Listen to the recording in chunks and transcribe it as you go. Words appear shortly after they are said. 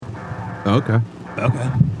Okay.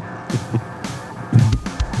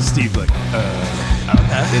 Steve, like,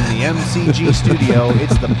 okay. In the MCG studio,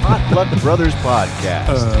 it's the Potluck Brothers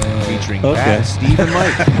podcast, featuring Pat, Steve, and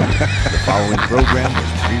Mike. The following program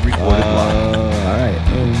was pre-recorded live. All right.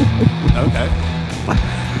 Okay.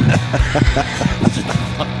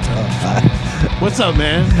 What's up,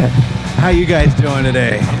 man? How you guys doing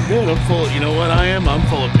today? I'm good. I'm full. You know what I am? I'm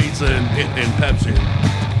full of pizza and Pepsi.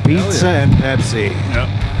 Pizza and Pepsi. Yep.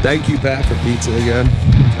 Thank you, Pat, for pizza again.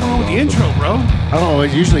 Oh, with the intro, bro. Oh,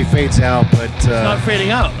 it usually fades out, but It's not fading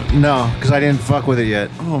out. no, because I didn't fuck with it yet.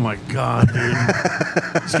 Oh my god, dude.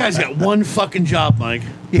 This guy's got one fucking job, Mike.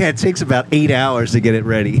 Yeah, it takes about 8 hours to get it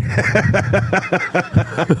ready.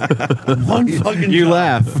 One fucking You job.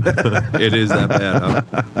 laugh. It is that bad,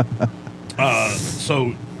 huh?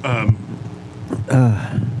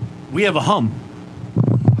 We have a hum.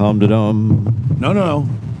 Hum-da-dum. No.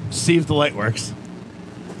 See if the light works.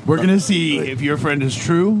 We're going to see if your friend is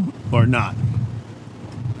true or not.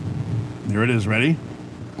 There it is. Ready?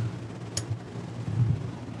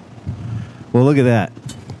 Well, look at that.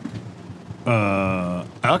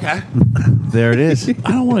 Okay. There it is. It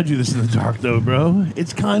I don't want to do this in the dark, though, bro.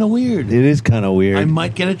 It's kind of weird. is kind of weird. I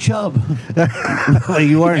might get a chub.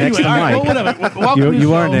 You are next to all right, Mike. well, whatever. Welcome to the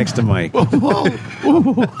You are show. next to Mike. Whoa.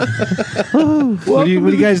 What are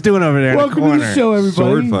you guys doing over there in the Welcome to corner? the show,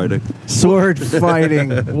 everybody. Sword fighting. Sword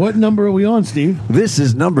fighting. What number are we on, Steve? This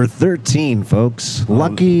is number 13, folks.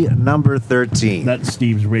 Lucky number 13. That's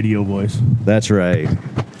Steve's radio voice. That's right.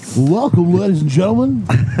 Welcome, ladies and gentlemen.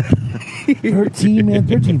 13, man.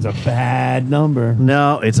 13's a bad number.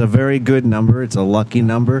 No, it's a very good number. It's a lucky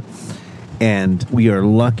number. And we are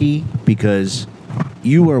lucky because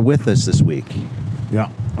you are with us this week. Yeah,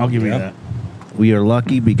 I'll give you that. We are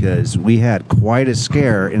lucky because we had quite a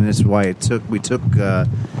scare, and that's why we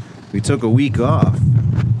took a week off.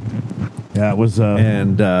 Yeah, it was.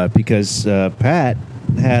 And because Pat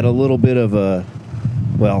had a little bit of a,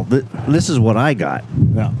 well, this is what I got.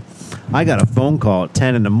 Yeah. I got a phone call at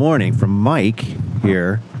 10 in the morning from Mike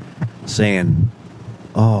here saying,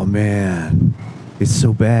 "Oh, man, it's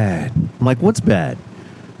so bad." I'm like, "What's bad?"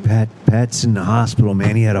 Pat's in the hospital,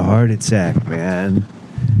 man. He had a heart attack, man.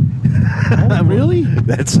 Oh, really?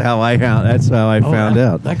 That's how I found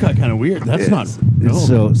out. That got kind of weird. That's not. It's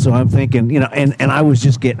No. So I'm thinking, and I was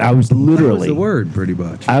just That was literally the word, pretty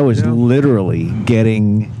much. I was Yeah. literally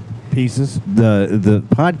getting Pieces. the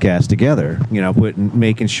podcast together,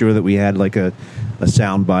 making sure that we had like a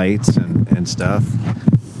sound bites and stuff.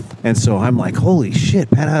 And so I'm like, holy shit,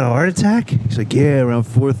 Pat had a heart attack? He's like, yeah, around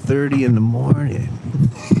 4:30 in the morning.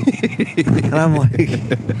 And I'm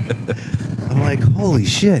like, holy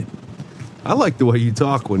shit. I like the way you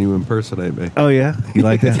talk when you impersonate me. Oh yeah, you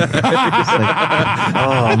like that? It's like,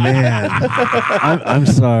 oh man, I'm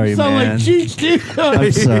sorry, Sound man. like Cheech, dude.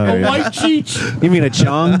 I'm sorry. A white Cheech. You mean a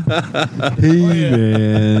chong? Hey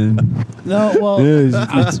man, No, well,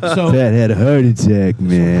 so Pat had a heart attack,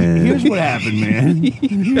 man. here's what happened, man.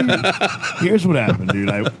 Here's what happened, dude.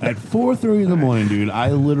 At 4:30 in the morning, dude, I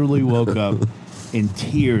literally woke up in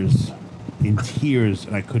tears, and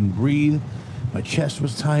I couldn't breathe. My chest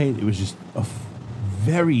was tight. It was just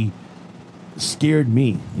very scared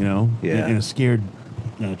me, Yeah. and a scared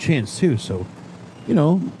Chance too. So,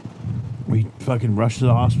 we fucking rushed to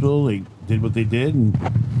the hospital. They did what they did, and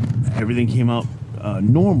everything came out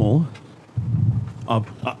normal,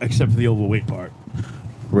 except for the overweight part.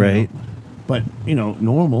 Right. But,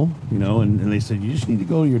 normal, and they said, you just need to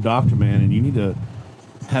go to your doctor, man, and you need to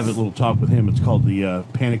have a little talk with him. It's called the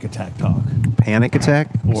panic attack talk. Panic attack?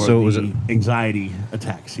 Or So the it was anxiety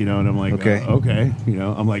attacks, and I'm like, Okay. okay.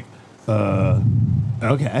 I'm like,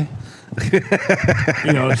 okay.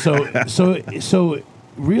 So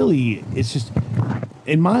really, it's just,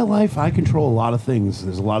 in my life, I control a lot of things.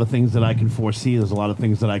 There's a lot of things that I can foresee. There's a lot of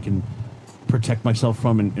things that I can protect myself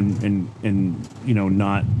from and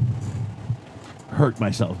not hurt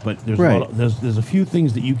myself. But there's Right. there's a few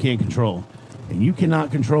things that you can't control. And you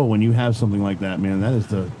cannot control when you have something like that, man. That is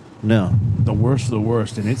the worst of the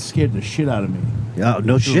worst, and it scared the shit out of me. Oh, no It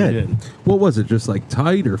really shit. did. What was it? Just like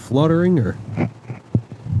tight or fluttering or? But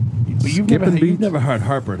you've Skipping never had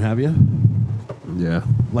heartburn, have you? Yeah.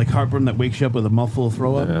 Like heartburn that wakes you up with a mouthful of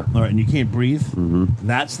throw up, Yeah. all right, and you can't breathe. Mm-hmm.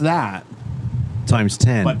 That's that. Times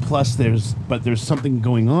 10. But plus, there's something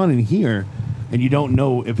going on in here, and you don't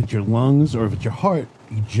know if it's your lungs or if it's your heart.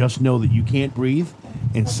 You just know that you can't breathe,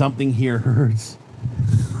 and something here hurts.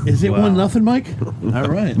 Is it 1-0, Mike? All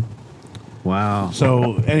right. Wow.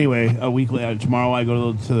 So anyway, a week later, tomorrow I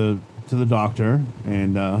go to the doctor,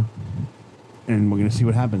 and we're gonna see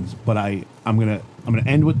what happens. But I'm gonna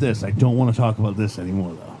end with this. I don't want to talk about this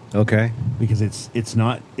anymore, though. Okay. because it's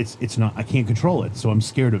not I can't control it, so I'm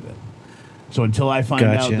scared of it. So until I find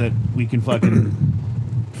Gotcha. out that we can fucking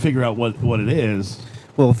figure out what it is.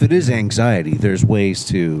 Well, if it is anxiety, there's ways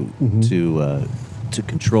to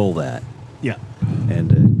control that Yeah.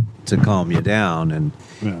 and to calm you down, and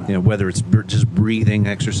Yeah. whether it's just breathing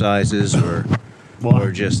exercises or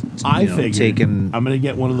just I figured taking. I'm gonna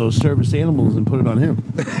get one of those service animals and put it on him,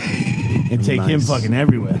 and take him Nice. fucking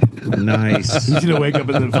everywhere. Nice. He's gonna wake up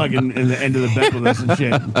in the end of the bed with us and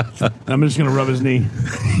shit. And I'm just gonna rub his knee.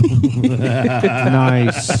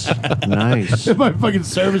 Nice. My fucking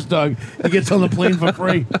service dog. He gets on the plane for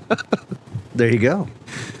free. There you go.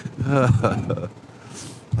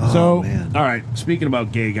 So, man. all right. Speaking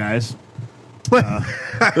about gay guys,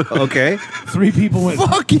 Okay. 3 people went.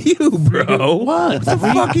 Fuck you, bro. What? The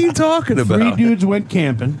fuck are you talking 3 about? dudes went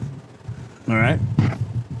camping. All right.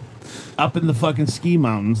 Up in the fucking ski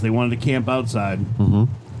mountains. They wanted to camp outside. Mm-hmm.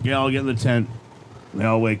 They all get in the tent. They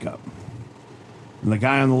all wake up. And the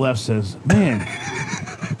guy on the left says, "Man,"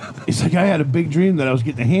 he's like, "I had a big dream that I was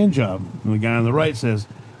getting a hand job." And the guy on the right says,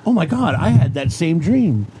 "Oh my God, I had that same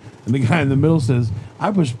dream." And the guy in the middle says, I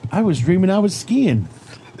was dreaming I was skiing.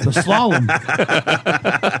 The slalom."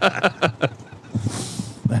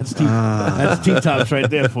 That's T-tops right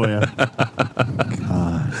there for you.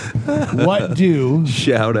 What do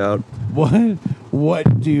Shout out.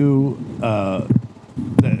 what do the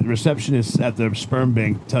receptionists at the sperm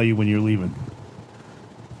bank tell you when you're leaving?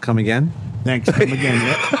 Come again. Thanks, come again.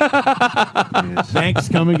 Yeah. Thanks,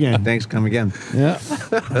 come again. Thanks. Come again. Yeah.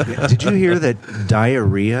 Did you hear that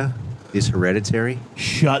diarrhea is hereditary?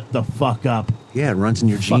 Shut the fuck up. Yeah, it runs in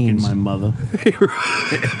your Fucking genes. my mother.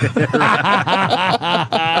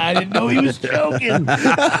 I didn't know he was joking.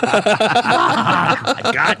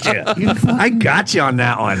 I got you on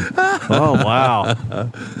that one. Oh wow.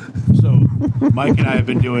 So, Mike and I have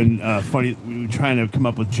been doing funny, we were trying to come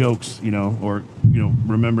up with jokes, or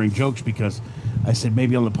remembering jokes, because I said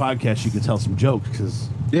maybe on the podcast you could tell some jokes, because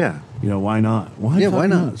Yeah. why not? Why why fucking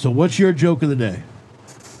not? So, what's your joke of the day?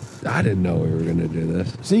 I didn't know we were going to do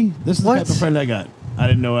this. See, this is What? the type of friend I got. I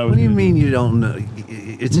didn't know I was. What do you gonna mean you don't know?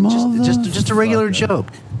 It's just a regular Motherfucker. joke.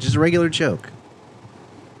 Just a regular joke.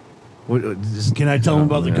 Can I tell him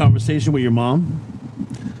about the conversation with your mom?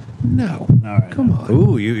 No. All right. Come on.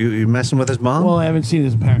 Ooh, you messing with his mom? Well, I haven't seen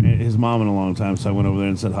his mom in a long time, so I went over there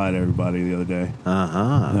and said hi to everybody the other day.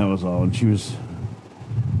 And that was all. And she was,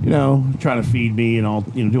 trying to feed me and all,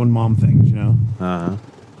 doing mom things, So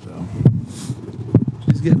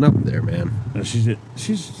She's getting up there, man. she Yeah.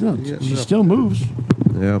 still moves.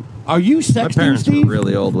 Yep. Are you My sexting, parents Steve? were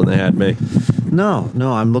really old when they had me. No,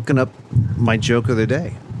 I'm looking up my joke of the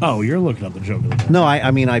day. Oh, you're looking up the joke of the day. No,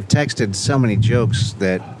 I mean I've texted so many jokes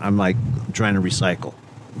that I'm like trying to recycle.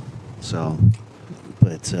 So,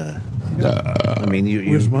 but I mean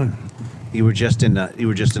Where's you mine? you were just in the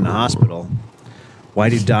hospital. Why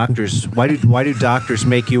do doctors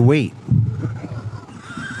make you wait?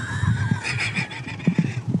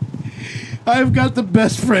 I've got the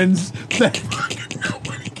best friends that.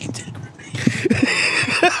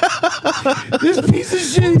 This piece of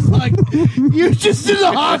shit is like, you're just in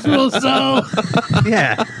the hospital, so.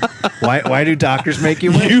 Yeah. Why do doctors make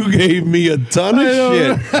you wait? You gave me a ton of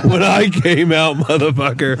shit when I came out,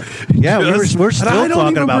 motherfucker. Yeah, we're still And I don't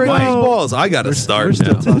talking even about break Mike. those balls. I got to start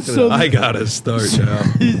still now. talking So I got to start now.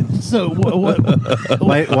 So what?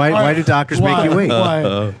 Why do doctors make you wait?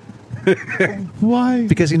 Why? Why?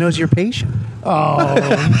 Because he knows you're patient. Oh.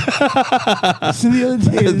 So the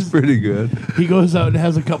other day, That's pretty good. he goes out and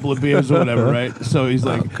has a couple of beers or whatever, right? So he's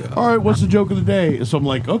like, all right, what's the joke of the day? So I'm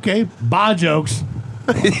like, okay, bar jokes,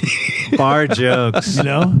 Bar jokes. Yep.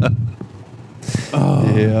 Yep.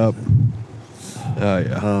 Oh, yeah.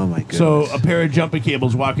 Oh my goodness. So a pair of jumping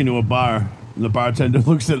cables walk into a bar, and the bartender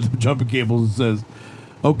looks at the jumping cables and says,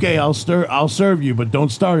 okay, I'll serve you, but don't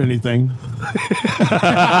start anything.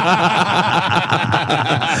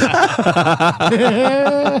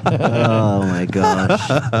 oh my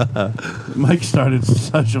gosh. Mike started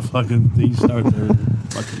such a fucking thing. Started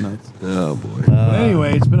fucking nuts. Oh, boy. But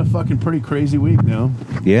anyway, it's been a fucking pretty crazy week now.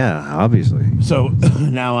 Yeah, obviously. So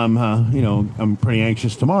now I'm, I'm pretty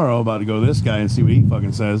anxious tomorrow about to go to this guy and see what he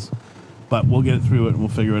fucking says. But we'll get through it and we'll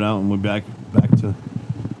figure it out and we'll be back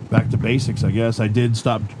to basics, I guess. I did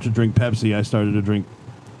stop to drink Pepsi. I started to drink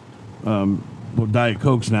Diet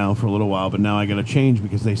Cokes now for a little while, but now I got to change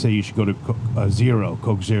because they say you should go to Zero,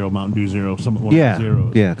 Coke Zero, Mountain Dew Zero, one of the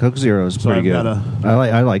zeros. Yeah, Coke Zero is So pretty I've good. gotta-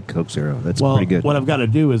 I like Coke Zero. That's Well, pretty good. what I've got to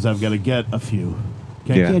do is I've got to get a few.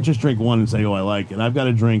 Okay, Yeah. I can't just drink one and say, oh, I like it. I've got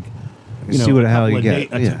to drink, See what the hell you a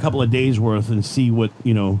get. couple of days worth and see what,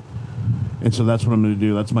 And so that's what I'm going to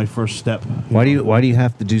do. That's my first step. Why do you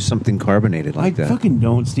have to do something carbonated like I that? fucking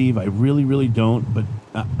don't, Steve. I really, really don't. But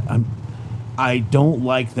I don't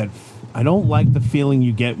like that. I don't like the feeling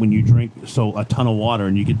you get when you drink a ton of water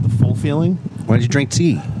and you get the full feeling. Why did you drink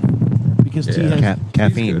tea? Because tea has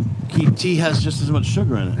Caffeine. tea has just as much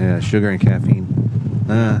sugar in it. Yeah, sugar and caffeine.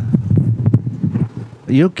 Are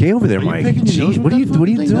you okay over there, Are you Mike? picking your nose Jeez, what with are you that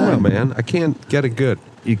fucking Oh, doing? man, I can't get it good.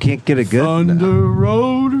 You can't get a good. Thunder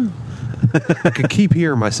Road. I can keep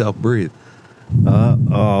hearing myself breathe.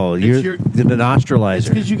 Oh, you're your- the It's nostrilizer.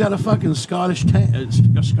 because you got a fucking Scottish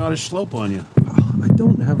slope on you. I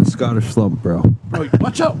don't have a Scottish slump, bro. Bro,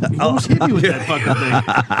 watch out. You almost hit me with that fucking thing.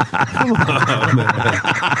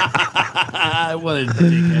 What a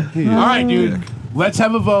dickhead. All right, dude. Let's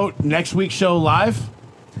have a vote. Next week's show live.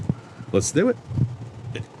 Let's do it.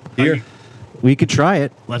 Here. We could try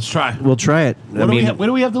it. Let's try. We'll try it. What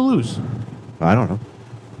do we have to lose? I don't know.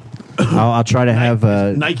 I'll try to have.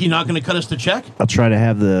 Nike not going to cut us the check? I'll try to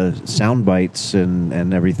have the sound bites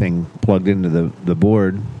and everything plugged into the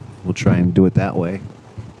board. We'll try and do it that way.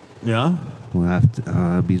 Yeah. We'll have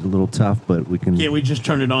to be a little tough, but we can. Can't we just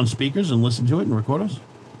turn it on speakers and listen to it and record us?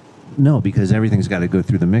 No, because everything's got to go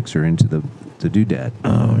through the mixer into the doodad.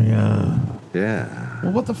 Oh, yeah. Yeah,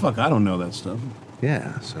 Well, what the fuck? I don't know that stuff.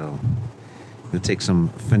 yeah. So it'll take some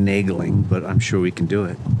finagling, but I'm sure we can do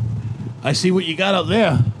it. I see what you got out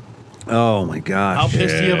there. Oh my gosh! How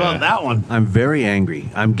pissed are you about that one? I'm very angry.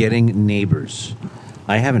 I'm getting neighbors.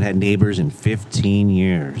 I haven't had neighbors in 15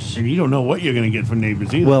 years. And you don't know what you're going to get from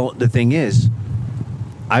neighbors either. Well, the thing is,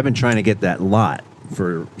 I've been trying to get that lot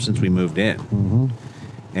since we moved in,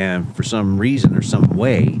 and for some reason or some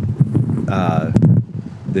way,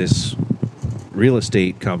 this real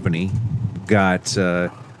estate company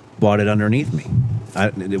bought it underneath me.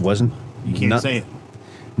 It wasn't. you can't say it.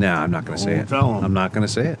 No, I'm not going to say Don't it. tell 'em. I'm not going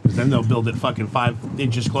to say it. Then they'll build it fucking 5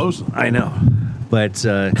 inches closer. I know. But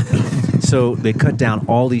so they cut down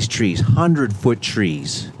all these trees, 100-foot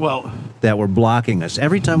trees Well, that were blocking us.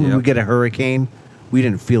 Every time we Yep. would get a hurricane, we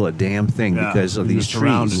didn't feel a damn thing Yeah, because of you're these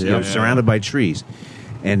surrounded, trees. yeah, yeah. Surrounded by trees.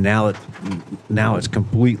 And now it's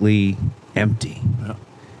completely empty. Yeah.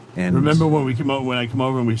 And remember when I come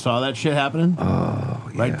over and we saw that shit happening? Oh,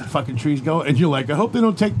 Right, yeah. the fucking trees go, and you're like, I hope they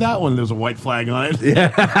don't take that one. There's a white flag on it.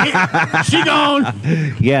 Yeah, she gone.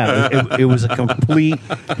 Yeah, it was a complete.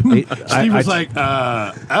 Steve was like,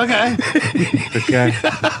 okay, okay,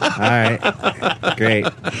 all right, great,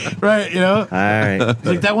 all right, you know. right, He's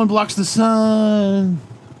like, that one blocks the sun.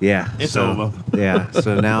 yeah. It's so, over. Yeah,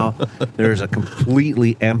 so now there's a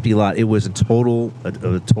completely empty lot. It was a total.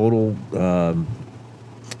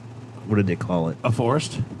 What did they call it? A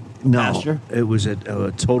forest. No, Pasture? it was a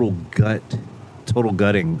total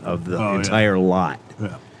gutting of the Oh, yeah. entire lot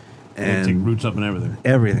Yeah. They take and roots up and everything.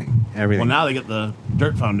 everything. Well, now they get the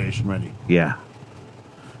dirt foundation ready. Yeah,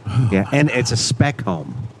 yeah, and it's a spec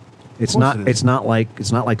home. It's course not. it is. It's not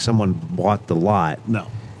like someone bought the lot No,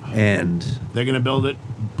 and they're gonna build it,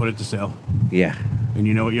 put it to sale, yeah, and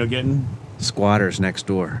you know what you're getting? squatters next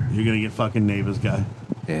door. You're gonna get fucking neighbors, guy.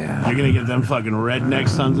 Yeah, You're gonna get them fucking redneck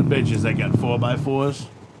sons of bitches that got 4x4s,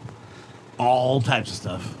 all types of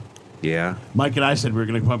stuff. yeah, Mike and I said we were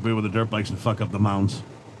gonna come up here with the dirt bikes and fuck up the mounds.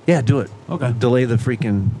 yeah. Do it. Okay. Delay the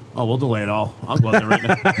freaking. Oh, we'll delay it all. I'll go out there right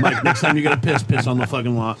now. Mike, next time you gotta piss on the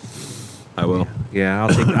fucking lot. I will. Yeah,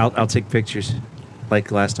 I'll take pictures,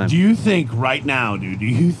 like last time. Do you think right now, dude? Do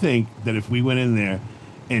you think that if we went in there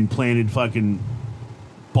and planted fucking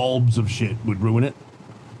bulbs of shit would ruin it?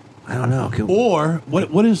 I don't know. Or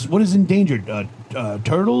what is endangered?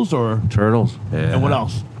 Turtles or Turtles. Yeah. and what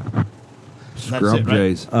else? Scrub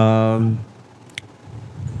jays. I'm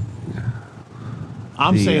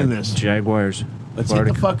The, saying this. Jaguars. Let's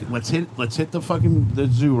hit the fucking the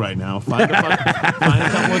zoo right now. Find a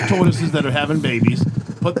couple of tortoises that are having babies.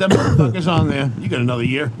 Put them motherfuckers on there. You got another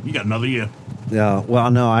year. Yeah,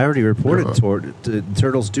 well, no, I already reported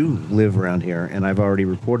turtles do live around here, and I've already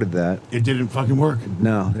reported that. It didn't fucking work.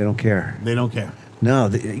 No, they don't care. They don't care. No,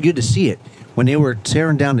 you had to see it. When they were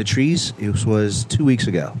tearing down the trees, it was 2 weeks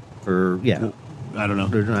ago. Or, yeah. I don't know. I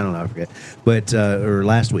don't know, I forget. But, or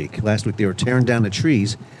last week. Last week they were tearing down the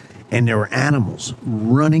trees, and there were animals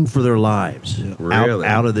running for their lives. Really?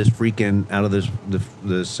 Out of this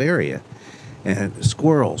area. And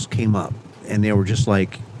squirrels came up, and they were just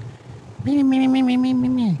like,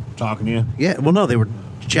 Talking to you. yeah, well, no, they were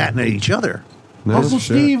chatting at each other. No Uncle shit.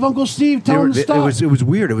 Steve, tell him to stop. It was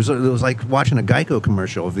weird. It was like watching a Geico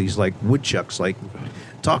commercial of these like woodchucks like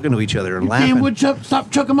talking to each other and laughing. Damn woodchuck,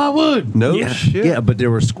 stop chucking my wood. No yeah, shit. yeah, but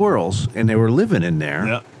there were squirrels and they were living in there.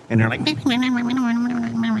 Yeah. And they're like,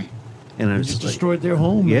 And I They was just just like, destroyed their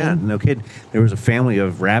home. yeah, man. no kid. There was a family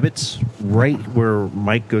of rabbits right where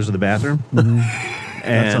Mike goes to the bathroom.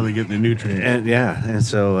 That's how they get the nutrients. And yeah, and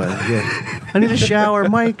so yeah. I need a shower,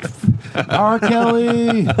 Mike. R.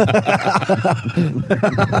 Kelly.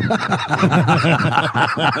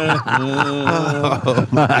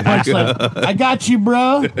 Mike's like, I got you,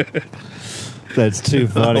 bro. That's too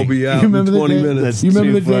funny. I'll be out You in remember 20 the day? minutes. You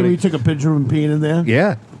remember too the day funny. we took a picture of him peeing in there?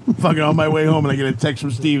 Yeah. Fucking on my way home, and I get a text from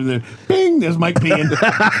Steve, and then, bing, there's Mike peeing.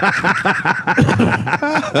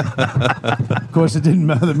 Of course, it didn't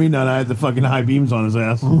matter me none. I had the fucking high beams on his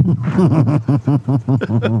ass.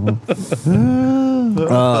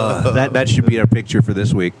 That should be our picture for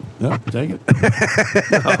this week. Yep, take it.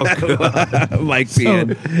 Mike So,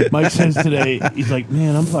 peeing. Mike says today, he's like,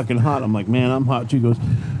 man, I'm fucking hot. I'm like, man, I'm hot too. He goes,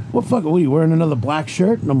 what are you wearing another black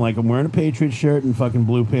shirt? And I'm like, I'm wearing a Patriot shirt and fucking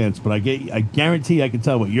blue pants, but I guarantee I can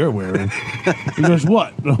tell what you're wearing. He goes,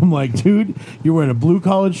 what? And I'm like, dude, you're wearing a blue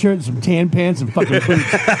collared shirt, some tan pants, and fucking boots.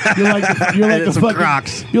 You're like And a some fucking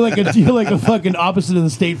Crocs. You're like a fucking opposite of the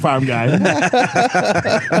State Farm guy.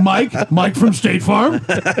 Mike from State Farm.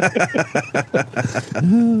 Dude,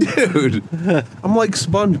 I'm like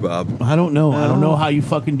SpongeBob. I don't know. I don't know how you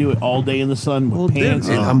fucking do it all day in the sun with pants.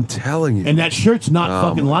 Dude, I'm telling you. And that shirt's not Oh,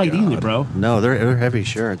 fucking my light God. either, bro. No, they're heavy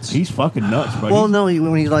shirts. He's fucking nuts, bro. Well, no,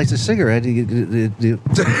 when he lights a cigarette, he goes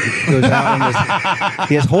out and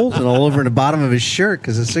he has holes all over in the bottom of his shirt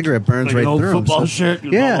because the cigarette burns Like right an old through him. football So- shirt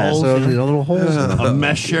with Yeah, holes so in it. these little holes in A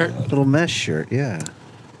mesh shirt. little mesh shirt. Yeah.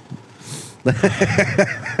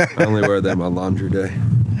 I only wear them on laundry day.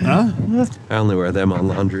 Huh? I only wear them on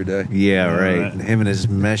laundry day. Yeah, right. right. Him and his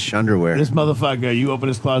mesh underwear. This motherfucker, you open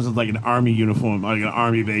his closet it's like an army uniform, like an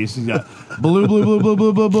army base. He's got blue, blue, blue, blue,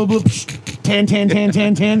 blue, blue, blue, blue, tan, tan, tan,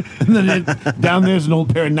 tan, tan. And then down there's an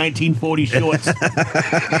old pair of 1940 shorts.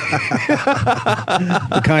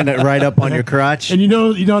 Kind of right up on your crotch. And you know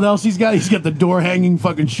what else he's got? He's got the door hanging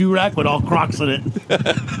fucking shoe rack with all Crocs in it.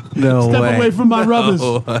 No Step way. away from my rubbers.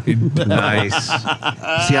 Oh, Nice.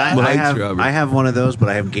 See, I Mike's rubber. have one of those, but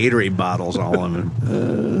I have Gatorade bottles all in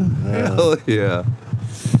them. hell yeah.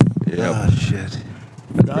 Oh, shit.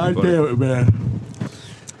 God damn it, man.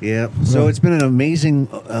 Yeah. So it's been an amazing,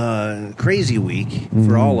 crazy week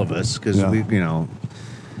for all of us because Yeah. we,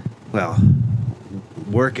 well,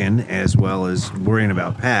 working as well as worrying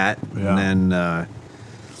about Pat, Yeah. and then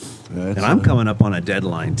and I'm coming up on a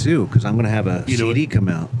deadline too because I'm going to have a You know CD come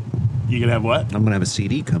out. You can have what? I'm going to have a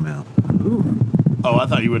CD come out. Oh, I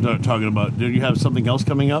thought you were talking about. Did you have something else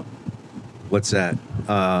coming up? What's that?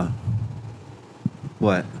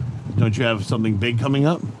 What? Don't you have something big coming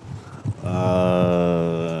up? Your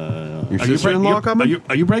Are you sister-in-law break- coming?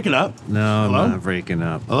 Are you breaking up? No, I'm Hello? not breaking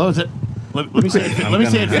up. Hello, is it? Let me say it. Let me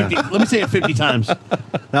say it 50. Let me say it 50 times.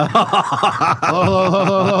 Hello, hello,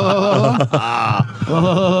 hello,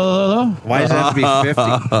 hello, hello. Why does it have to be 50?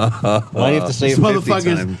 Why do you have to say This it 50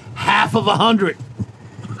 motherfucker's times? half of 100.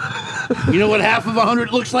 You know what half of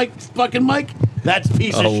 100 looks like, fucking Mike? That's a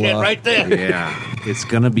piece of A shit lot. right there. Yeah, it's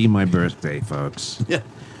gonna be my birthday, folks. Yeah.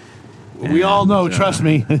 We all know, trust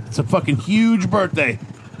me, it's a fucking huge birthday.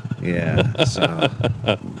 Yeah, so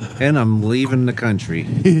and I'm leaving the country.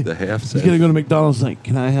 The half He's set. gonna go to McDonald's. Like,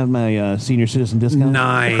 can I have my senior citizen discount?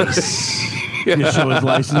 Nice. Just show his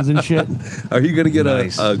license and shit. Are you going to get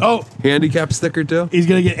Nice. a Oh. handicap sticker too? He's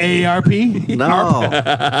gonna get AARP. No,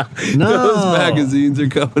 Those no, magazines are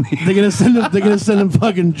coming. They're gonna send him. They're gonna send him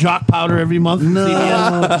fucking jock powder every month. from no,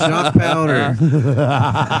 CVS. chalk powder.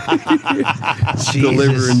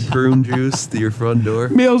 Delivering Jesus. prune juice to your front door.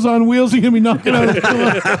 Meals on Wheels. You're gonna be knocking on the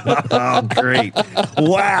door. Oh, great!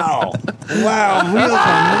 Wow, wheels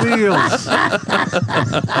on wheels.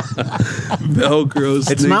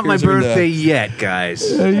 Velcro. It's not my sneakers are birthday next. yet,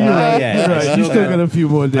 guys. You're right. Yeah, You're I right. still You still got- got a few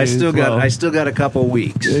more days. I still got a couple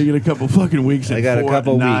weeks. Yeah, you got a couple fucking weeks. I at got a 4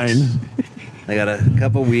 couple and 9. weeks. I got a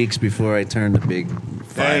couple weeks before I turn the big.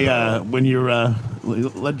 Hey, 5-0. when you're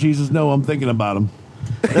let Jesus know I'm thinking about him.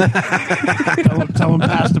 tell him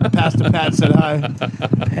Pastor Pat said hi.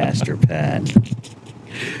 Pastor Pat.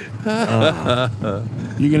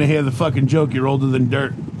 You're gonna hear the fucking joke. You're older than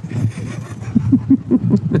dirt.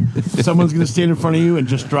 Someone's gonna stand in front of you and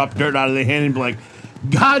just drop dirt out of their hand and be like,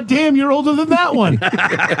 "God damn, you're older than that one."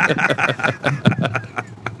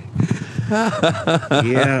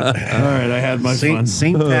 Yeah. All right, I had my fun.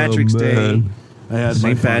 St. Patrick's Day. man. I had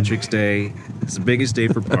my St. fun. Patrick's Day. It's the biggest day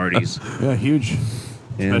for parties. Yeah, huge.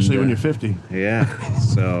 And, Especially when you're 50. Yeah.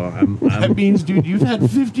 So That means, dude, you've had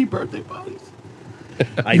 50 birthday parties.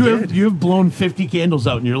 I You did. have blown 50 candles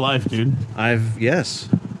out in your life, dude. Yes,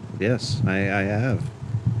 I have.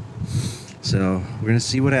 So we're gonna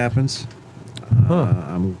see what happens.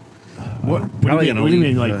 I'm What Probably do gonna you mean?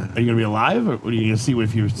 leave, Like, are you gonna be alive, or what are you gonna see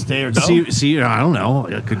if you stay or go? See, I don't know.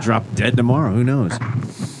 I could drop dead tomorrow. Who knows?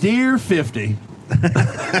 Dear 50.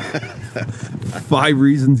 5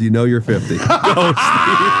 reasons you know you're 50. Go, Steve.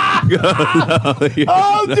 Go.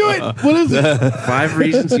 Oh, do it. What is it? 5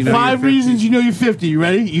 reasons you know. 5 reasons you know you're 50. You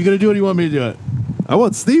ready? You gonna do it or you want me to do it? I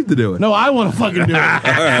want Steve to do it. No, I want to fucking do it.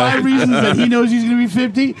 5 reasons that he knows he's going to be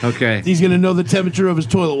 50. Okay. He's going to know the temperature of his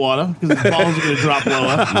toilet water because his balls are going to drop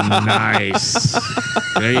lower. Nice.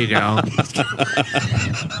 There you go.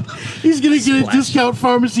 He's going to get a discount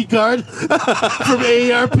pharmacy card from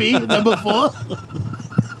AARP, number 4.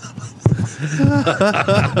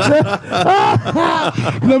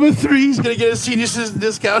 Number 3, he's going to get a senior citizen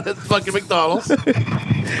discount at fucking McDonald's.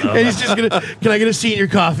 And he's just going to, can I get a senior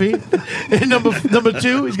coffee? And number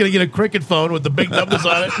 2, he's going to get a cricket phone with the big numbers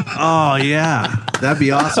on it. Oh yeah, that'd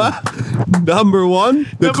be awesome. Number 1,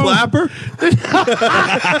 the Number clapper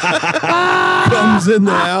comes in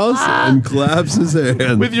the house and claps his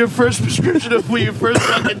hand. With your first prescription of your first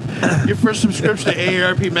subscription to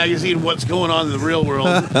AARP magazine, what's going on in the real world,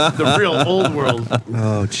 the real old world.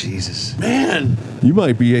 Oh Jesus. Man, You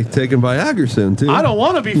might be taking Viagra soon too. I don't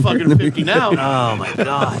want to be fucking 50 now. Oh my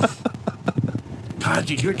god. God,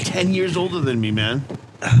 dude, you're 10 years older than me, man.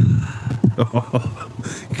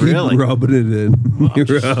 Keep Really? rubbing it in.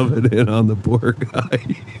 You're rubbing it in on the poor guy.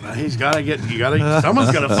 He's gotta get.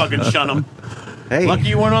 Someone's gotta fucking shun him. Hey, Lucky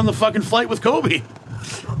you weren't on the fucking flight with Kobe.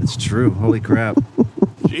 it's true. Holy crap.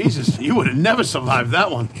 Jesus, you would have never survived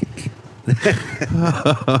that one.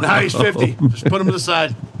 Now he's 50. Just put him to the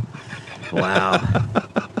side. Wow.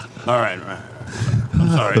 All right. I'm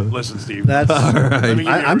sorry. Listen, Steve. That's. Let me give you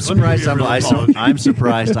a- I'm let me give surprised. you a real apology. I'm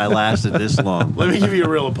surprised I lasted this long. Let me give you a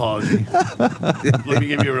real apology. Let me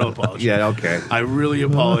give you a real apology. Yeah. Okay. I really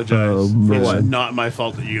apologize. For It's what? not my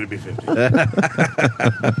fault that you're going to be 50.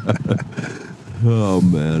 Oh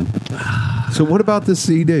man. So what about the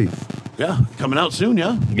CD? Yeah, coming out soon,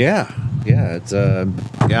 yeah? Yeah. Yeah. It's. Yeah.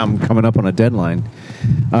 I'm coming up on a deadline.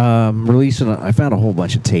 Releasing. I found a whole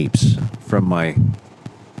bunch of tapes from my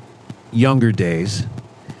younger days,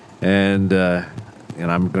 and I'm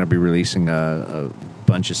going to be releasing a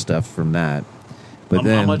bunch of stuff from that. But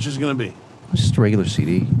then How much is it going to be? just a regular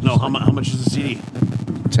CD. No, how much is the CD?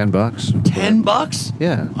 $10. $10?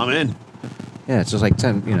 Yeah. I'm in. Yeah, it's just like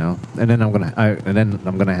 10, and then I'm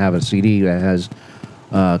gonna have a CD that has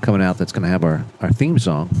coming out that's gonna have our theme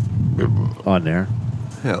song on there,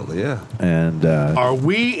 Hell yeah. and Are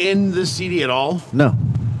we in the CD at all? no,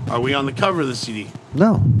 Are we on the cover of the CD?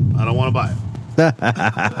 no, I don't want to buy it.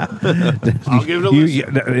 I'll give it a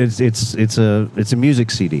listen. it's a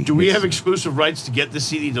music CD. Do we It's- have exclusive rights to get the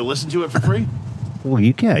CD to listen to it for free? Well,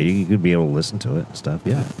 you could be able to listen to it and stuff.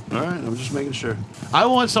 Yeah, All right, I'm just making sure. I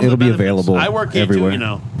want some it'll of the be benefits. available I work here everywhere. too, you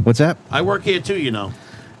know. What's that? I work here too, you know.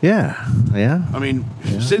 Yeah, yeah, I mean,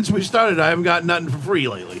 since we started, I haven't got nothing for free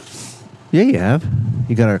lately. yeah. You have.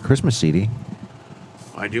 You got our Christmas CD.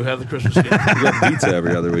 I do have the Christmas gift. We got pizza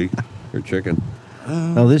every other week. Or chicken.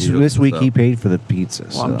 Oh, this you this know, week so- he paid for the pizza.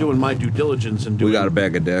 Well, I'm so. doing my due diligence and doing. We got a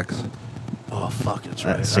bag of dicks. Oh fuck, that's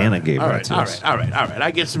right. Santa All right. gave all that right, to all us. right, all right.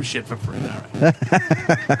 I get some shit for free. All right,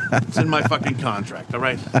 it's in my fucking contract. All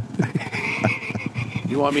right.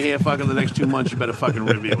 You want me here fucking the next 2 months? You better fucking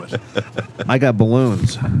review it. I got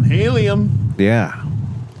balloons. Helium. Yeah.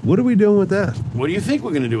 What are we doing with that? What do you think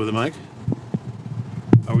we're gonna do with it, Mike?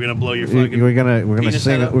 Are we gonna blow your We're fucking? gonna penis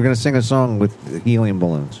sing head up? we're gonna sing a song with helium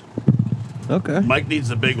balloons. Okay. Mike needs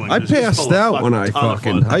the big one. I 'cause he's passed full of out when I ton of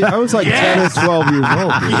fucking. fun. I was like Yes! 10 or 12 years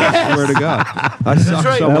old. Dude. I swear to God. I sucked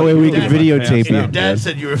right. so That much way we coke could I videotape passed And your out, dad man.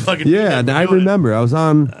 said you were fucking. Yeah, and I doing it. remember I was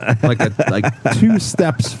on like 2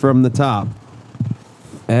 steps from the top,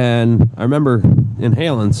 and I remember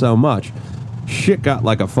inhaling so much, shit got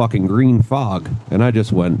like a fucking green fog, and I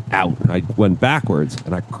just went out. I went backwards,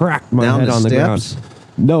 and I cracked my Down head the on the steps? ground.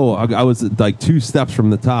 No, I was like 2 steps from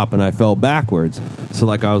the top, and I fell backwards. So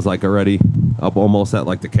like I was like already up almost at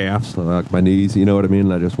like the calves, like my knees. You know what I mean?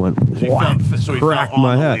 And I just went. So he fell, so he Cracked fell on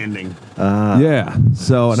my the head. landing. Yeah. So, and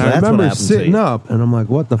So I that's what remember happened to sitting you. up, and I'm like,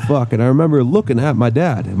 "What the fuck?" And I remember looking at my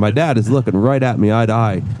dad, and my dad is looking right at me, eye to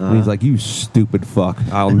eye, and he's like, "You stupid fuck!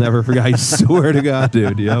 I'll never forget. I swear to God,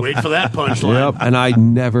 dude." Yep. Wait for that punchline. Yep. And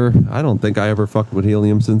I don't think I ever fucked with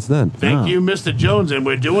helium since then. Thank you, Mr. Jones, and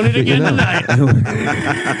we're doing it again tonight.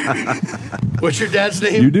 What's your dad's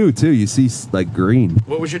name? You do too. You see like green.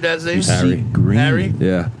 What was your dad's name? Harry. Green. Harry?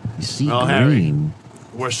 Yeah. You see Oh, Harry. green.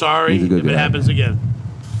 We're sorry He's a if good it guy. happens again.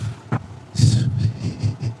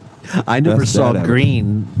 I never That's saw bad.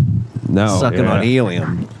 green No. sucking yeah. on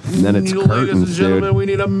helium. And then it's Ladies and curtains, gentlemen, dude. we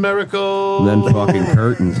need a miracle. And then fucking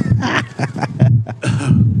curtains.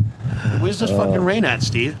 Where's this fucking rain at,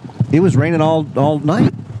 Steve? It was raining all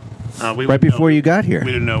night. Right before you got here. We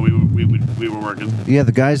didn't know we were working. Yeah,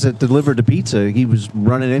 the guys that delivered the pizza, he was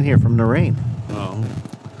running in here from the rain. Oh.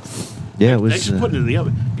 Yeah, it was. Thanks for putting it in the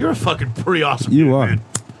oven. You're a fucking pretty awesome You dude, are. man.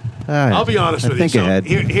 I'll I'll be honest with you. Think So ahead.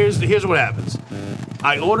 here's what happens.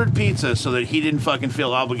 I ordered pizza so that he didn't fucking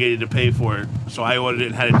feel obligated to pay for it. So I ordered it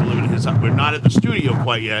and had it delivered to his house. We're not at the studio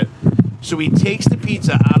quite yet. So he takes the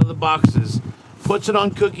pizza out of the boxes, puts it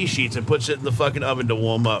on cookie sheets, and puts it in the fucking oven to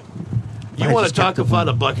warm up. You I want to just talk got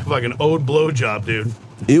about a fucking ode blowjob, dude?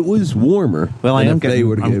 It was warmer. Well, I than am if they getting.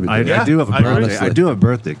 would have given it. I to you. Yeah, do have a I birthday. honestly- I do have a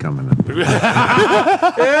birthday coming up.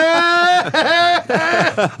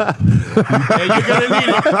 Hey, you're gonna need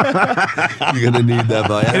it. You're gonna need that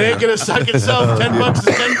by. It ain't gonna suck itself. $10 is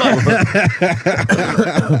 $10.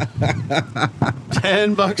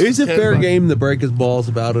 $10. Is it $10. fair game to break his balls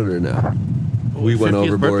about it or no? We went 50th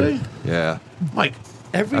overboard. birthday? Yeah. Mike,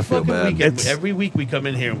 every I feel fucking bad. weekend, every week we come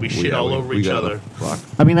in here and we shit all over each other. Fuck.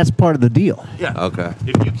 I mean, that's part of the deal. Yeah. Okay.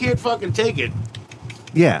 If you can't fucking take it,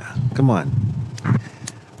 Yeah, come on.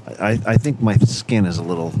 I think my skin is a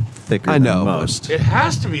little thicker I know, than but- most. it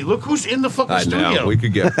has to be. Look who's in the fucking I studio. know. We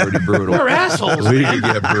could get pretty brutal. We're assholes, We man. could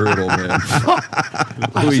get brutal, man.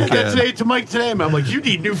 I we said that can. today to Mike today, man. I'm like, you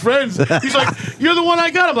need new friends. He's like, you're the one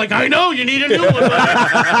I got. I'm like, I know, you need a new one.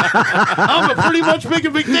 I'm a pretty much big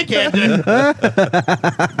dickhead.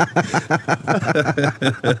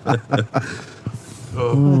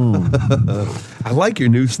 I like your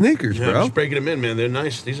new sneakers, Yeah, I'm bro. just breaking them in, man. They're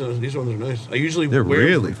nice. These ones are nice. I usually They're wear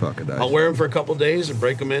really fucking nice. I'll wear them for a couple days and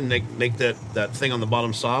break them in, make that thing on the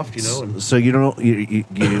bottom soft, you know. And So you don't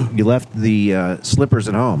you left the slippers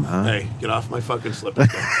at home, huh? hey, get off my fucking slippers.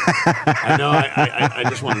 I know. I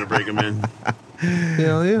just wanted to break them in.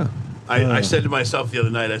 Hell yeah. I said to myself the other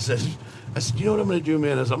night. I said, you know what I'm going to do,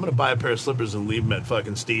 man? Is I'm going to buy a pair of slippers and leave them at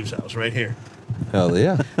fucking Steve's house right here, Hell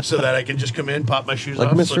yeah. so that I can just come in, pop my shoes Like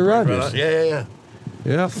off, Mr. slip right Rogers. on. Yeah.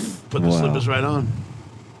 Yeah. Put the Wow. slippers right on.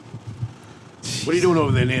 What are you doing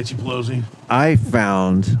over there, Nancy Pelosi? I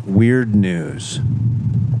found weird news.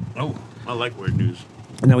 Oh, I like weird news.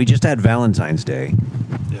 Now, we just had Valentine's Day.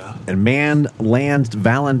 Yeah. A man lands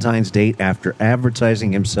Valentine's Day after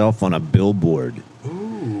advertising himself on a billboard.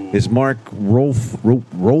 Ooh. Is Mark Rolfe,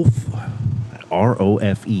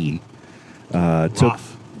 R-O-F-E, took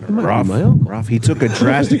Roth. might be my uncle. Rolfe. He took a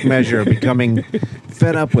drastic measure of becoming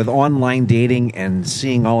fed up with online dating and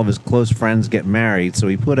seeing all of his close friends get married. So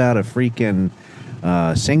he put out a freaking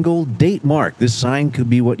single date Mark. This sign could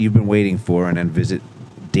be what you've been waiting for, and then visit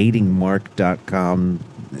datingmark.com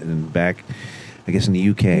and back, I guess, in the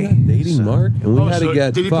UK. Dating So- Mark, and we Oh, had so to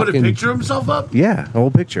get did he put a fucking. picture of himself up? Yeah, the whole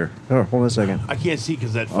picture. Oh, hold on a second. I can't see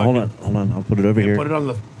because that fucking. Hold on. I'll put it over here. Put it on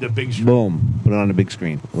the big screen. Boom. Put it on the big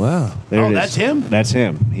screen. Wow. There Oh, it is. that's him? That's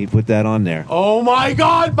him. He put that on there. Oh my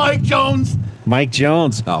God, Mike Jones! Mike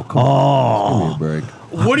Jones. Oh, come on. Give me a break.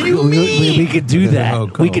 What do you We mean? could do that. Oh,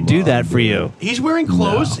 we could do come that on, for you. He's wearing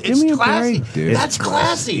clothes. No. It's Give me a classy. break, dude. That's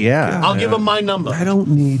classy. Yeah. I'll give him my number. I don't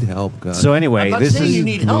need help, guys. So I'm anyway, not this saying is you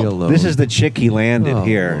need Leave me help. alone. this is the chick he landed Oh,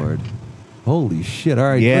 here. Lord. Holy shit. All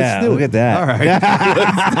right. Yeah, let's do look it. at that. All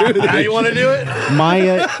right. Now you want to do it?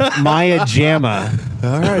 Maya Jama.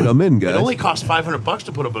 All right. I'm in, It guys. only costs $500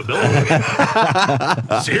 to put up a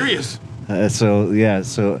bill. Serious.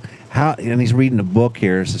 So how? And he's reading a book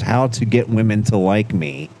here. It says how to get women to like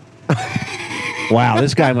me. Wow,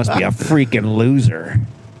 this guy must be a freaking loser.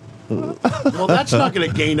 Well, that's not going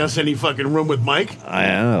to gain us any fucking room with Mike. I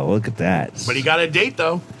know. Look at that. But he got a date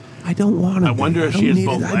though. I don't want to. I wonder if she has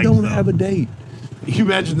both I legs, don't though. have a date. You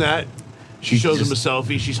imagine that? She shows him a just-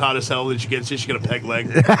 selfie. She's hot as hell. Then she gets it. She got a peg leg.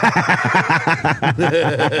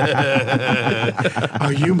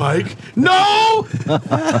 Are you Mike? No.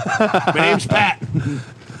 My name's Pat.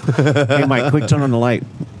 Hey, Mike, quick turn on the light.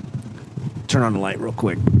 Turn on the light real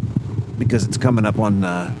quick. Because it's coming up on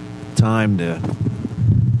time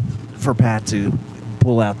for Pat to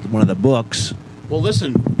pull out one of the books. Well,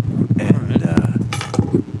 listen. And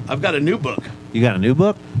I've got a new book. you got a new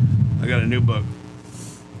book? I got a new book.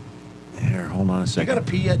 Here, hold on a You second. got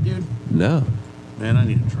to pee yet, dude? No. Man, I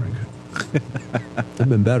need a drink. I've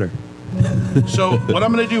been better. So what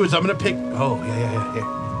I'm going to do is I'm going to pick. Oh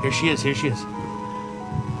yeah. Here she is. Here she is.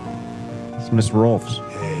 It's Miss Rolfes.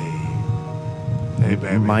 Hey,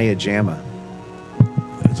 baby. Maya Jama.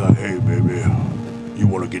 It's like, hey, baby. You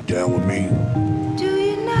want to get down with me? Do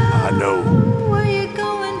you know I know. where you're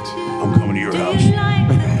going to? I'm coming to your Do house. you like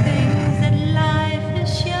the things that life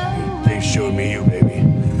has shown? They showed me you, baby.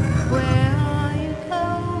 Where are you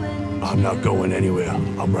going? I'm not going anywhere.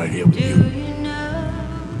 I'm right here with Do you. you know?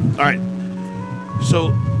 All right.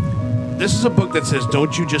 So this is a book that says,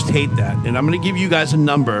 "Don't you just hate that?" And I'm going to give you guys a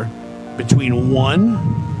number between 1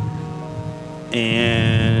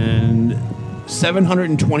 and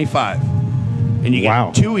 725, and you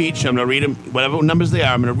Wow. get 2 each. I'm going to read them, whatever numbers they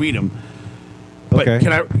are. I'm going to read them. But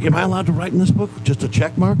Okay. am I allowed to write in this book just a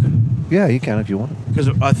check mark? Yeah, you can if you want. Because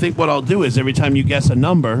I think what I'll do is every time you guess a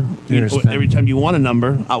number, Here's pen. every time you want a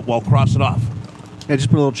number, I'll cross it off. Yeah, just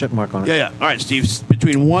put a little check mark on it. Yeah. All right, Steve.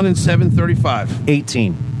 Between 1 and 735.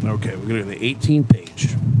 18. Okay, we're going to the 18th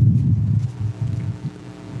page.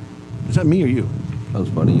 Is that me or you? That was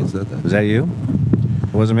funny you said that. Was that you?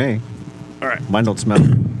 It wasn't me. All right. Mine don't smell.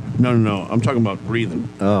 No. I'm talking about breathing.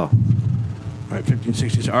 Oh. All right,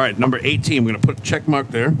 1560. All right, number 18. We're going to put a check mark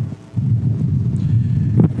there.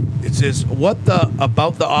 It says, what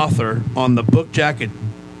about the author on the book jacket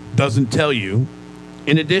doesn't tell you.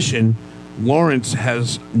 In addition, Lawrence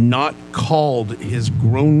has not called his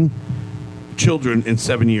grown children in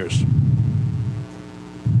 7 years.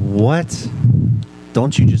 What?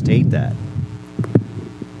 Don't you just hate that?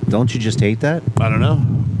 Don't you just hate that? I don't know.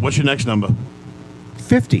 What's your next number?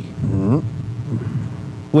 50.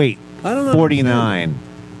 Wait. I don't know. 49.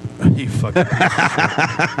 You fucking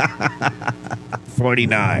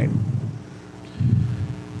 49.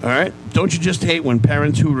 All right. Don't you just hate when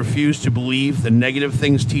parents who refuse to believe the negative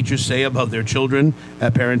things teachers say about their children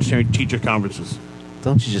at parent-teacher conferences?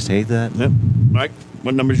 Don't you just hate that? Yep. Mike,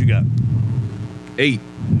 what numbers you got? 8.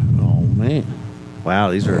 Oh, man. Wow,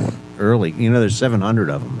 these are early. You know, there's 700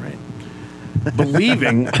 of them, right?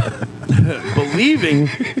 Believing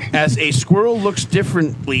as a squirrel looks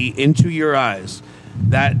differently into your eyes,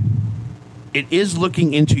 that it is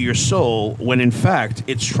looking into your soul when in fact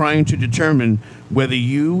it's trying to determine whether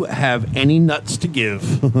you have any nuts to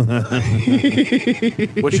give.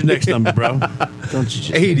 What's your next number, bro? Don't you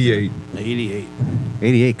just 88. 88.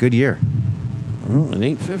 88, good year. Well, it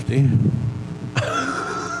ain't 50.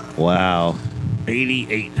 Wow.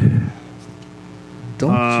 88.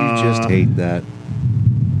 Don't you just hate that?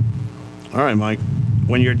 All right, Mike.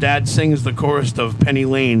 When your dad sings the chorus of Penny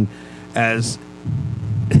Lane as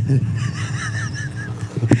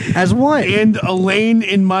As what? and a lane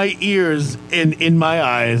in my ears and in my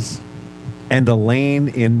eyes. And a lane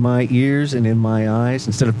in my ears and in my eyes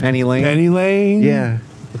instead of Penny Lane? Penny Lane. Yeah.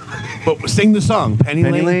 But sing the song. Penny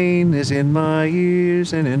Penny Lane. Lane is in my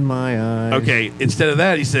ears and in my eyes. Okay, instead of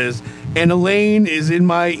that, he says, and Elaine is in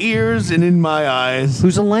my ears and in my eyes.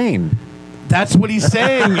 Who's Elaine? That's what he's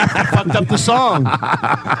saying. You fucked up the song.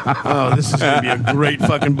 Oh, this is going to be a great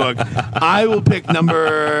fucking book. I will pick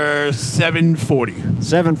number 740.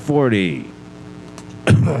 740.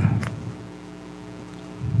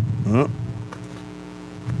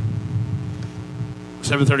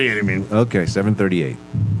 738, I mean. Okay, 738.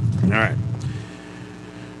 All right.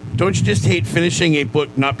 Don't you just hate finishing a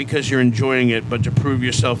book not because you're enjoying it, but to prove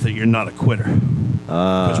yourself that you're not a quitter?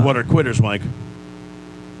 Because what are quitters, Mike?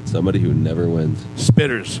 Somebody who never wins.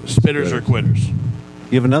 Spitters. Spitters are quitters.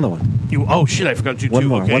 You have another one. Oh, shit, I forgot you One too.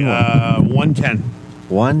 more, Okay, one more. 110.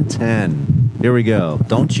 110. Here we go.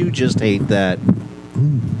 Don't you just hate that?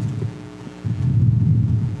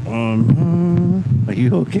 Are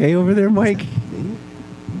you okay over there, Mike?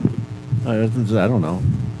 I don't know.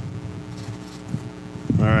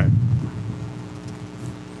 All right.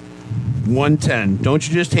 110. Don't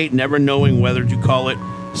you just hate never knowing whether to call it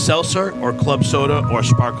seltzer or club soda or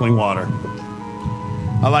sparkling water?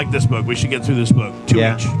 I like this book. We should get through this book. 2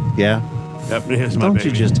 Yeah. each. Yeah. Yep, here's my Don't baby.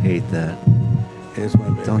 you just hate that? Here's my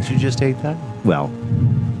baby. Don't you just hate that? Well,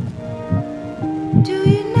 Do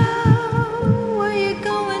you know where you're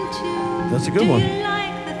going to? That's a good one.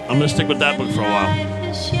 I'm gonna stick with that book for a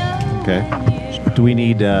while. okay. Do we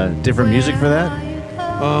need different music for that?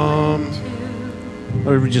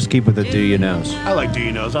 Or do we just keep with the Do You Knows? I like Do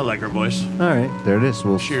You Knows. I like her voice. All right, there it is.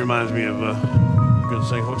 We'll She reminds me of good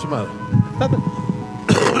thing. What's the matter?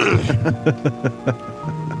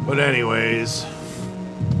 But anyways,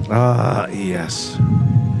 yes.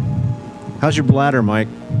 How's your bladder, Mike?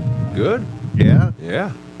 Good? Yeah.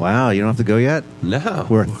 Yeah. Wow, you don't have to go yet? No.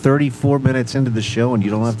 We're 34 minutes into the show and you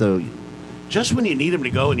don't have to. just when you need him to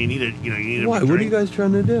go and you need it, you need Why? him to What are drink. you guys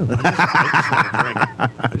trying to do?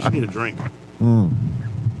 I just need a drink.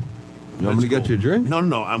 You want me to That's get you a drink?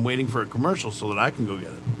 No. I'm waiting for a commercial so that I can go get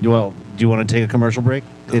it. Well, do you want to take a commercial break?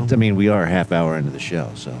 I mean, we are a half hour into the show,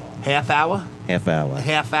 so Half hour? half hour.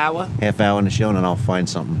 Half hour? Half hour in the show, and then I'll find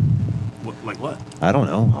something. Like what? I don't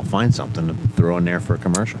know. I'll find something to throw in there for a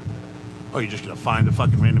commercial. Oh, you're just gonna find a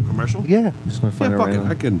fucking random commercial? Yeah, just gonna find Yeah, a fuck it.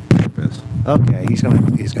 random- I can piss. Okay, he's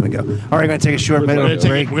gonna go. All right, gonna take a short We're minute gonna,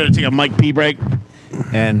 break. we're gonna take a Mike P break.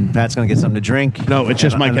 and Pat's going to get something to drink. No, it's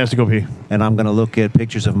just Mike has to go pee. And I'm going to look at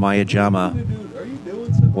pictures of Maya Jama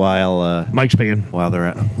while Mike's peeing. they're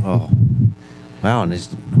at. Oh, wow! And his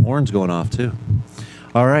horn's going off too.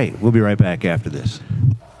 All right, we'll be right back after this.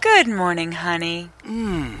 Good morning, honey.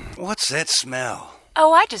 What's that smell?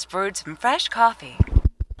 Oh, I just brewed some fresh coffee.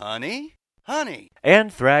 Honey? Honey.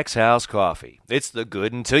 Anthrax House Coffee. It's the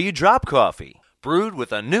good until you drop coffee. Brewed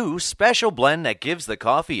with a new special blend that gives the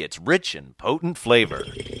coffee its rich and potent flavor.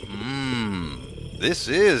 This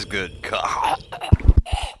is good coffee.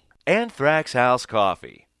 Anthrax House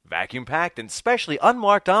Coffee. Vacuum packed in specially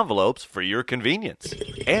unmarked envelopes for your convenience.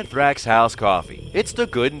 Anthrax House Coffee. It's the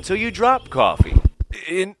good until you drop coffee.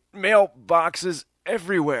 In mailboxes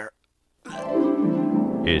everywhere.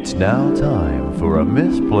 It's now time for a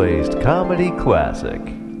misplaced comedy classic.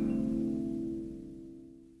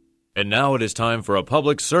 And now it is time for a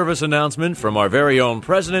public service announcement from our very own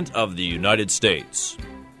President of the United States.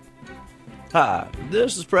 Hi,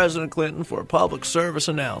 this is President Clinton for a public service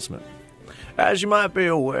announcement. As you might be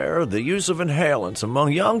aware, the use of inhalants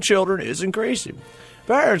among young children is increasing.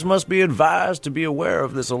 Parents must be advised to be aware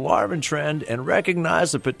of this alarming trend and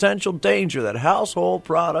recognize the potential danger that household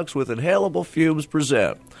products with inhalable fumes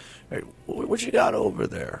present. Hey, what you got over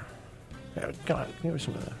there? Yeah, come on, give me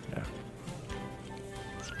some of that. Yeah.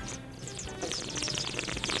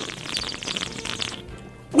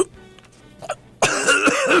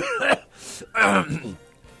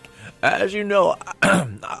 As you know,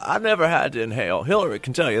 I never had to inhale. Hillary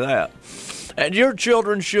can tell you that. And your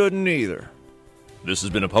children shouldn't either. This has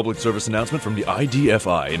been a public service announcement from the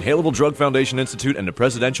IDFI, Inhalable Drug Foundation Institute, and the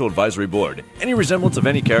Presidential Advisory Board. Any resemblance of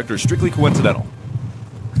any character is strictly coincidental.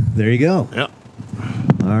 There you go. Yep.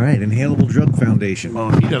 All right, Inhalable Drug Foundation.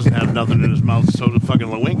 Well, he doesn't have nothing in his mouth, so the fucking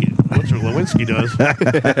Lewinsky does.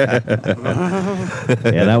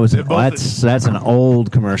 Yeah, that was that's an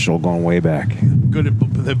old commercial going way back.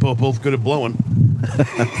 They're both good at blowing.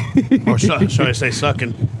 Or should I say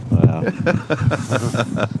sucking? Wow.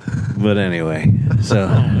 But anyway, so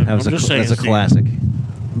that's a classic.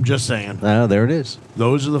 I'm just saying. Oh, there it is.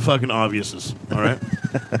 Those are the fucking obviouses, all right?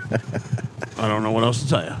 I don't know what else to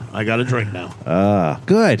tell you. I got a drink now.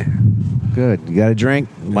 Good. You got a drink?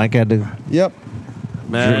 Mike had to Yep.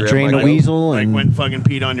 train the weasel. Mike and went fucking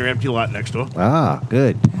peed on your empty lot next door.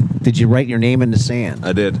 Good. Did you write your name in the sand?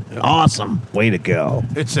 I did. Awesome. Way to go.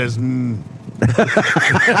 It says,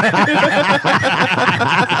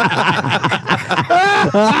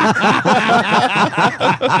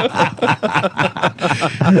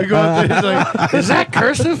 I go out there, he's like, is that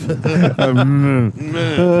cursive?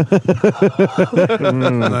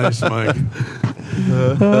 Nice, Mike.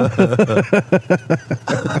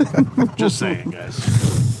 Just saying,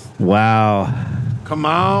 guys. Wow. Come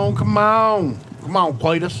on,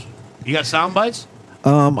 Cletus. You got sound bites?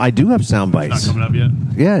 I do have sound Not bites. coming up yet.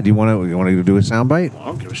 Yeah. Do you want to do a sound bite? I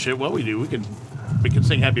don't give a shit what we do. We can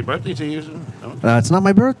sing happy birthday to you. No, It's not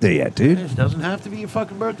my birthday yet, dude. it doesn't have to be your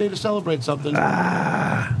fucking birthday to celebrate something.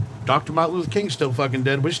 Dr. Martin Luther King's still fucking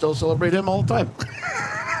dead. We still celebrate him all the time.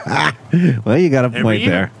 Well, you got a Every point year.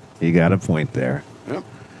 there. You got a point there. Yep.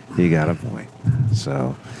 You got a point.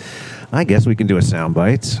 So, I guess we can do a sound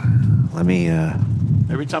bites. Let me.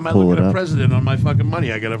 Every time I Pull look it at a up. president on my fucking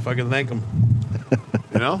money, I gotta fucking thank him.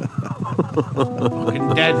 You know?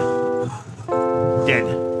 Fucking dead.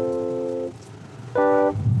 Dead.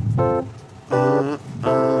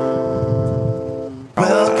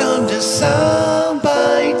 Welcome to Sound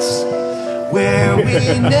Bites, where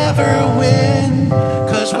we never win,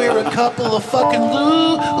 cause we're a couple of fucking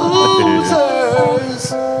losers.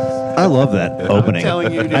 I love that opening.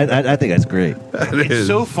 telling you, dude. I think that's great. It's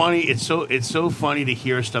so funny. It's so funny to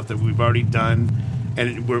hear stuff that we've already done,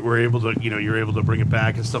 and we're able to, you're able to bring it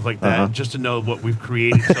back and stuff like that. Just to know what we've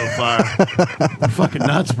created so far. We're fucking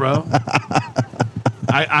nuts, bro.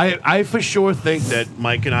 I for sure think that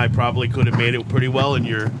Mike and I probably could have made it pretty well in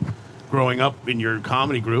your growing up in your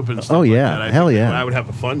comedy group and stuff. Oh, like yeah. that. Hell think yeah. I would have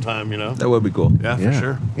a fun time. That would be cool. Yeah, for Yeah,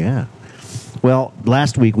 sure. Yeah. Well,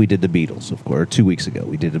 last week we did the Beatles, of course. 2 weeks ago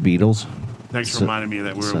we did the Beatles. Thanks for So- reminding me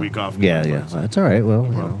that we're So- a week off. Yeah. That's all right.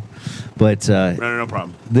 Well, But No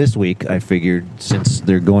problem. this week I figured since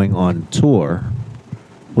they're going on tour,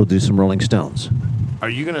 we'll do some Rolling Stones. Are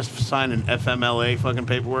you going to sign an FMLA fucking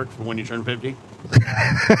paperwork for when you turn 50?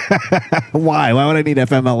 Why? Why would I need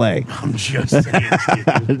FMLA? I'm just saying,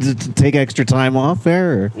 Steve. To take extra time off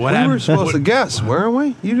there? Or? What We were happened? supposed to guess, weren't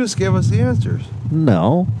we? You just gave us the answers.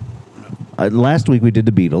 No. Last week we did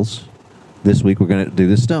the Beatles. This week we're going to do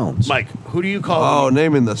the Stones. Mike, who do you call? Oh,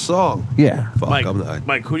 naming the song. Yeah. Fuck, Mike, I'm not.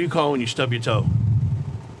 Mike, who do you call when you stub your toe?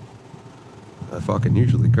 I fucking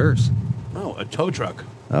usually curse. Oh, a tow truck.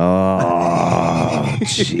 Oh,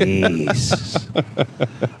 jeez.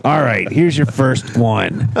 All right, here's your first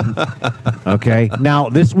one. Okay, now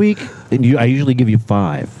this week, I usually give you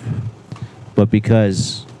 5, but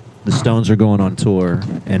because the Stones are going on tour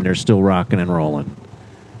and they're still rocking and rolling,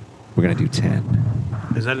 we're gonna do 10.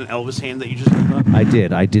 Is that an Elvis hand that you just put up? I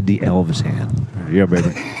did the Elvis hand. Yeah,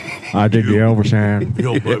 baby. I did the Elvis hand.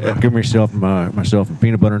 Yo, baby. Give myself a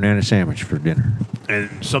peanut butter and banana sandwich for dinner. And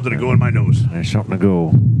something to go in my nose. And something to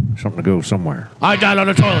go somewhere. I died on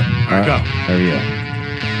the toilet. All right, go. There you go.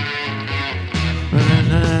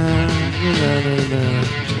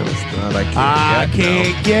 I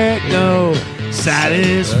can't get no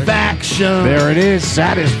satisfaction. There it is.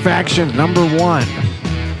 Satisfaction number 1.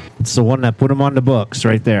 It's the one that put him on the books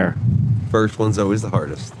right there. First one's always the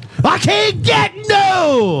hardest. I can't get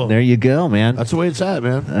no. There you go, man. That's the way it's at,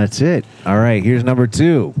 man. That's it. All right, here's number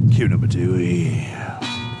 2. Cue number 2.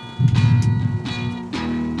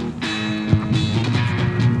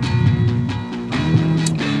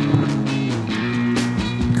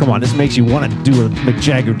 Come on, this makes you want to do a Mick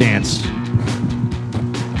Jagger dance.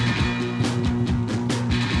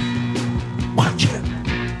 Watch it.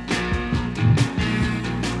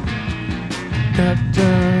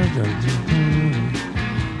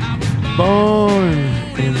 Born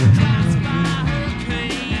in the...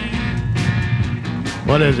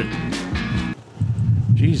 What is it?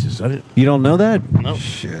 Jesus, I didn't... You don't know that? No.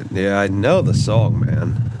 Shit. Yeah, I know the song,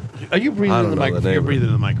 man. Are you breathing I in don't the know the microphone? name You're of it. breathing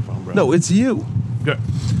in the microphone, bro. No, it's you. Good.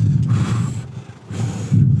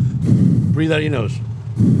 Breathe out your nose.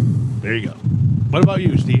 There you go. What about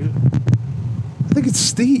you, Steve? I think it's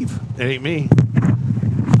Steve. It ain't me.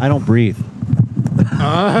 I don't breathe.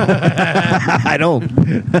 I don't.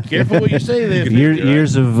 Careful what you say there.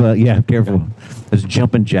 Years of, careful. There's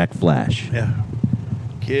Jumpin' Jack Flash. Yeah.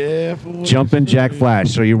 Careful. what Jumpin' you say. Jack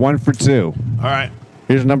Flash. So you're 1 for 2. All right.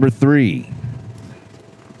 Here's number 3.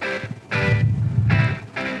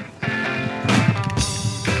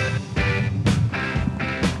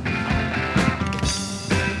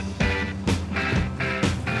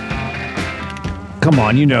 Come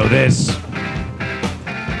on, you know this.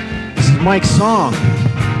 This is Mike's song.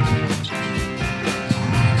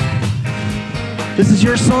 This is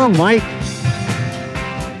your song, Mike.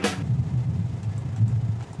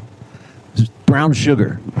 This is Brown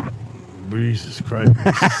Sugar. Jesus Christ.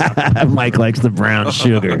 Mike likes the brown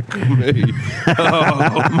sugar. Oh,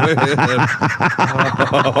 man.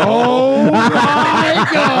 Oh, my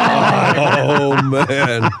God. Oh,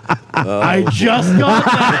 man. I just got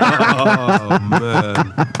that. Oh, man.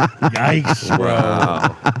 Yikes.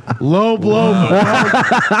 Wow. Low blow,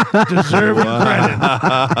 but deserving credit.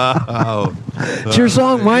 Oh. It's your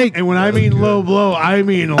song, Mike. And when I mean low blow, I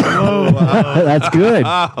mean low blow. That's good.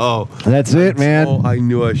 Oh. That's it, man. Oh, I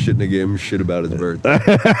knew I shouldn't have gave him shit about his birthday.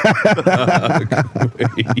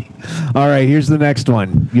 All right, here's the next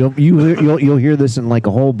one. You'll hear this in like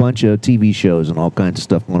a whole bunch of TV shows and all kinds of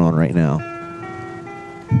stuff going on right now.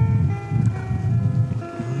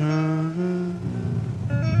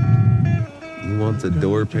 He wants a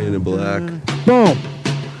door painted black. Boom.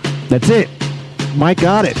 That's it. Mike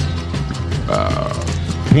got it.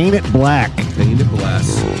 Paint it black. Painted black.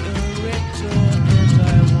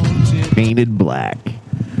 Painted black.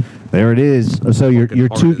 There it is. So you're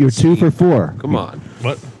Fucking two hard for 4. Come on.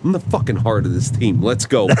 What? I'm the fucking heart of this team. Let's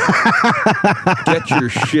go. Get your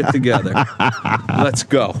shit together. Let's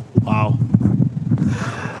go. Wow.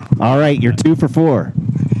 All right, you're 2 for 4.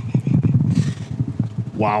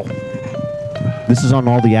 Wow. This is on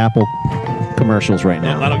all the Apple commercials right I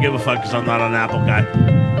now. don't give a fuck because I'm not an Apple guy.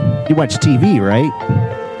 You watch TV, right?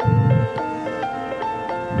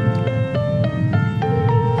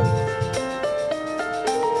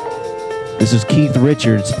 This is Keith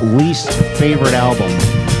Richards' least favorite album.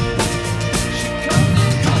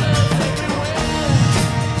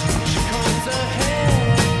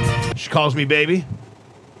 She calls me baby.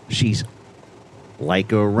 She's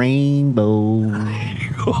like a rainbow.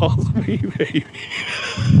 Calls me baby.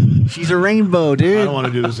 She's a rainbow, I dude. don't want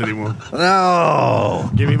to do this anymore. No.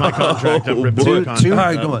 Give me my contract. I'm ripping my contract. All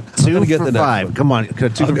right, come on. I'm 2 gonna get for the next 5. one. Come on, 2 I'll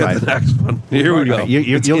for get 5. the next one. Here we go.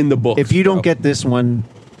 It's in the book. If you don't get this one,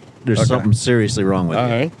 there's Okay. something seriously wrong with All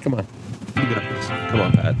you. right, come on. You got this. Come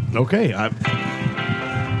on, Pat. Okay. Oh,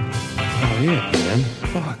 yeah, man.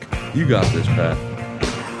 Fuck. You got this, Pat.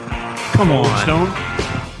 Come on. Stone.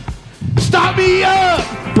 Stop me up!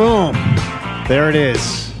 Boom. There it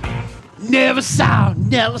is. Never saw,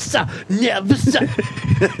 never saw, never saw.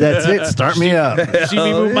 That's it. Start me up. See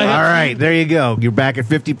me move my All head? right, there you go. You're back at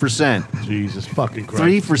 50%. Jesus fucking Christ.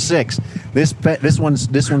 3 for 6. This one's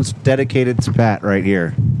dedicated to Pat right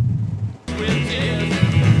here.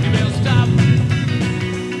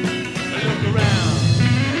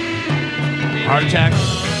 Heart attack.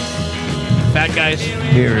 Fat guys.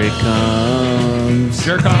 Here it comes.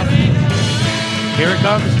 Jerk off. Here it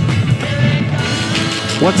comes.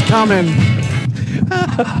 What's coming?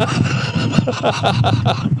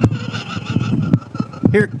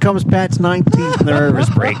 Here comes Pat's 19th nervous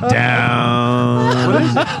breakdown. What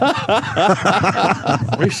is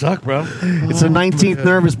it? We suck, bro. It's a 19th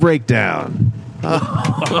nervous breakdown. The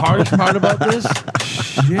hardest part about this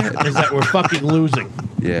is that we're fucking losing.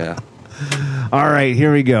 Yeah. All right,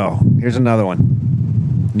 here we go. Here's another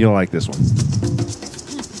one. You'll like this one.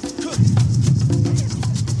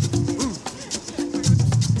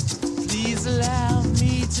 Please allow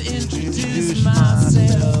me to introduce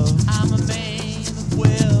myself. I'm a man of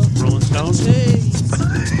wealth. Rolling Stones.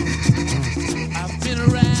 I've been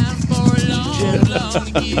around for a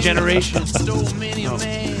long Generation. Stole many a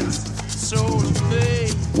man's soul of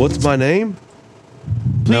faith. What's my name?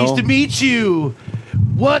 Pleased to meet you.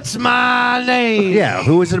 What's my name? Yeah,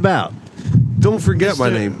 who is it about? Don't forget my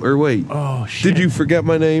name. Or wait. Oh shit. Did you forget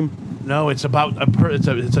my name? No, it's about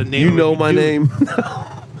it's a name. You of know a my dude. name.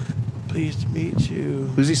 Pleased to meet you.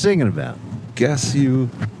 Who's he singing about? Guess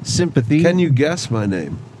you. Sympathy. Can you guess my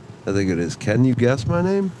name? I think it is. Can you guess my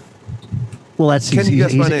name? Well, that's Can you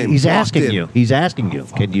guess my name? He's Locked asking in. you. He's asking you.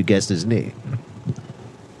 Can you guess his name?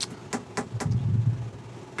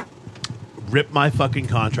 Rip my fucking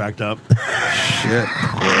contract up. Shit.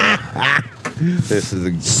 This is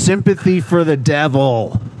a. Sympathy for the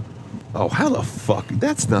Devil. Oh, how the fuck?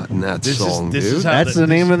 That's not in that song, this dude. is how That's the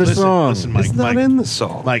name of the song. Listen, Mike, It's not Mike, in the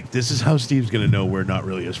song. Mike, this is how Steve's gonna know we're not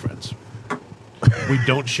really his friends. We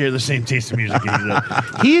don't share the same taste in music.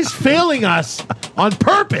 He is failing us on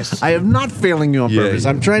purpose. I am not failing you on Yeah, purpose.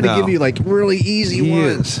 I'm trying to no. give you like really easy He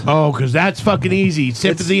ones. is. Oh, because that's fucking easy.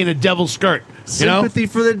 Sympathy in a devil's skirt. You know? Sympathy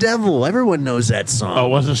for the Devil. Everyone knows that song. Oh, it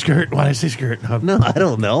wasn't a skirt. Why did I say skirt? No, I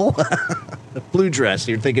don't know. Blue dress.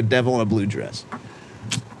 You're thinking devil in a blue dress.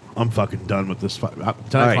 I'm fucking done with this. All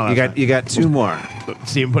right, you got two more.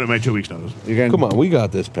 Steven put in my 2 weeks notice. Come on, we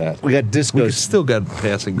got this, Pat. We got disco. We still got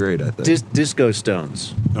passing grade, I think. Disco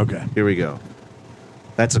Stones. Okay. Here we go.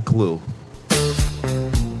 That's a clue.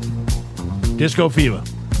 Disco Fever.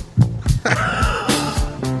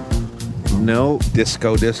 No.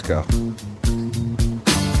 Disco.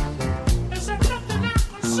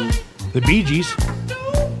 The Bee Gees.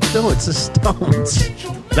 No, it's the Stones.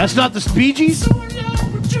 That's not the Bee Gees?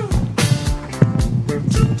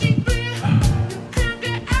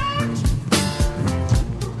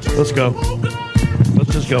 Let's go.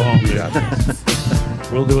 Let's just go home, dude.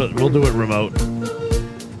 We'll do it remote.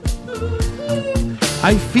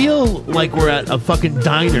 I feel like we're at a fucking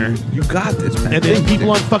diner You got this, Pat. and there's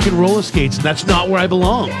people on fucking roller skates, and that's not where I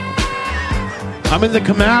belong. I'm in the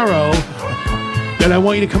Camaro, and I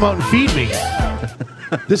want you to come out and feed me.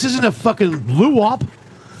 This isn't a fucking loo-wop.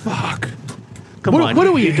 Fuck. Come on. What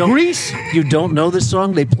are we, you in don't- Greece? You don't know the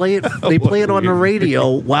song? They play it. They play it on the radio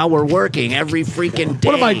while we're working every freaking day.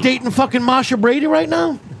 What am I dating fucking Marsha Brady right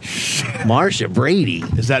now? Marsha Brady.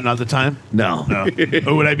 Is that not the time? No. No.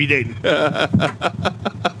 Who would I be dating?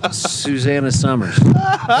 Susanna Summers.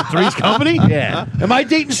 Three's Company? Yeah. Am I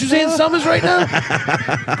dating Suzanne Summers right now?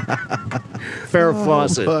 Farrah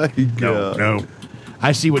Fawcett. My No, God. no.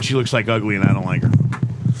 I see what she looks like ugly, and I don't like her.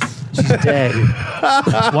 She's dead.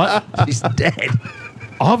 What? She's dead.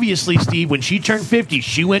 Obviously, Steve, when she turned 50,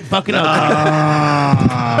 she went fucking up.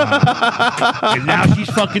 And now she's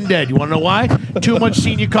fucking dead. You want to know why? Too much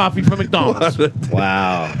senior coffee from McDonald's.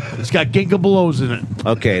 Wow. It's got ginkgo bilobos in it.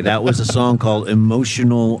 Okay, that was a song called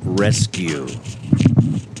Emotional Rescue.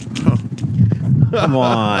 Come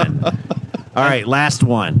on. All right, last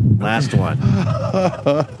one. Last one.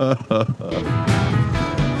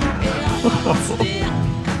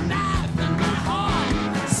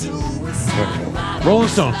 Rolling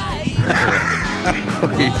Stones.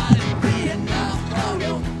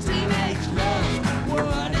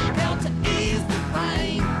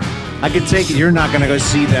 I can take it. You're not going to go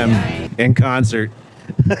see them in concert.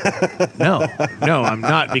 No, I'm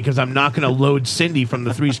not, because I'm not going to load Cindy from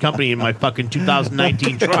the Three's Company in my fucking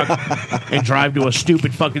 2019 truck and drive to a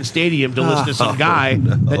stupid fucking stadium to listen to some guy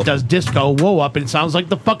that does disco whoa up and sounds like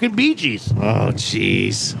the fucking Bee Gees. Oh,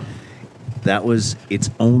 jeez. That was It's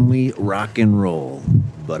Only Rock and Roll,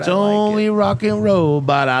 but It's I like only rock and roll,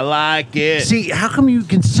 but I like it. it. See, how come you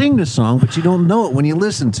can sing the song, but you don't know it when you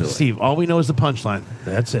listen to it? Steve, all we know is the punchline.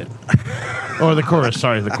 That's it. Or the chorus.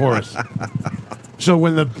 Sorry, the chorus. So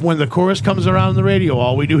when the chorus comes around the radio,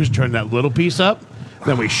 all we do is turn that little piece up,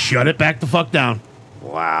 then we shut it back the fuck down.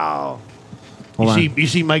 Wow. You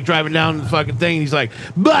see Mike driving down the fucking thing, and he's like,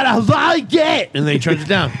 "But I like it," and then he turns it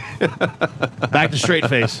down. Back to straight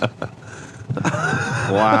face.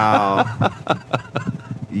 Wow.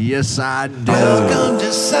 Yes, I do. Welcome to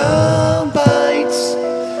Soundbites,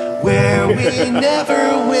 where we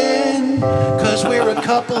never win, cause we're a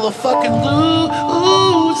couple of fucking losers.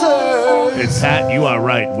 It's Pat, you are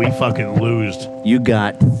right. We fucking losed. You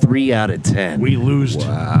got 3 out of 10. We losed.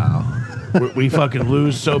 Wow. We fucking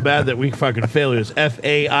lose so bad that we fucking failures. I'm not a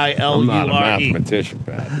F-A-I-L-U-R-E. mathematician,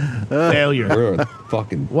 Pat. Failure. We're a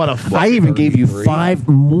fucking. What a I fucking, even gave you 33. 5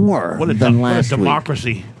 more what a, than what a last week.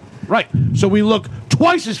 democracy. Right. So we look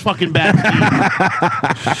twice as fucking bad.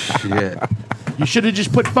 Shit. You should have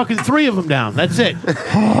just put fucking 3 of them down. That's it.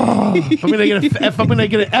 If I'm gonna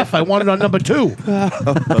get an F, I want it on number 2. Fuck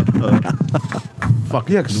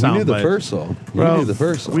Yeah, because we knew the soundbites. first song. You Bro, knew the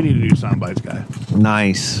first song. we need to do sound bites, guy.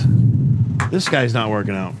 Nice. This guy's not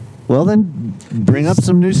working out. Well, then bring up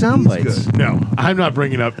some new sound bites. No, I'm not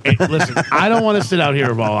bringing up. Hey, listen, I don't want to sit out here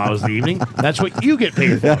of all hours of the evening. That's what you get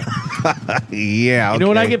paid for. Yeah. You know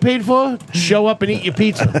what I get paid for? Show up and eat your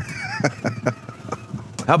pizza.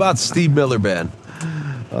 How about Steve Miller Band?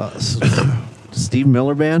 Steve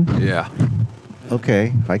Miller Band? Yeah.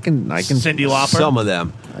 Okay. I can. Cindy Lauper. Some of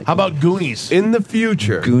them. How about Goonies? In the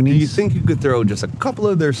future, Goonies? do you think you could throw just a couple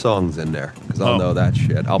of their songs in there? Because I'll Oh. know that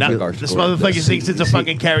shit. I'll Now, pick our this score. motherfucker thinks it's a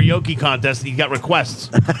fucking karaoke contest and he got requests.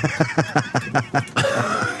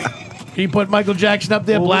 Can you put Michael Jackson up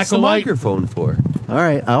there, Well, black what's or the white? microphone for? All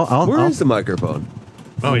right. I'll. Where is the microphone?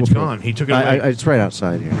 Oh, it's gone. He took it away. It's right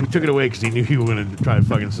outside here. He took it away because he knew you were going to try to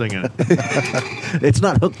fucking sing it. It's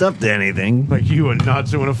not hooked up to anything. Like you are not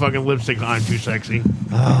doing a fucking lip sync. I'm too sexy.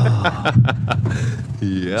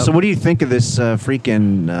 Yeah. So, what do you think of this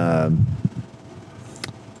freaking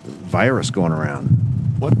virus going around?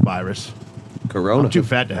 What virus? Corona. I'm too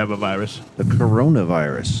fat to have a virus. The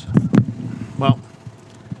coronavirus. Well,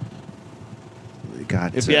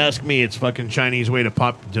 God. if you ask me, it's fucking Chinese way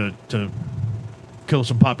to kill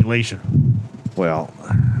some population. Well,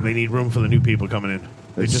 They need room for the new people coming in.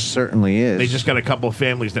 it certainly is. They just got a couple of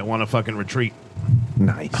families that want to fucking retreat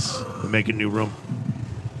nice. and make a new room.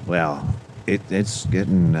 Well, it's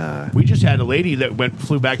getting. We just had a lady that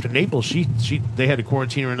flew back to Naples. They had to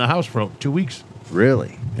quarantine her in the house for 2 weeks.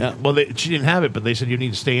 Really? Yeah. Well, she didn't have it, but they said you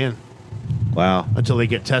need to stay in Wow. until they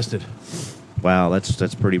get tested. Wow.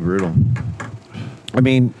 That's pretty brutal. I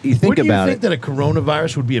mean, you think Wouldn't about you think it. that a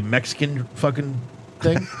coronavirus would be a Mexican fucking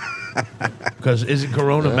thing? Because isn't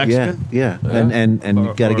Corona Yeah, Mexican? yeah, and Or-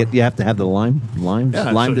 you gotta or- you have to have the Lyme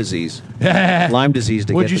Yeah, so- disease, Lyme disease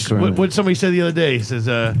to What'd get the corona. what somebody said the other day? He says,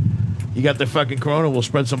 you got the fucking corona, we'll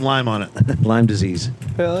spread some lime on it. Lyme disease.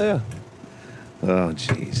 Hell yeah. Oh,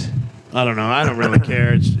 jeez. I don't know. I don't really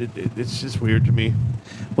care. It's just weird to me.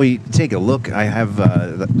 Well, you take a look. I have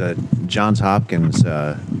the Johns Hopkins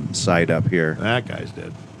site up here, That guy's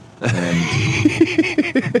dead. and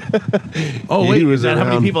Oh, wait. Is that how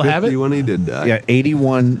many people have it? when he did die? yeah,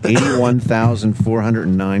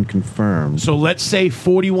 81,409 confirmed. So let's say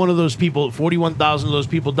 41,000 of those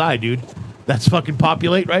people die, dude. That's fucking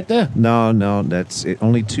populate right there. No, that's it.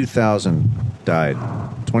 Only 2,000 died.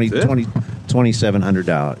 2,700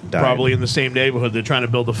 died. Probably in the same neighborhood. They're trying to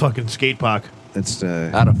build a fucking skate park. It's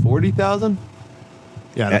Out of 40,000?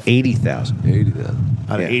 Yeah, 80,000. 80,000.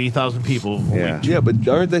 out of yeah. 80,000 people. Yeah. Yeah, but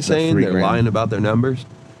aren't they saying $3 they're grand. lying about their numbers?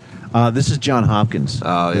 This is John Hopkins.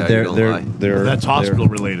 Oh, yeah, they're, you don't they're, lie. they're, That's they're- hospital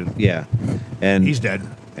related. Yeah, and He's dead.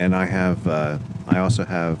 And I have. I also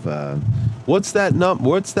have What's that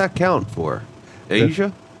What's that count for?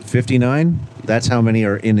 Asia? 59. That's how many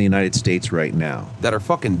are in the United States right now. That are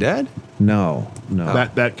fucking dead? No.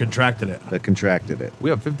 That contracted it. That contracted it. We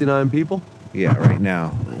have 59 people? Yeah, right now.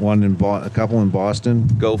 One in a couple in Boston.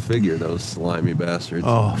 Go figure, those slimy bastards.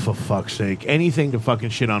 Oh, for fuck's sake. Anything to fucking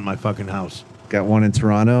shit on my fucking house. Got one in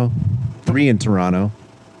Toronto. 3 in Toronto.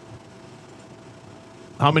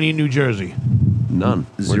 How many in New Jersey? None.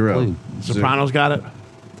 We're 0. clean. Sopranos got it?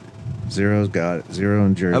 Zero's got it. 0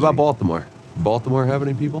 in Jersey. How about Baltimore? Baltimore have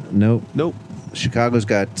any people? Nope. Nope. Chicago's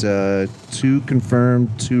got 2 confirmed,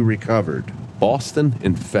 2 recovered. Boston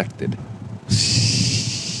infected.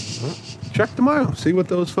 Check tomorrow. See what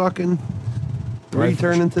those fucking three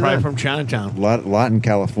turn into. Probably That. from Chinatown. Lot in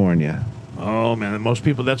California. Oh, man. Most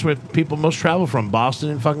people, that's where people most travel from. Boston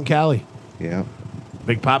and fucking Cali. Yeah.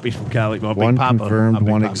 Big Poppy's from Cali. Well, One Big Papa. confirmed, Big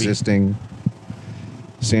one Poppy. existing.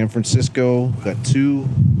 San Francisco got 2.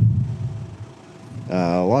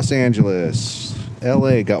 Los Angeles,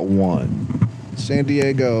 LA got 1. San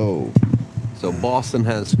Diego. So Boston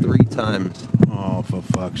has 3 times Oh, for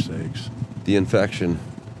fuck's sakes. the infection.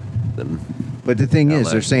 Then But the thing is,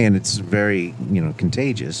 LA. they're saying it's very,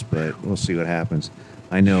 contagious. But we'll see what happens.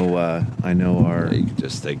 I know our. you could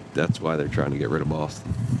just think that's why they're trying to get rid of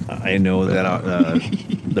Boston. I know that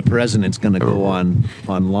the president's going to go on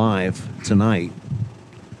live tonight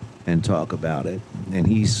and talk about it, and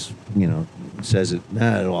he's says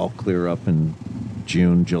it'll all clear up in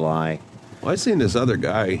June, July. Well, I seen this other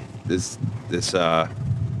guy,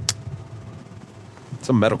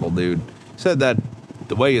 some medical dude, said that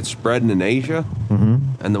the way it's spreading in Asia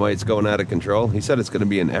and the way it's going out of control, he said it's going to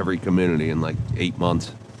be in every community in like 8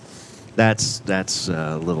 months. That's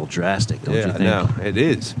a little drastic, don't you think? No, it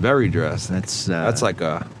is very drastic. That's like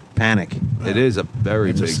a panic. It is a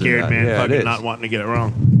very It's big a scared man it fucking is. not wanting to get it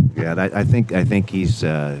wrong. Yeah, I think he's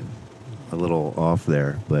a little off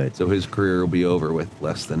there, but So his career will be over with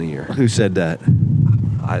less than a year. who said that?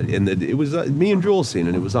 It was me and Jules seen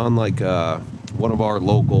it. It was on like one of our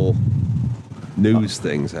local news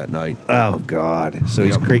things at night. Oh God! So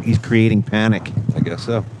Yep. he's creating panic. I guess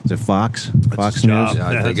so. Is it Fox? Fox his job. News? Yeah,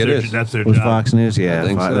 I Yeah, think that's it their- is. That's their Was job. Fox News? Yeah, I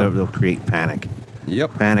think so. They'll create panic.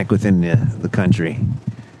 Yep. Panic within the country.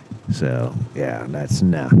 So yeah, that's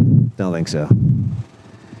no. Don't think so.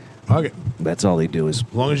 Okay. That's all they do is.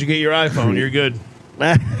 As long as you get your iPhone, you're good.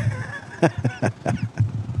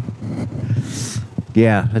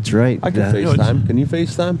 Yeah, that's right. I can Uh, FaceTime. Can you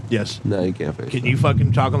FaceTime? Yes. No, you can't FaceTime. Can you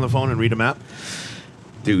fucking talk on the phone and read a map?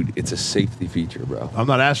 Dude, it's a safety feature, bro. I'm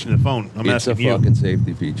not asking the phone. I'm It's a asking you. fucking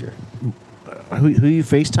safety feature. who you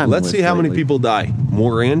FaceTime? Let's with see how many lately? people die.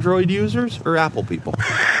 More Android users or Apple people? from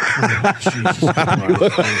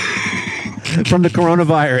the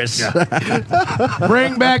coronavirus.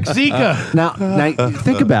 Bring back Zika. Now,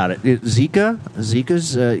 think about it.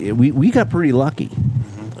 Zika's. We got pretty lucky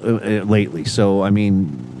lately. So I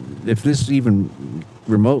mean, if this even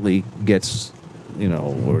remotely gets,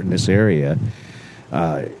 or in this area,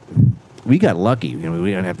 we got lucky. We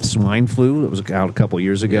didn't have the swine flu that was out a couple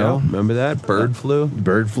years ago. Yeah, remember that? Bird flu?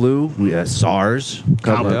 Bird flu. We had SARS. Yeah.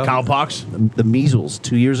 Cowpox. The measles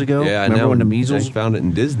 2 years ago. Yeah, I Remember know. when the measles? They found it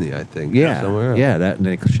in Disney, I think. Yeah, somewhere. yeah. That and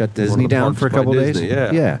they shut Disney One of the down parks for a by couple Disney,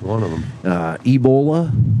 days. Yeah, one of them.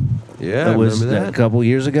 Ebola. Yeah, that was remember that? a couple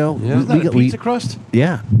years ago. Yeah. Is that a pizza crust?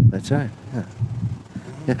 Yeah, that's right. Yeah.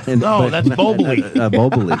 And- No, that's Boboli.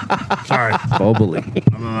 Boboli. Sorry. Boboli.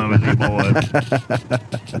 No, it's Ebola.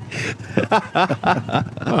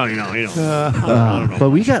 Well, you know. I don't know. But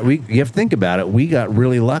you have to think about it. We got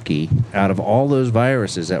really lucky out of all those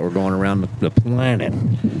viruses that were going around the planet.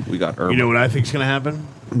 We got Irma. You know what I think's going to happen?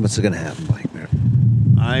 What's going to happen, Mike?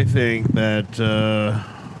 I think that they're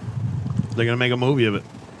going to make a movie of it.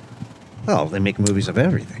 Oh, they make movies of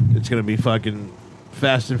everything. It's going to be fucking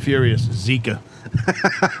Fast and Furious, Zika.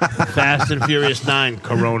 Fast and Furious 9,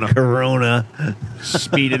 Corona. Corona.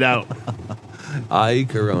 Speed it out.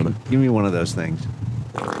 Corona. Give me one of those things.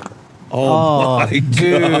 Oh, my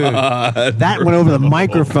dude. God. That went over the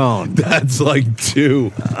microphone. That's like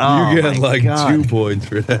 2. Oh, You're getting my like God. 2 points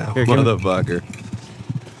for that, Here, give me- motherfucker.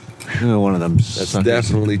 One of them. That's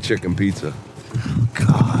definitely chicken pizza.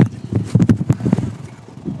 God.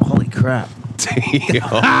 Holy crap.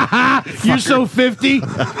 You're so 50.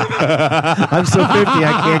 I'm so 50,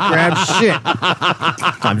 I can't grab shit.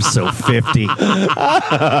 I'm so 50.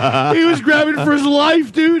 He was grabbing for his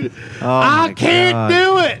life, dude. I my can't God.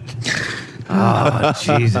 do it. Oh,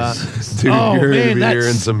 Jesus. Dude, Oh, you're man, gonna be that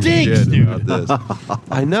hearing some stinks, shit dude. about this.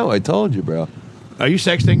 I know, I told you, bro. Are you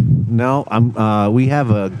sexting? No, we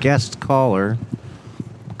have a guest caller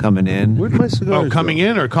coming in. Where'd my cigars Oh, coming go?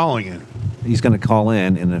 in or calling in? He's going to call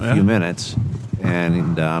in a Yeah. few minutes,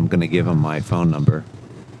 and I'm going to give him my phone number.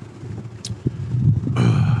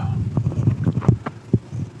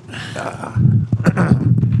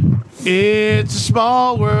 It's a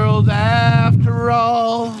small world after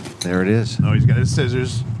all. There it is. Oh, he's got his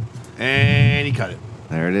scissors, and he cut it.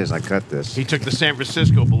 There it is. I cut this. He took the San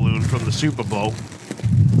Francisco balloon from the Super Bowl,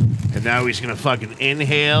 and now he's gonna fucking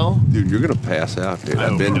inhale. Dude, you're gonna pass out, dude.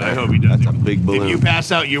 I've been there. I hope he does. That's a big balloon. If you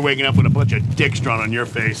pass out, you're waking up with a bunch of dicks drawn on your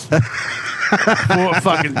face.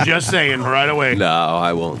 Fucking just saying right away. No,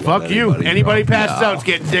 I won't. Fuck let you. Anybody draw. passes No. out is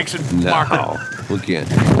getting dicks and No, marked. we can't.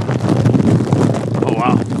 Oh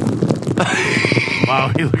wow.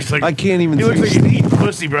 Wow, he looks like I can't even he looks see like he's eating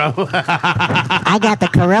pussy, bro. I got the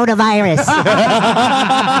coronavirus.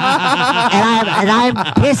 and I'm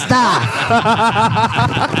pissed off.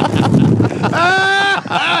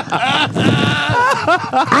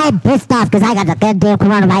 I'm pissed off because I got the goddamn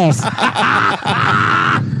coronavirus.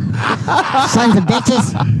 Sons of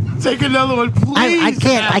bitches. Take another one, please. I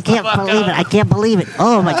can't believe it. I can't believe it.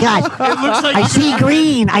 Oh my God. It looks like I see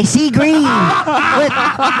green. I see green.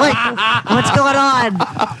 What's going on?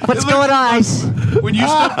 What's going on? When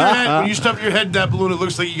you stuff your head in that balloon, it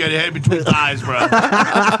looks like you got your head between the eyes, bro. Looks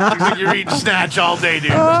like you're eating snatch all day,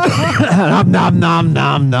 dude. Nom nom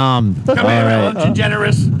nom nom. Come here, Ellen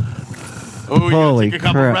DeGeneres. Oh, you Holy gonna take a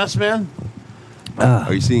couple crap. breaths, man?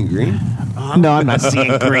 Are you seeing green? No, I'm not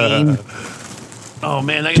seeing green. Oh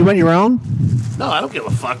man, Do you want your own? No, I don't give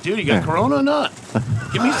a fuck, dude. You got Corona or not?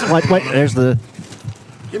 Give me some. What? Corona. There's the.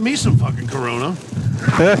 Give me some fucking Corona.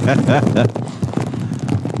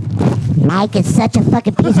 Mike is such a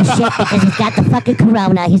fucking piece of shit because he's got the fucking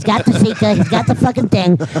corona, he's got the Zika, he's got the fucking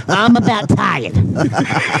thing. I'm about tired.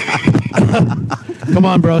 Come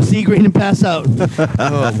on, bro. See green and pass out.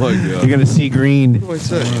 Oh my god! You're gonna see green. What do I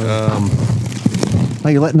say? Oh,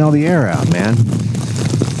 you're letting all the air out, man.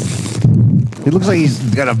 It looks like he's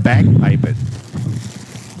got a bagpipe it.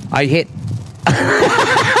 I hit.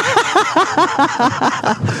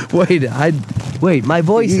 Wait, my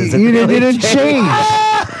voice isn't. You didn't change.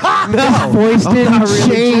 No, His voice didn't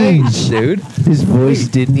change, dude. His voice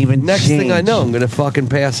didn't even Next change. thing I know, I'm gonna fucking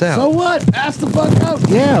pass out. So what? Pass the fuck out.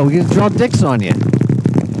 Yeah, we can draw dicks on you.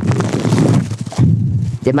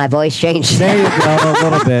 Did my voice change? There you go, a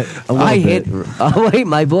little bit. A little I bit. hit. Oh wait,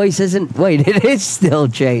 my voice isn't. Wait, it is still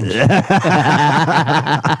changed.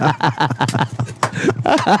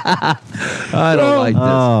 I don't like this.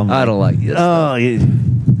 I don't like this. Oh,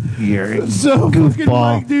 you're So fucking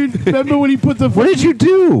goofball. Mike, dude. Remember when he put the What did you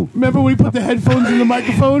do? Remember when he put the headphones in the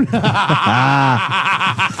microphone?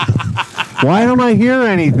 Why don't I hear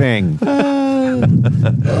anything?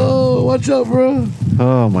 Oh, watch out, bro.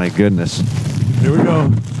 Oh my goodness. Here we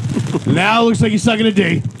go. Now it looks like he's sucking a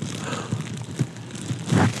D.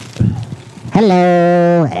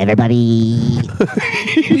 Hello, everybody.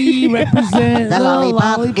 We represent The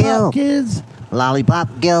Lollipop Guild. Kids. Lollipop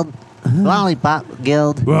Guild. Lollipop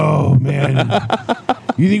Guild. Oh man.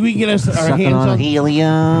 You think we can get us our Sucking hands on on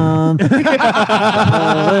helium.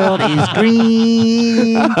 The world is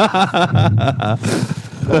green.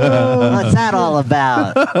 What's that all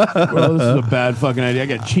about? Well, this is a bad fucking idea. I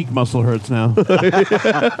got cheek muscle hurts now.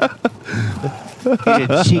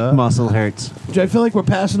 Your cheek muscle hurts. Dude, I feel like we're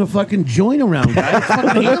passing a fucking joint around, guys. It's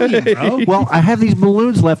fucking alien, bro. Well, I have these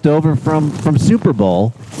balloons left over from Super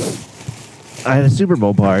Bowl. I had a Super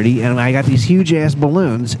Bowl party, and I got these huge ass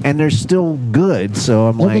balloons, and they're still good. So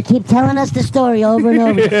I'm You like, can keep telling us the story over and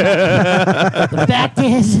over. The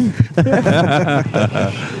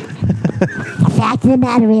fact of the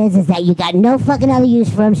matter is that you got no fucking other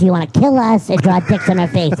use for them, so you want to kill us and draw dicks on our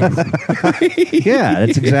faces. yeah,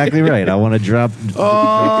 that's exactly right. I want to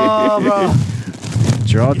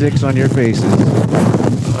draw dicks on your faces.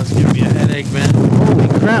 Oh, it's giving me a headache, man. Holy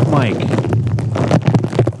crap, Mike!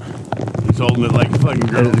 He's holding it like a fucking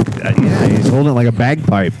girl. Yeah, he's holding it like a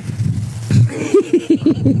bagpipe,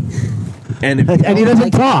 And if and he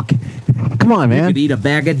doesn't talk. Come on, You man. could eat a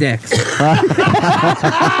bag of dicks.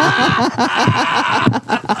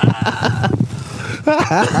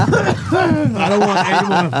 I don't want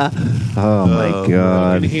anyone. Oh my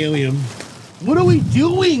god. Helium. What are we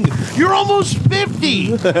doing? You're almost 50.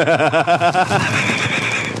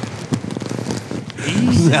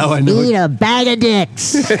 now I know. Eat a bag of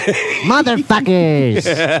dicks. Motherfuckers.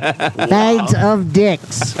 Bags of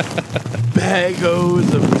dicks.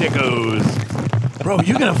 Bagos of dickos. Bro,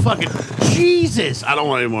 you're gonna fucking Jesus! I don't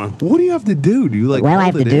want any more. What do you have to do? Do you like? What do I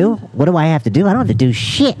have hold to it do? in? What do I have to do? I don't have to do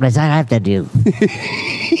shit. What does I have to do?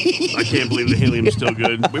 I can't believe the helium's still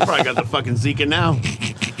good. We probably got the fucking Zika now.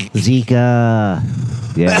 Zika.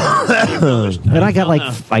 Yeah. And I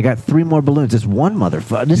got 3 more balloons. It's one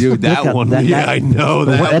motherfucker. Dude, that one. Yeah, I know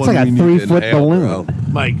that. That's one like a we need to 3-foot inhale, balloon. bro.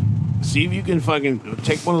 Mike, see if you can fucking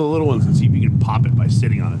take one of the little ones and see if you can pop it by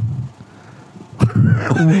sitting on it.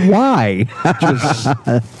 Why?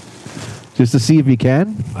 Just to see if you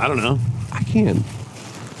can. I don't know. I can't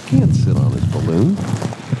sit on this balloon.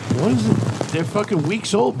 What is it? They're fucking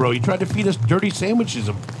weeks old, bro. You tried to feed us dirty sandwiches.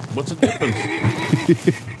 What's the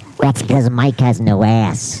difference? That's because Mike has no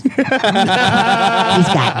ass. He's got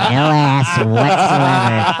no ass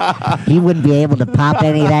whatsoever. He wouldn't be able to pop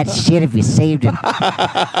any of that shit if you saved him.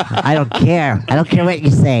 I don't care. I don't care what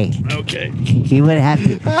you say. Okay. He would have to.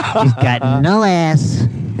 He's got no ass.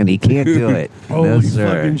 And he can't do it. Holy No, sir.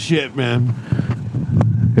 fucking shit, man.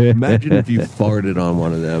 Imagine if you farted on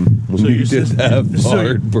one of them. When So you your just sister- have so-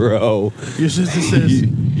 fart, bro. Your sister says,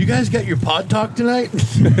 "You guys got your pod talk tonight?"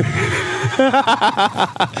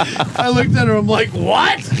 I looked at her. I'm like,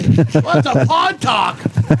 "What? What's a pod talk?"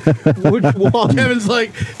 Which one? Kevin's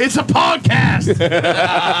like, it's a podcast.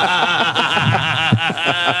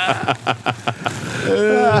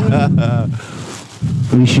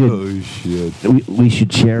 We should Oh shit. we should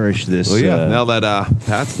cherish this. Well, yeah. Now that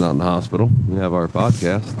Pat's not in the hospital, we have our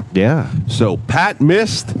podcast. Yeah. So Pat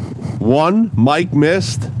missed 1. Mike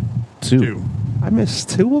missed 2. I missed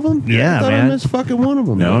 2 of them. Yeah, I thought man. I missed fucking 1 of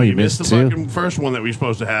them. No, you missed missed the 2. fucking first one that we were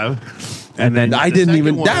supposed to have. And then I The didn't second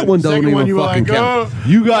even. That one the don't second one even you were fucking like, count. "Oh,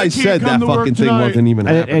 You I guys can't said come that to work fucking thing tonight." wasn't even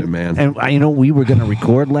happening, man. And you know, we were going to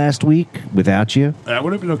record last week without you. That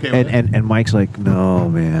would have been okay. With And Mike's like, no,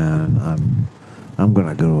 man, I'm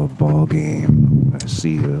gonna go to a ball game. I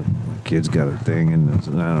see my kid's got a thing, and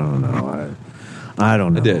I don't know. I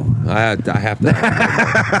don't know. I did. I have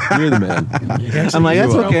to. You're the man. I'm like,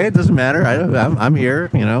 that's You are. okay. It doesn't matter. I'm here.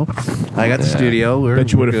 You know, I got the studio.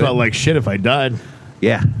 Bet you would have good. felt like shit if I died.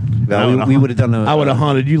 Yeah. Well, we would have done. I would have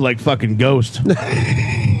haunted you like fucking Ghost.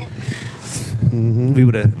 We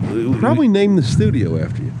would have Probably named the studio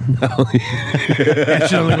after you.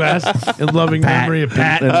 Etched on the glass in loving memory of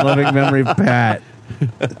Pat. In loving memory of Pat.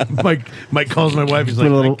 Mike calls my wife. He's Put a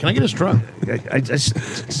like, little- "Can I get his truck? I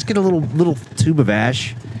just get a little tube of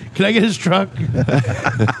ash. Can I get his truck?"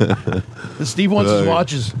 Steve wants his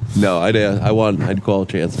watches. No, I'd call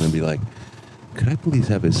Jansen and be like, "Could I please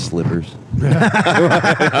have his slippers?"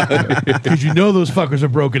 Because you know those fuckers are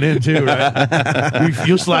broken in too, right?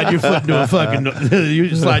 You slide your foot into a fucking.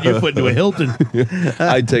 You slide your foot into a Hilton.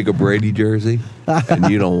 I'd take a Brady jersey, and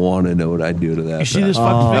you don't want to know what I'd do to that. You see this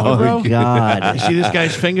fucking finger, bro? God. You see this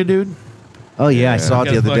guy's finger, dude? Oh yeah, I saw it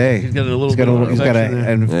the He's got other a day. he's got a little He's got bit of he's got infection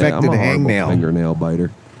there. an Yeah, infected I'm a horrible hangnail. fingernail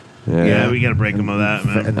biter. Yeah, we got to break him of that,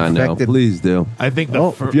 man. I know. infected- Please do. I think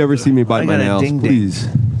Oh, If you ever see me I bite my got a nails, ding-ding. please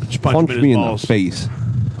Just punch him punch in his me in balls. the face.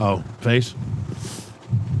 Oh, face.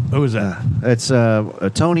 Who is that? It's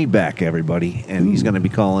Tony Beck, everybody, and he's going to be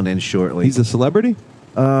calling in shortly. He's a celebrity?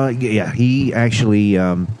 Yeah, he actually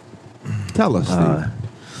Tell us,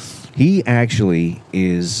 Steve. he actually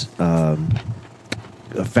is a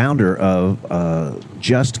founder of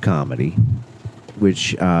Just Comedy,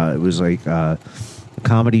 which was like a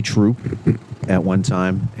comedy troupe at one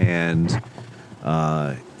time, and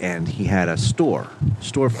he had a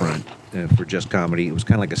storefront for Just Comedy. It was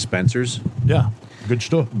kind of like a Spencer's, Yeah, good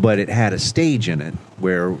store. but it had a stage in it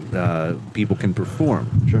where people can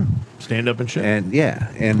perform. Sure. Stand up and shit. And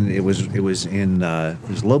yeah, and it was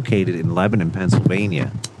located in Lebanon,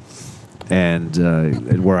 Pennsylvania, and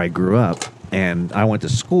where I grew up. And I went to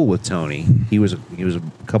school with Tony. He was a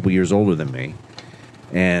couple years older than me,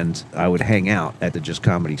 and I would hang out at the Just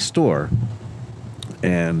Comedy store,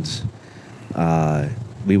 and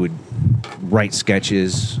we would write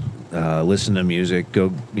sketches, listen to music,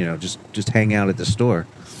 go just hang out at the store,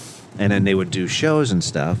 and then they would do shows and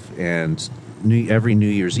stuff. And every New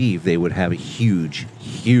Year's Eve they would have a huge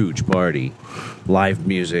party, live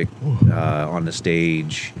music on the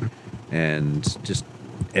stage, and just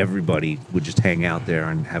everybody would just hang out there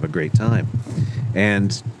and have a great time.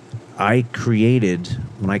 And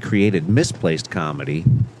when I created Misplaced Comedy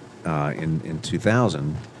in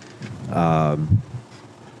 2000,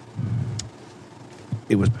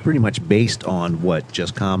 it was pretty much based on what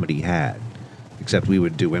Just Comedy had, except we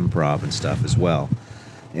would do improv and stuff as well.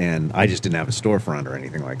 And I just didn't have a storefront or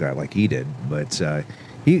anything like that like he did. But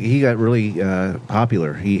he got really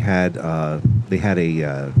popular. They had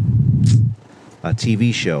a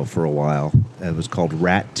TV show for a while. It was called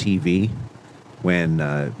Rat TV, when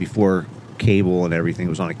before cable and everything, it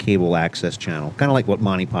was on a cable access channel, kind of like what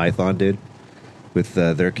Monty Python did with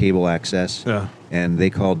their cable access. Yeah. And they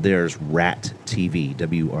called theirs Rat TV,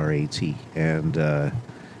 WRAT,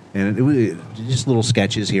 and it was just little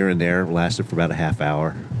sketches here and there. Lasted for about a half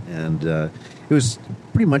hour, and it was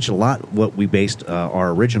pretty much a lot what we based our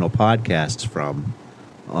original podcasts from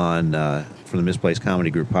the Misplaced Comedy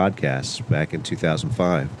Group podcasts back in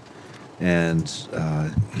 2005. And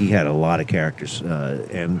he had a lot of characters,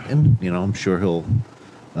 and I'm sure he'll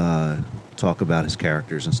talk about his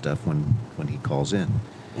characters and stuff when he calls in.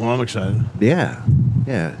 Well, I'm excited. Yeah.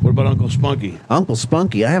 What about Uncle Spunky? Uncle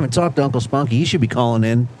Spunky. I haven't talked to Uncle Spunky. He should be calling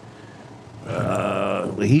in.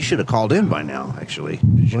 He should have called in by now, actually.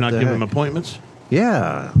 Did you not give him appointments?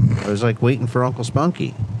 Yeah. I was like waiting for Uncle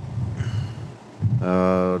Spunky.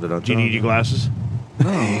 Do you need your glasses?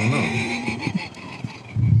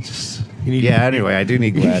 You need Yeah, anyway, I do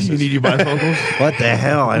need glasses. You need your bifocals? What the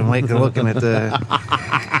hell? I'm like looking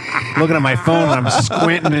at my phone and I'm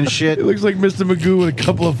squinting and shit. It looks like Mr. Magoo with a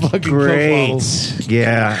couple of fucking Coke Great. bottles.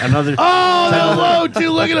 Yeah. Another Oh, no,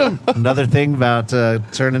 dude, look at him. another thing about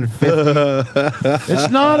turning 50. It's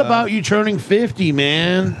not about you turning 50,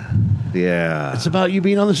 man. Yeah. It's about you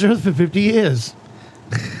being on this earth for 50 years.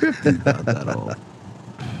 Not that old.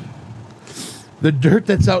 The dirt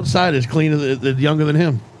that's outside is cleaner, younger than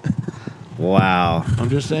him. Wow. I'm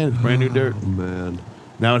just saying, it's brand new dirt. Oh, man.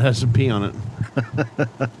 Now it has some pee on it.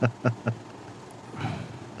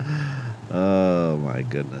 Oh, my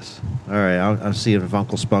goodness. All right, I'll see if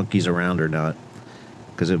Uncle Spunky's around or not.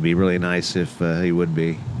 Because it would be really nice if he would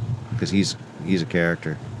be. Because he's a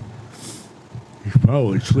character. He's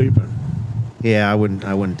probably sleeping. Yeah, I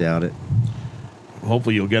wouldn't doubt it.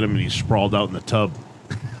 Hopefully you'll get him and he's sprawled out in the tub.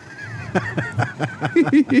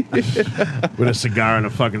 With a cigar and a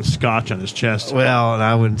fucking scotch on his chest. Well,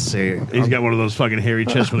 I wouldn't say He's got one of those fucking hairy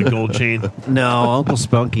chests with a gold chain. No, Uncle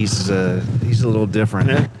Spunky's he's a little different.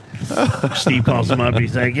 Yeah. Steve calls him up.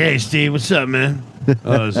 He's like, "Hey, Steve, what's up, man?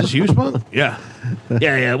 Is this you, Spunk? Yeah.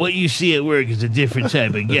 Yeah. What you see at work is a different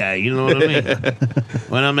type of guy. You know what I mean?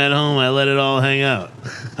 When I'm at home, I let it all hang out.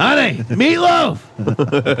 Honey, meatloaf."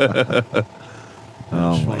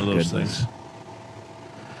 Oh, It's my one of those goodness. things.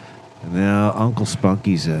 No, Uncle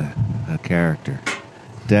Spunky's a character,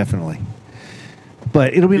 definitely.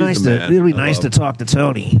 But it'll be He's nice the to man. it'll be I nice love to talk to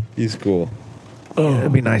Tony. He's cool. It'll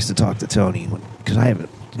be nice to talk to Tony because I haven't.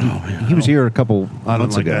 Oh, man, He was here a couple I don't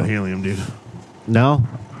months like ago. that helium, dude. No,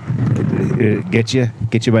 get you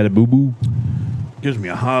by the boo boo. Gives me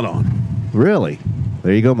a hot on. Really?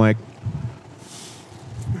 There you go, Mike.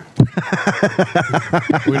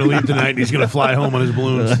 We're gonna leave tonight, and he's gonna fly home on his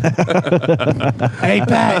balloons. Hey,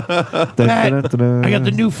 Pat, I got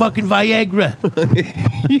the new fucking Viagra.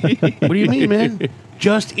 What do you mean, man?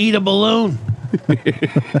 Just eat a balloon.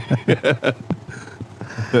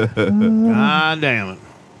 God damn it.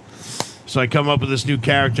 So I come up with this new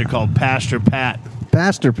character called Pastor Pat.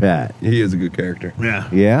 Pastor Pat. He is a good character. Yeah.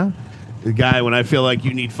 Yeah. The guy, when I feel like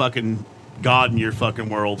you need fucking God in your fucking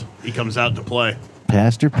world, he comes out to play.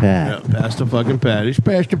 Pastor Pat. Yeah, Pastor fucking Pat. It's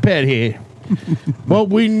Pastor Pat here. What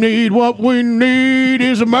we need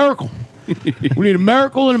is a miracle. We need a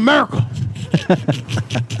miracle and a miracle.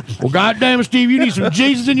 Well, goddamn it, Steve, you need some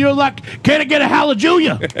Jesus in your life. Can I get a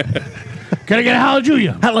hallelujah? Can I get a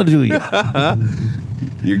hallelujah? Hallelujah.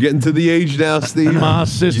 You're getting to the age now, Steve. My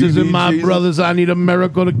sisters You and need my Jesus. brothers, I need a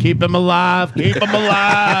miracle to keep him alive. Keep him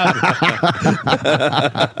alive.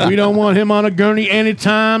 We don't want him on a gurney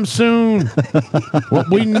anytime soon.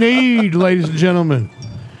 What we need, ladies and gentlemen,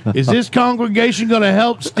 is this congregation going to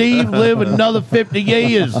help Steve live another 50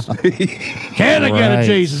 years? Can I get a Right.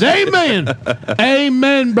 Jesus? Amen.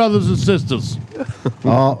 Amen, brothers and sisters.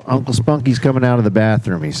 Oh, Uncle Spunky's coming out of the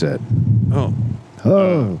bathroom, he said. Oh,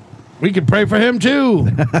 Oh. we can pray for him too.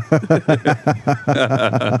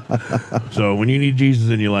 So when you need Jesus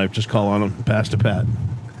in your life, just call on him, Pastor Pat.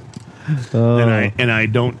 And I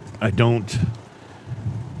don't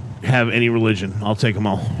have any religion. I'll take them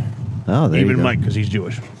all. Oh, there you Even go. Mike, because he's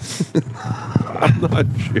Jewish. I'm not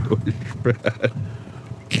Jewish.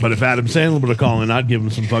 But if Adam Sandler were to call in, I'd give him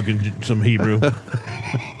some Hebrew.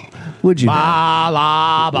 Would you? Ba,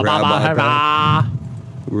 la, ba, ba, ba, ba,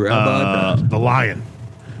 Rabbi. the lion.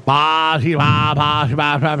 Ba, shi, ba, ba, shi,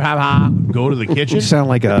 ba, ba, ba, ba. Go to the kitchen. You sound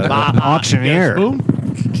like an Ba, ba, auctioneer. get a spoon.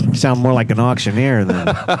 You sound more like an aucautioneer than.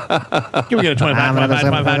 Give me a 25,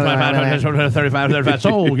 35.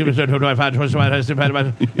 Sold. Give me 25,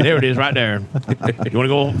 25. There it is, right there. You want to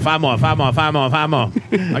go? Five more. I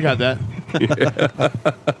got that.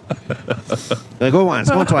 Go once,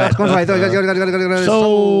 go twice, go twice.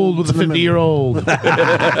 Sold with a 50-year-old.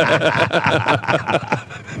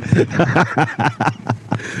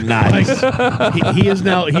 Nice. He is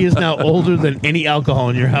now older than any alcohol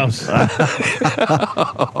in your house.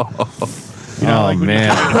 You know, like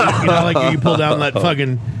when you pull down that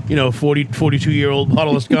fucking 42-year-old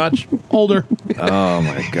bottle of scotch. Older. Oh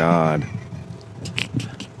my God.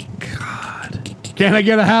 Can I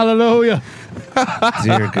get a hallelujah?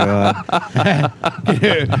 Dear God.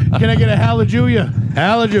 Can I get a hallelujah?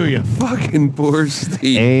 Hallelujah. Fucking poor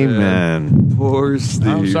Steve. Amen. Man. Poor Steve.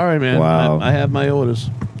 I'm sorry, man. Wow. I have my orders.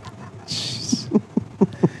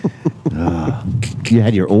 You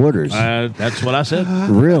had your orders. That's what I said.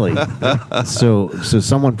 Really? So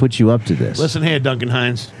someone put you up to this. Listen here, Duncan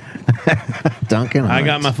Hines. Duncan. I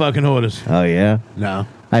got my fucking orders. Oh yeah. No.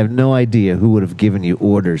 I have no idea who would have given you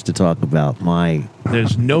orders to talk about my.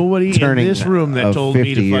 There's nobody in Turning this room that of told me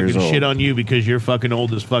 50 to years fucking old. shit on you because you're fucking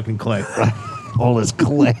old as fucking clay. All this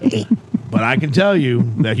clay. But I can tell you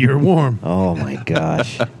that you're warm. Oh my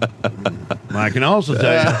gosh. I can also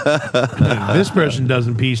tell you that this person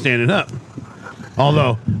doesn't pee standing up.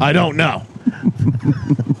 Although, I don't know.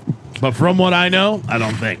 But from what I know, I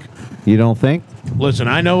don't think. You don't think? Listen,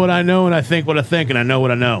 I know what I know, and I think what I think, and I know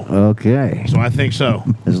what I know. Okay. So I think so.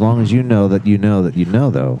 As long as you know that you know that you know,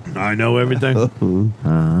 though. I know everything.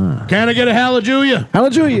 Uh-huh. Can I get a hallelujah?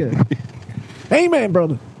 Hallelujah. Amen,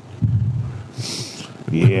 brother.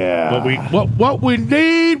 Yeah. What we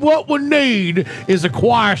need is a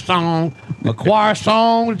choir song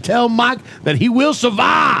to tell Mike that he will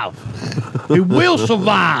survive. He will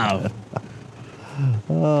survive.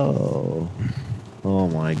 Oh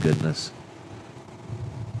my goodness.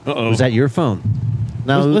 Uh-oh. Was that your phone?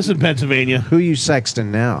 Now, Listen, Pennsylvania. who you sexting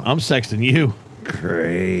now? I'm sexting you.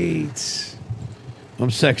 Great. I'm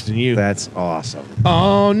sexting you. That's awesome.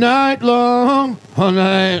 All night long. All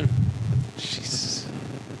night. Jesus.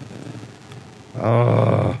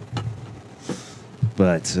 Oh.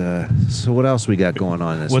 But, so what else we got going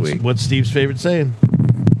on this week? What's Steve's favorite saying?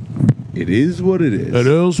 It is what it is. It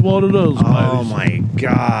is what it is. Oh my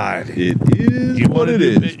God! It is what it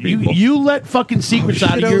is. You let fucking secrets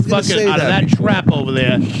out of your fucking out of that trap over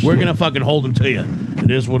there. We're gonna fucking hold them to you.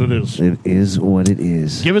 It is what it is. It is what it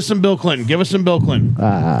is. Give us some Bill Clinton. Give us some Bill Clinton.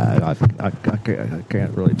 I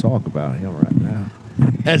can't really talk about him right now.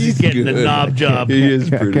 As he's getting the knob job. He is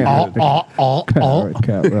pretty good. Can't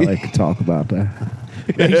really talk about that.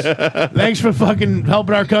 Thanks for fucking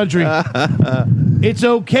helping our country. It's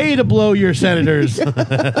okay to blow your senators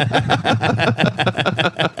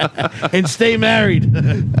and stay married.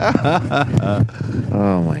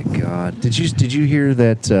 Oh my God! Did you hear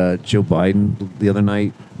that Joe Biden the other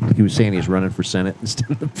night? He was saying he's running for Senate instead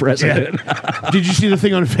of the president. Yeah. Did you see the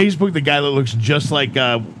thing on Facebook? The guy that looks just like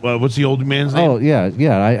what's the old man's name? Oh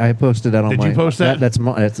yeah. I posted that on. Did you post that?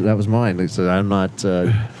 That was mine. It said I'm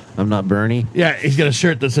not Bernie. Yeah, he's got a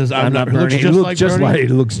shirt that says "I'm not Bernie." Looks just like Bernie.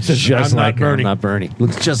 It looks just like him. Bernie. I'm not Bernie.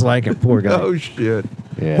 Looks just like him. Poor guy. Oh shit!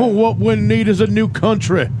 Yeah. Well, what we need is a new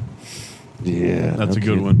country. Yeah, That's a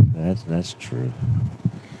good kidding. one. That's true.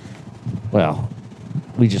 Well,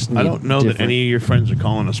 we just. I don't know that any of your friends are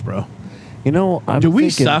calling us, bro. You know, I'm Do we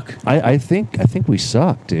thinking- suck? I think we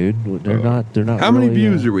suck, dude. They're not. How many really,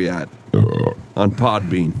 views are we at on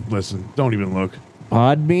Podbean? Listen, don't even look.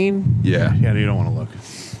 Podbean? Yeah. Yeah, you don't want to look.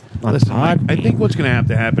 On Listen, Mike, I Podbean? think what's going to have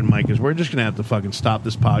to happen, Mike, is we're just going to have to fucking stop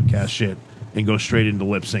this podcast shit and go straight into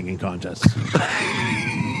lip syncing contests.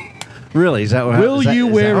 Really? Is that what? Will is that- you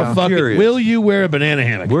is wear that a how- fucking? curious. Will you wear a banana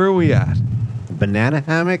hammock? Where are we at? banana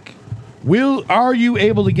hammock? Are you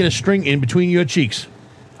able to get a string in between your cheeks?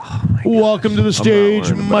 Welcome to the not stage,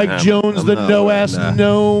 wearing a Mike banana. Jones, I'm the not no-ass wearing that.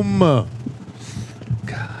 gnome.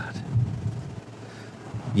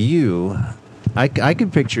 I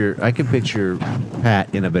can picture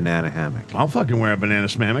Pat in a banana hammock. I'll fucking wear a banana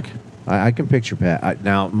smammock. I can picture Pat.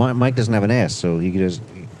 Now Mike doesn't have an ass, so he just.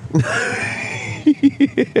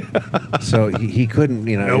 So he couldn't,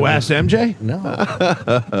 No ass MJ? No.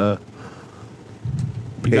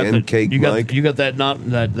 Pancake Mike. You got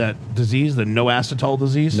that disease, the no acetol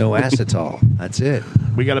disease? No acetol. That's it.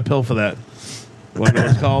 We got a pill for that. What know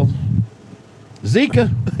what it's called? Zika.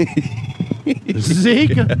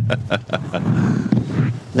 Zika.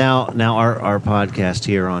 Now our podcast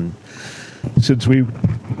here on, since we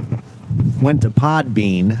went to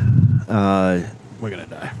Podbean, We're gonna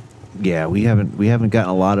die. yeah, we haven't gotten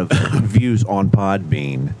a lot of views on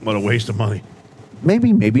Podbean. What a waste of money.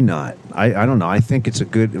 Maybe not. I don't know. I think it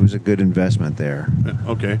was a good investment there.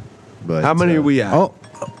 Okay. But How many are we at? Oh,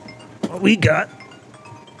 we got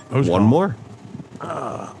Who's One calling? more.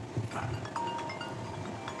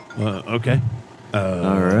 Okay.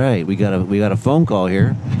 all right. We got a phone call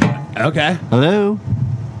here. Okay. Hello.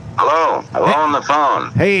 Hello on the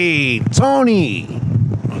phone. Hey, Tony.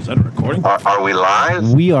 Oh, is that a recording? Are we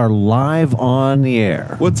live? We are live on the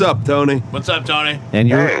air, What's up, Tony? What's up, Tony? and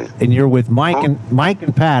Hey. you're with Mike and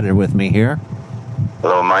Pat are with me here.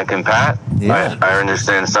 Hello, Mike and Pat. Yeah. I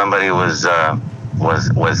understand somebody was ill.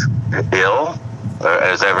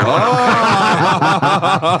 Is everyone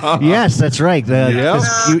Yes, that's right.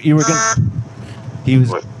 You were gonna. He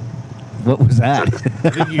was. What was that?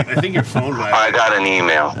 I think your phone went. I got an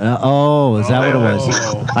email. Is that what it was?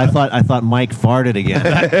 Oh. I thought Mike farted again.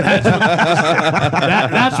 That's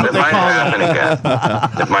what It they might call happen that.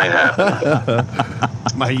 again. It might happen.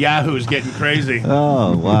 My Yahoo's getting crazy.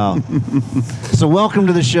 Oh wow! So welcome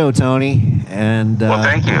to the show, Tony. And Well,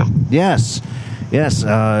 thank you. Yes. We were,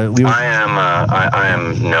 I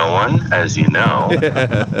am no one, as you know.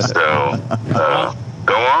 So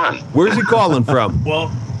go on. Where's he calling from?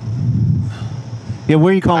 Well, yeah.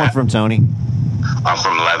 Where are you calling from, Tony? I'm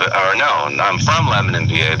from I'm from Lebanon,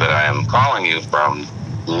 PA, but I am calling you from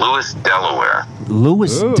Lewis, Delaware.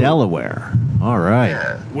 Lewis, Ooh. Delaware. All right.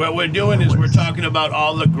 Yeah. what we're doing is we're talking about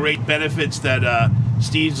all the great benefits that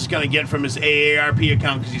Steve's just going to get from his AARP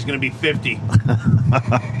account because he's going to be 50.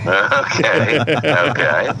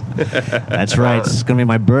 Okay. That's right. It's going to be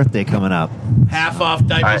my birthday coming up. Half off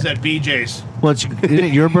diapers at BJ's. Well, isn't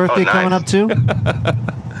it your birthday coming up too?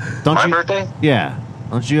 Don't My you? birthday? Yeah.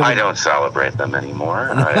 Don't you? I don't celebrate them anymore.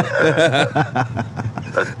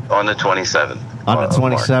 On the 27th. On the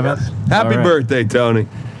 27th? Happy All right. birthday, Tony.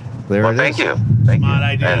 There Well, it thank is. you. Thank you.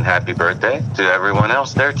 idea. And happy birthday to everyone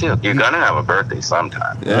else there, too. You're going to have a birthday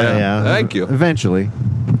sometime. Yeah. Thank you. Eventually.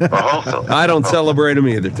 Well, hopefully. I don't celebrate them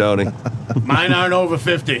either, Tony. Mine aren't over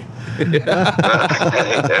 50. Okay. Well,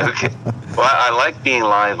 I like being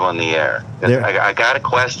live on the air. I got a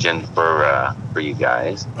question for you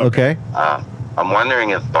guys. Okay. I'm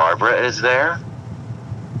wondering if Barbara is there.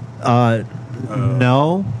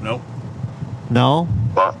 No. Nope. No.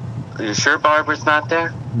 Well, are you sure Barbara's not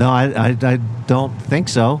there? No, I don't think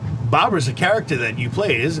so. Barbara's a character that you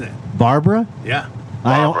played, isn't it? Barbara? Yeah.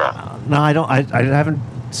 Barbara. I haven't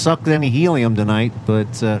sucked any helium tonight,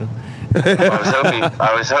 but I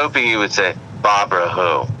was hoping you would say Barbara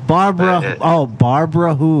who? Barbara.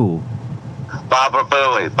 Barbara who? Barbara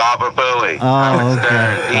Bowie. Barbara Bowie. Oh,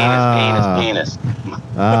 okay. Penis.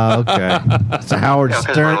 Okay. It's a Howard 'cause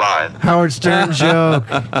Stern. we're live. Howard Stern joke.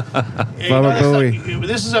 Hey, Barbara Bowie.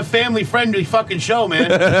 This is a family-friendly fucking show,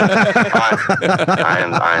 man.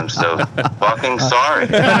 I'm so fucking sorry.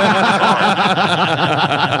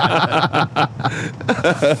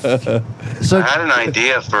 So I had an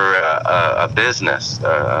idea for a business.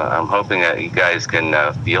 I'm hoping that you guys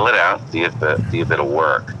can feel it out, see if it'll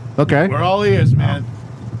work. okay. We're all ears, man.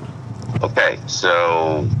 Okay,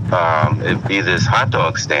 so it'd be this hot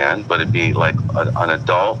dog stand, but it'd be like an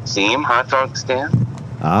adult theme hot dog stand.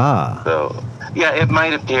 Ah. So, yeah, it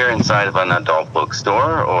might appear inside of an adult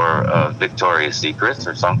bookstore or Victoria's Secrets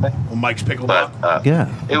or something. Well, Mike's Pickle But Block. Yeah.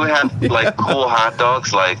 it would have like cool hot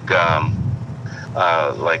dogs, like the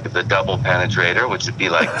double penetrator, which would be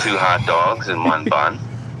like 2 hot dogs in one bun.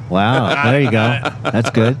 Wow. There you go.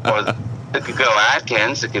 That's good. Or it could go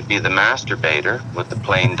Atkins. It could be the masturbator with the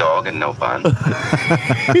plain dog and no bun. We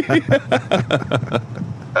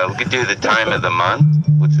could do the time of the month,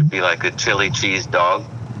 which would be like a chili cheese dog.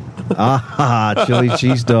 Ah, chili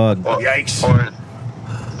cheese dog. Yikes. Or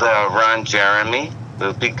the Ron Jeremy,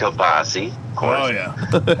 the big kielbasa, of course. Oh, yeah.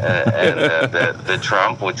 And the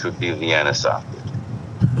Trump, which would be Vienna sausage.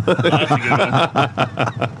 That's a good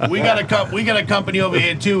one. We got a company over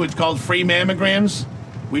here, too. It's called Free Mammograms.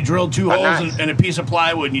 We drill 2 holes nice. in a piece of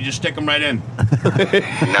plywood, and you just stick them right in.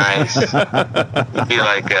 Nice. It'd be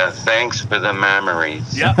like, thanks for the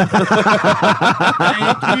memories. Yep. Thank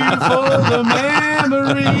you for the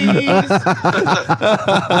memories.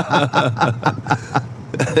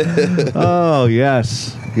 Oh,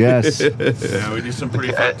 yes. Yes. Yeah, we do some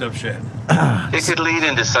pretty fucked up shit. It could lead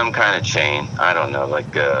into some kind of chain. I don't know,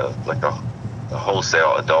 like a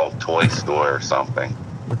wholesale adult toy store or something.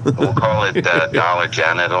 We'll call it Dollar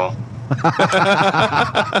Genital.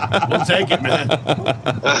 We'll take it, man.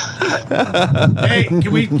 Hey,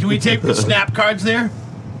 can we take the SNAP cards there?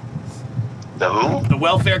 The who? The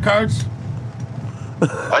welfare cards?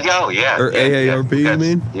 Oh, yeah. Or AARP, you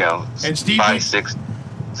mean? You know, And Steve buy needs-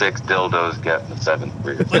 six dildos, get the 7th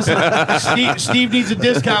free. Listen, Steve needs a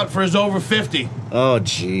discount for his over 50. Oh,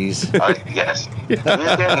 jeez. Yes. He's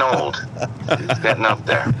getting old. He's getting up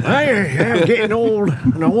there. I am getting old.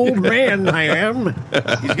 An old man, I am.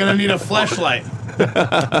 He's gonna need a fleshlight.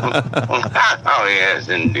 Oh, yes,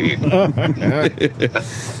 indeed.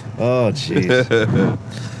 Oh, jeez.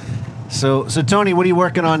 So, Tony, what are you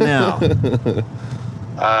working on now?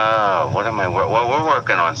 What am I? Well, we're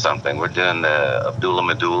working on something. We're doing the Abdullah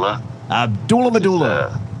Medulla. Abdullah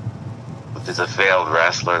Medulla. Which is a failed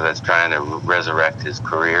wrestler that's trying to resurrect his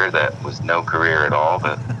career that was no career at all,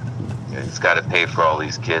 but he's got to pay for all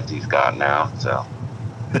these kids he's got now. So,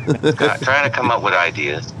 trying to come up with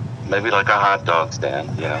ideas. Maybe like a hot dog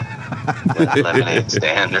stand, you know, like a lemonade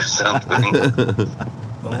stand or something. The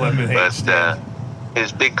lemonade stand.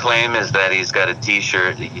 His big claim is that he's got a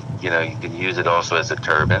T-shirt. You know, you can use it also as a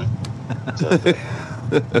turban. So,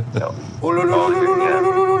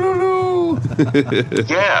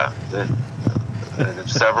 yeah,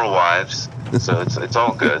 several wives, so it's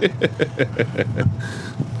all good.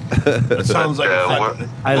 That sounds like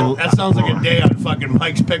that sounds like a day on fucking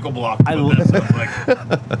Mike's Pickle Block. I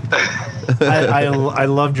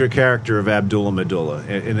loved your character of Abdullah Medulla,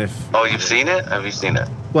 and if you've seen it? Have you seen it?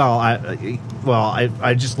 Well,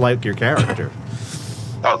 I just like your character.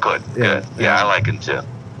 Oh, good. Yeah, I like him too.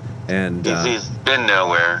 And he's been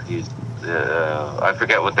nowhere. He's I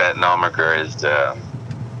forget what that nomiker is.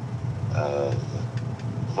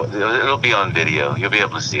 It'll be on video. You'll be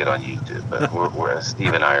able to see it on YouTube. But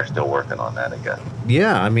Steve and I are still working on that, I guess.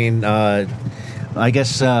 Yeah, I mean, I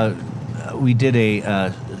guess we did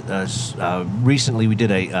recently we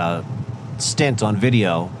did a stint on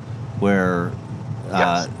video where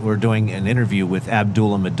we're doing an interview with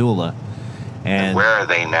Abdullah Medulla. And where are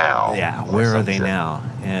they now? Yeah, where are they now?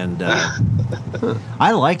 And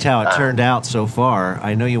I liked how it turned out so far.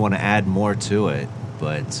 I know you want to add more to it,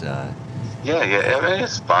 but yeah. I mean,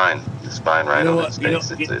 it's fine. It's fine, right? On its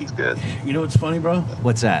face, it's good. You know what's funny, bro?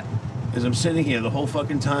 What's that? Is I'm sitting here the whole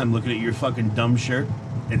fucking time looking at your fucking dumb shirt.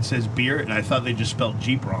 It says beer, and I thought they just spelled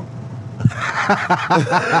Jeep wrong. what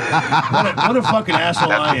a fucking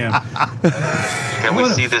asshole I am. Can we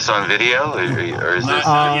see this on video, or is this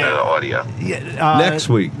audio? Yeah, next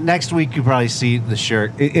week. Next week, you probably see the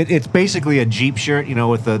shirt. It's basically a Jeep shirt,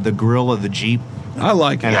 with the grill of the Jeep. I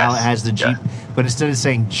like it. And how it has the Jeep. But instead of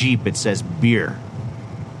saying Jeep, it says beer.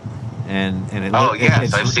 And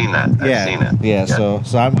yes, I've seen that. I've seen it. Yeah, so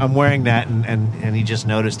I'm wearing that, and he just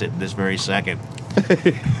noticed it this very second.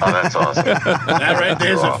 Oh, that's awesome. That right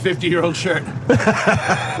there is a 50-year-old shirt.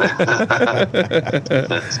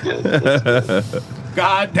 That's good.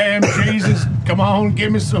 Goddamn Jesus. Come on,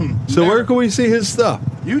 give me some. So where can we see his stuff?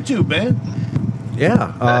 YouTube, man.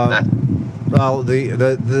 Yeah. Well,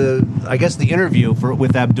 the I guess the interview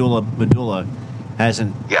with Abdullah Medulla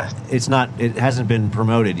hasn't. Yes. It hasn't been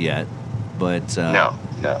promoted yet, but no.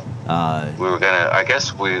 We were gonna. I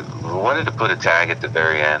guess we wanted to put a tag at the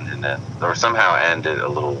very end, and then, or somehow end it a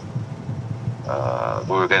little.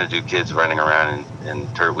 We were gonna do kids running around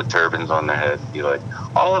with turbans on their head, be like,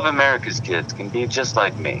 all of America's kids can be just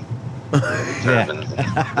like me. Turbans.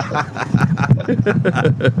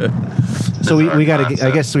 So we got to.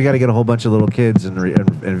 I guess we got to get a whole bunch of little kids and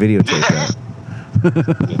videotape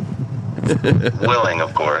that. Willing,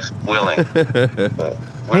 of course. Willing.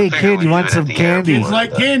 Hey kid, you want some candy? Kids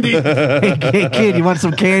like candy. Hey kid, you want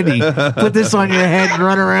some candy? Put this on your head and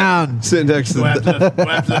run around. Sit next to Go after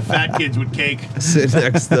the fat kids with cake. Sit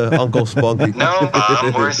next to Uncle Spunky. No,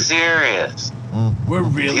 Mom, we're serious. We're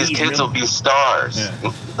really. These kids will be stars.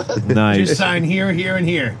 Yeah. Nice. Just sign here, here, and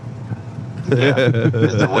here. Yeah,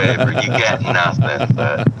 it's a waiver. You get nothing.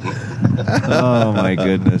 But Oh my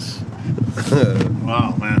goodness.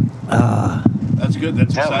 Wow, man. That's good.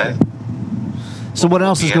 That's exciting. So what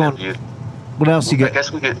else is going? What else you I got?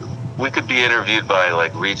 guess we could be interviewed by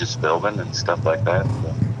like Regis Philbin and stuff like that.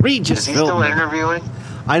 Regis Is he still Philbin. interviewing?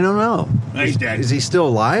 I don't know. He's dead. Is he still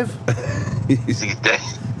alive? Is he dead?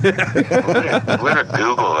 We're gonna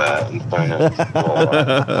Google that and find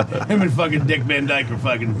out. Him and fucking Dick Van Dyke are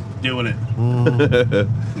fucking doing it.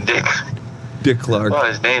 Dick Clark. Well,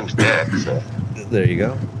 his name's Dick. So. There you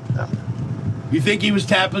go. You think he was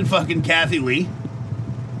tapping fucking Kathy Lee?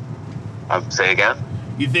 Say again?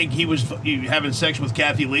 You think he was having sex with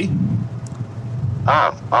Kathy Lee?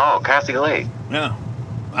 Oh, KathyLee. No,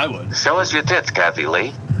 I would. Show us your tits, Kathy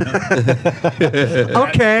Lee.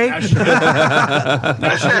 Okay. Now she's got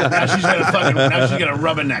a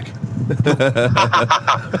rubberneck.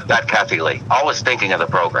 That Kathy Lee. Always thinking of the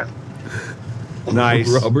program. Nice.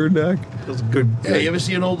 Rubberneck. That's good. Yeah, you ever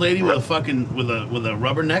see an old lady with a fucking with a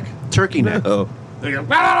rubberneck? Turkey neck. Oh. They go,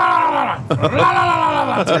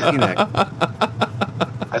 Turkey neck.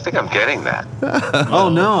 I think I'm getting that. Oh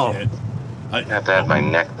no. shit. I have to have my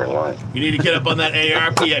neck for lunch. You need to get up on that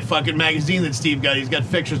ARP fucking magazine that Steve got. He's got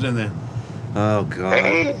pictures in there. Oh god.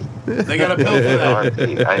 Hey, They got a bill for that.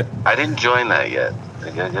 RP. I didn't join that yet. I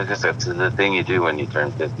guess that's the thing you do when you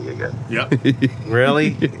turn 50 again. Yep.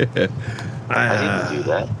 Really? I didn't do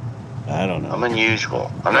that. I don't know. I'm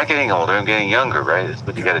unusual. I'm not getting older. I'm getting younger, right? That's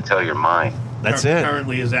what you got to tell your mind. That's it.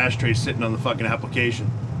 Currently, his ashtray's sitting on the fucking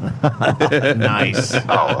application. Nice.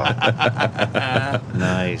 Oh,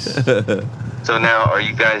 Nice. so now are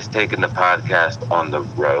you guys taking the podcast on the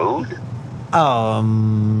road?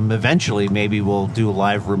 Eventually, maybe we'll do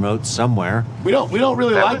live remote somewhere. We don't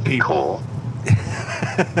really That like would be people. cool.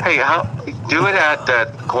 Hey, do it at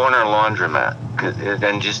that corner laundromat,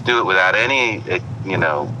 and just do it without any,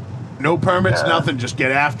 No permits, nothing. Just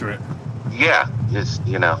get after it. yeah, just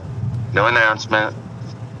no announcement.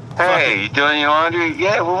 Hey, you doing your laundry?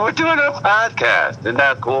 Yeah, well, we're doing a podcast. Isn't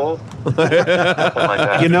that cool? Something like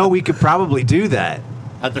that. We could probably do that.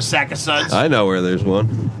 At the Sack of Suds. I know where there's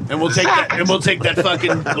one. And we'll take that. And we'll take that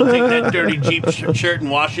fucking. We'll take that dirty Jeep shirt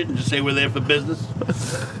and wash it, and just say we're there for business.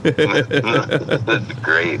 That'd be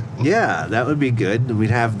great. Yeah, that would be good.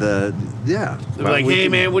 We'd have the They're like, hey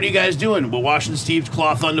man, what are you guys doing? We're washing Steve's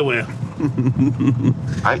cloth underwear.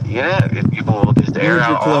 If people will just air Where's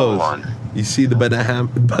your out all the clothes? laundry. You see the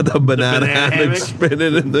banana hammock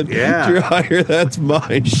spinning in the dryer? That's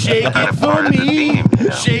mine. Shake it for me.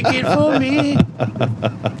 Shake it for me.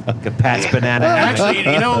 Pat's banana hammock.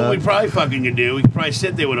 Actually, you know what we probably fucking could do? We could probably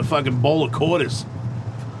sit there with a fucking bowl of quarters.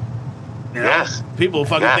 You know? Yes. People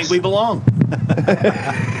fucking think we belong.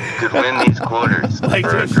 Could win these quarters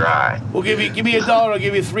for a dry. We'll give me $1. I'll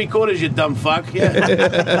give you 3 quarters, you dumb fuck. Yeah.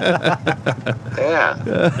 Yeah.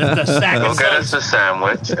 The sack Go of get us a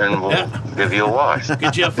sandwich and we'll give you a wash.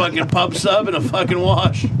 Get you a fucking pub sub and a fucking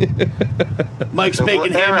wash. Mike's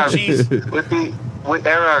making ham and cheese. We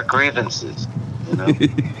air our grievances. You know?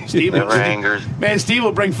 Steve, Never angers. Man, Steve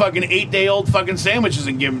will bring fucking 8-day-old fucking sandwiches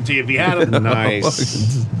and give them to you if he had them.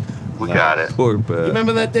 Nice. We got it. Poor You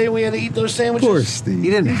remember that day we had to eat those sandwiches? Poor Steve. He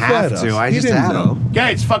didn't have to. I just had them. Yeah,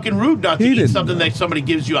 it's fucking rude not to eat something that somebody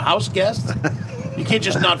gives you a house guest. You can't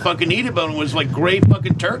just not fucking eat it, but it was like gray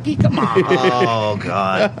fucking turkey. Come on. Oh,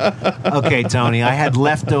 God. Okay, Tony, I had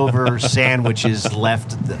leftover sandwiches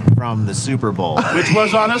from the Super Bowl. Which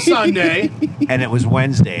was on a Sunday. And it was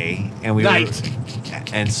Wednesday. And we Night.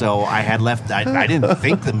 And so I had left. I didn't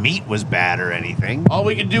think the meat was bad or anything. All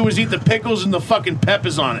we could do was eat the pickles and the fucking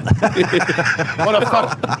peppers on it.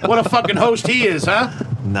 What a fucking host he is, huh?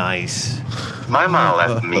 Nice. My mom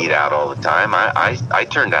left meat out all the time. I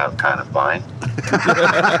turned out kind of fine.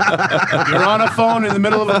 You're on a phone in the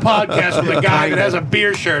middle of a podcast with a guy that has a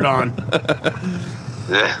beer shirt on.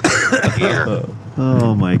 Here.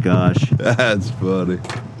 Oh my gosh. That's funny.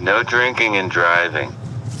 No drinking and driving.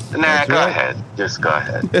 Nah, go ahead. Just go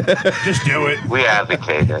ahead. Just do it. We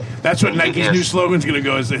advocate it. That's what Nike's new slogan's going to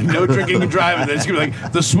go, is no drinking and driving. Then it's going to be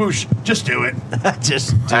like the swoosh. Just do it.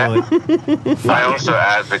 Just do it. I also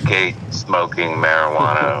advocate smoking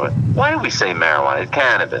marijuana. Why do we say marijuana? It's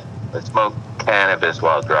cannabis. Let's smoke cannabis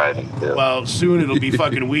while driving, too. Well, soon it'll be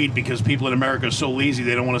fucking weed because people in America are so lazy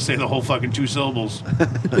they don't want to say the whole fucking 2 syllables.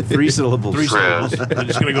 3 syllables. 3 syllables. They're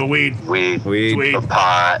just going to go weed. Weed. A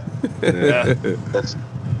pot. Yeah. That's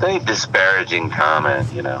a disparaging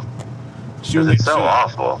comment, you know. Soon It's so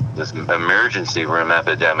awful. This emergency room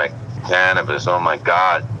epidemic. Cannabis. Oh, my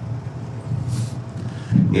God.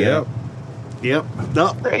 Yep.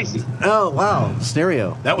 No. Crazy. Oh, wow.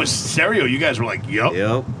 Stereo. That was stereo. You guys were like, yup.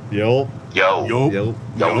 Yep. Yo.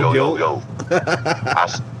 Yo.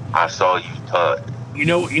 I saw you touch. You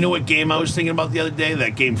know what game I was thinking about the other day?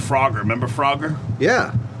 That game Frogger. Remember Frogger?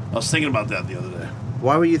 Yeah. I was thinking about that the other day.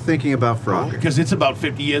 Why were you thinking about Frogger? Because it's about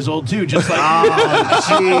 50 years old, too, just like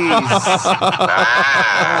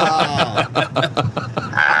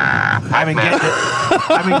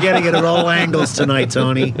I've been getting it at all angles tonight,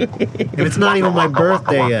 Tony. And it's not even my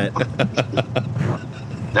birthday yet.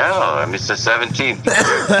 No, I mean, it's the 17th.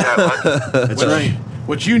 That's right.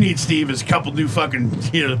 What you need, Steve, is a couple new fucking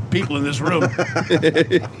people in this room.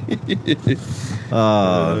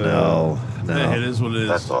 Oh, no. It is what it is.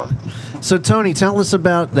 That's all. So, Tony, tell us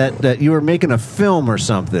about that you were making a film or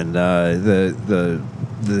something. What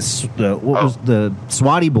was the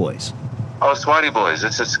Swatty Boys? Oh, Swatty Boys.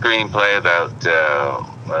 It's a screenplay about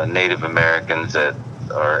Native Americans that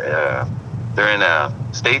are they're in a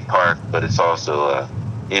state park, but it's also a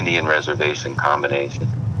Indian reservation combination.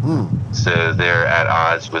 So they're at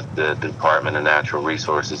odds with the Department of Natural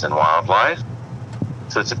Resources and Wildlife.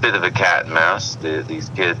 So it's a bit of a cat and mouse. These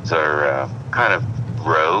kids are kind of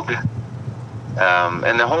rogue.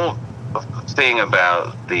 And the whole thing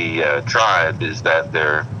about the tribe is that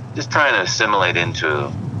they're just trying to assimilate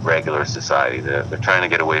into regular society. They're trying to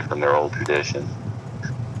get away from their old tradition.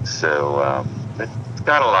 So it's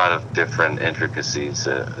got a lot of different intricacies,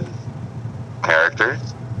 characters.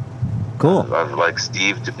 Cool. I would like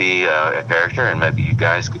Steve to be a character, and maybe you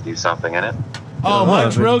guys could do something in it. Oh,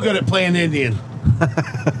 Mike's real good at playing Indian.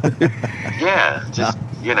 Yeah, just,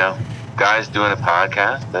 guys doing a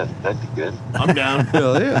podcast, that'd be good. I'm down.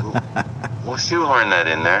 Hell yeah. We'll shoehorn that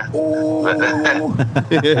in there.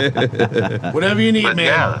 Whatever you need, But man.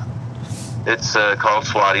 yeah, it's called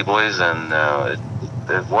Swatty Boys, and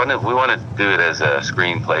we want to do it as a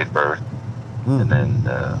screenplay first, and then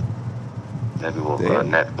maybe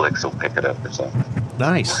Netflix will pick it up or something.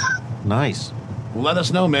 Nice. Well, let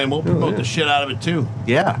us know, man. We'll promote the shit out of it, too.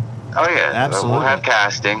 Yeah. Oh yeah, Absolutely. We'll have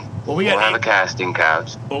casting. Well, we'll have a casting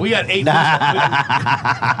couch. Well, we got 8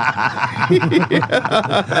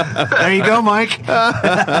 There you go, Mike.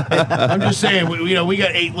 I'm just saying, we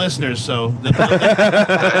got 8 listeners, so they're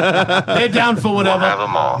down for whatever. We'll have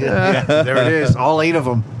them all. Yeah, there it is. All 8 of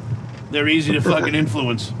them. They're easy to fucking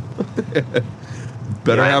influence.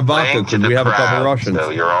 Better have playing vodka to because we the have a couple crowd, Russians. So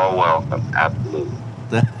you're all welcome. Absolutely.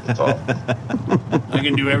 That's all. I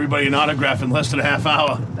can do everybody an autograph in less than a half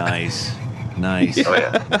hour. Nice. Nice. Oh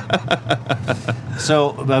yeah.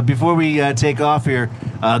 So before we take off here,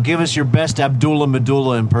 give us your best Abdullah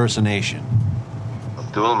Medulla impersonation.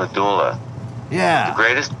 Abdullah Medulla. Yeah. The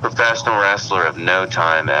greatest professional wrestler of no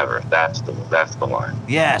time ever. That's the line.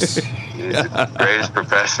 Yes. He's the greatest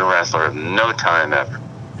professional wrestler of no time ever.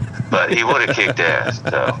 But he would have kicked ass,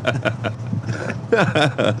 so.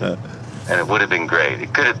 And it would have been great.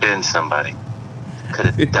 It could have been somebody. Could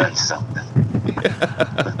have done something.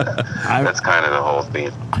 That's kind of the whole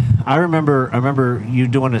theme. I remember you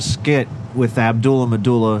doing a skit with Abdullah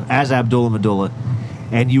Medulla as Abdullah Medulla,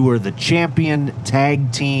 and you were the champion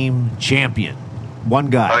tag team champion. One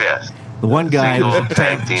guy. Oh yes. The one guy Single was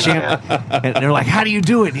tag team champ, and they're like, "How do you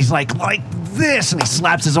do it?" And he's like this, and he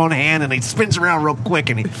slaps his own hand, and he spins around real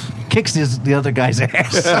quick, and he kicks the other guy's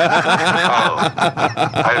ass.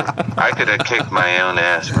 I could have kicked my own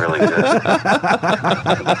ass really good.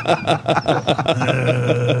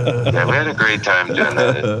 Yeah, we had a great time doing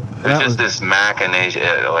that. It's just this machination,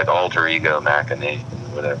 like alter ego machination,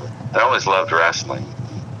 whatever. I always loved wrestling.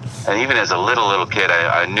 And even as a little kid,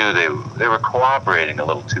 I knew they were cooperating a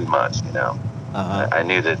little too much, you know. Uh-huh. I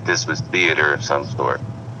knew that this was theater of some sort.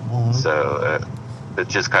 Mm-hmm. So it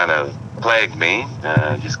just kind of plagued me.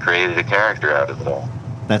 Just created a character out of it all.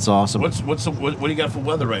 That's awesome. What do you got for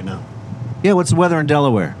weather right now? Yeah, what's the weather in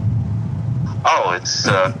Delaware? Oh, it's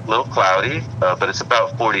a little cloudy, but it's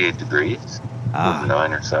about 48 degrees,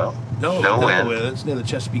 9 or so. No wind. It's near the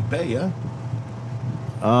Chesapeake Bay, yeah?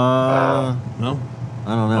 No?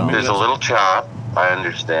 I don't know. There's a little chop, I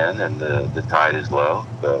understand, and the tide is low,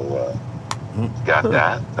 so got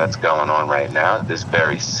that. That's going on right now, this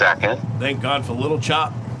very second. Thank God for Little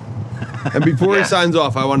Chop. And before he signs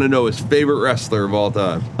off, I want to know his favorite wrestler of all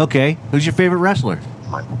time. Okay, who's your favorite wrestler?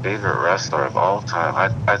 My favorite wrestler of all time,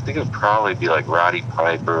 I think it would probably be like Roddy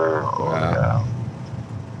Piper or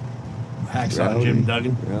Hacksaw Jim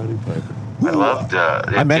Duggan. Roddy Piper. I loved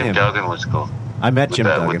I met Jim him. Duggan was cool. I met Jim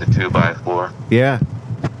Duggan. With the 2x4. Yeah.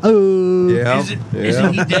 Oh. Yeah.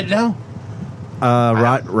 Isn't he dead now?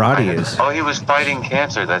 Roddy is. Oh, he was fighting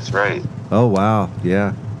cancer, that's right. Oh, wow.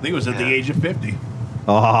 Yeah. I think it was at the age of 50.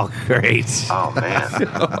 Oh, great. Oh, man.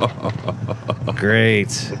 Great.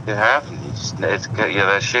 It could happen.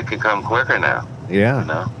 That shit could come quicker now. Yeah. You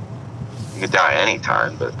know? You could die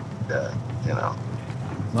anytime, but, you know.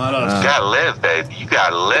 Not us. You gotta live, baby. You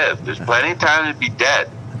gotta live. There's plenty of time to be dead.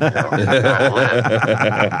 You know? You gotta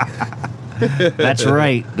live. That's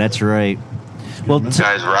right. That's right. Well, You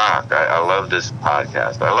guys rock. I love this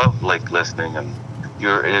podcast. I love listening, and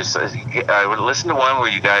I would listen to one where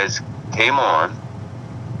you guys came on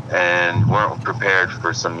and weren't prepared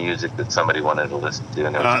for some music that somebody wanted to listen to,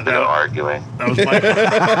 and there was a bit of arguing. That was my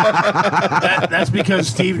that's because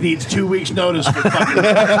Steve needs 2 weeks notice for fucking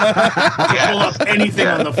to pull up anything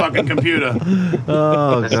on the fucking computer.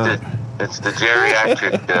 Oh, God. It's the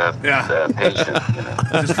geriatric patient. You know?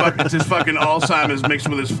 It's his fucking Alzheimer's mixed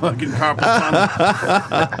with his fucking carpal tunnel.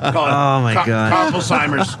 Oh, my God.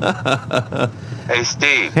 Carpalzheimer's. Hey,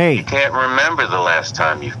 Steve. Hey. You can't remember the last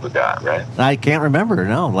time you forgot, right? I can't remember.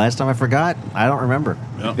 No, last time I forgot, I don't remember.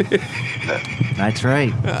 Yep. That's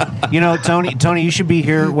right. You know, Tony, you should be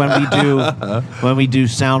here when we do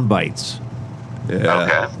sound bites. Yeah.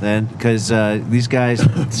 Okay. Then, because these guys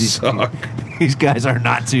are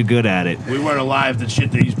not too good at it. We weren't alive. The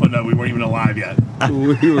shit that he's putting up, we weren't even alive yet.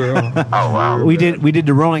 We were all... Oh, wow. We did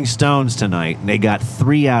the Rolling Stones tonight, and they got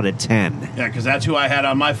 3 out of 10. Yeah, because that's who I had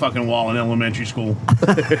on my fucking wall in elementary school.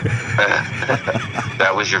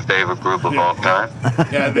 That was your favorite group of all time?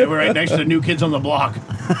 Yeah, they were right next to the New Kids on the Block.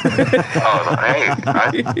 Oh, hey,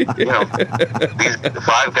 these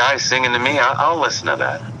 5 guys singing to me, I'll listen to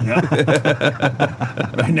that. Yeah.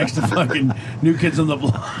 Right next to fucking New Kids on the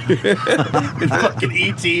Block. And fucking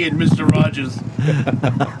E.T. and Mr. Rogers.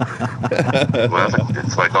 Well,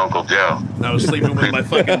 it's like Uncle Joe. I was sleeping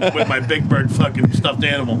with my Big Bird fucking stuffed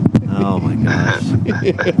animal. Oh, my gosh.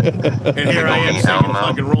 And here I am singing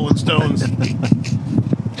fucking Rolling Stones.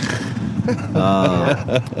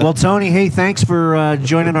 Well, Tony, hey, thanks for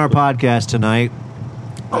joining our podcast tonight.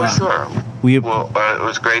 Oh, sure. It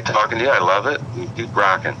was great talking to you. I love it. You keep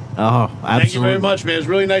rocking. Oh, absolutely. Thank you very much, man. It's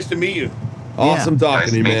really nice to meet you. Awesome talking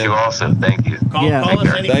to you, man. Nice to meet you also. Thank you.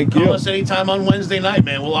 Call us anytime on Wednesday night,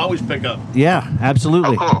 man. We'll always pick up. Yeah,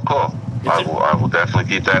 absolutely. Oh, cool. I will definitely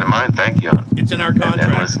keep that in mind. Thank you. It's in our contract.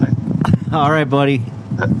 And listening. All right, buddy.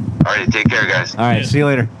 All right, take care, guys. All right, see you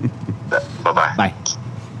later. Bye-bye. Bye.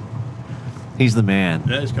 He's the man.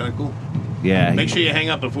 Yeah, it's kind of cool. Yeah. Make sure you hang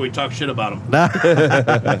up before we talk shit about him.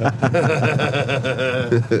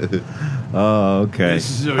 Oh, okay.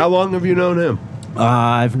 How long have you known him?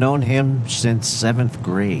 I've known him since 7th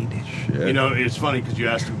grade. Shit. You know, it's funny because you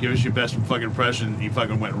asked him, give us your best fucking impression, and he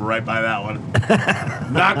fucking went right by that one.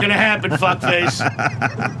 Not gonna happen, fuckface.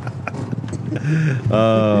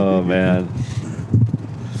 Oh, man.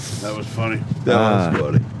 That was funny. That was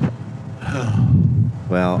funny.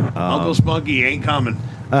 Well, Uncle Spunky ain't coming.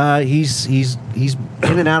 he's in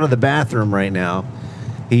and out of the bathroom right now.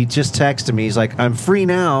 He just texted me. He's like, I'm free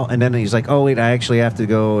now. And then he's like, oh, wait, I actually have to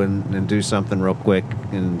go and do something real quick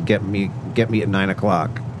and get me at 9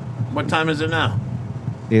 o'clock. What time is it now?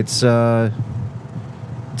 It's 10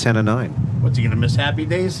 to 9. What's he gonna miss Happy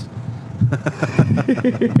Days?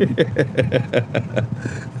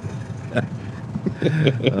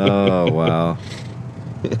 Oh, wow.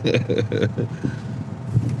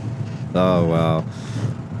 Oh, wow.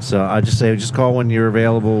 So I just say, just call when you're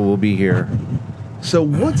available. We'll be here. So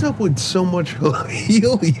what's up with so much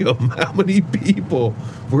helium? How many people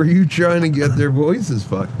were you trying to get their voices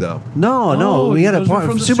fucked up? No, we had a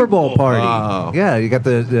from the Super Bowl party. Oh. Yeah, you got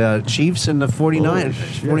the Chiefs and the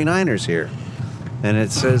 49ers here. And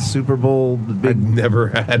it says Super Bowl. The I've big. never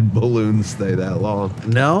had balloons stay that long.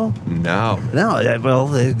 No? No. Well,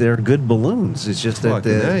 they're good balloons. It's just that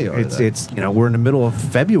Fucking A are they. it's we're in the middle of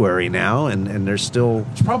February now, and they're still.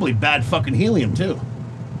 It's probably bad fucking helium too.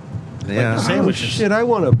 Yeah. the Oh, sandwiches. shit, I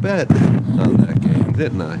won a bet on that game,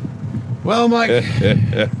 didn't I? Well, Mike.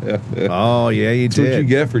 Oh, yeah, you That's what you did.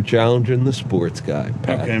 get for challenging the sports guy,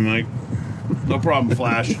 Pat. Okay, Mike. No problem,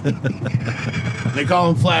 Flash. They call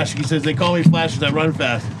him Flash. He says they call me Flash because I run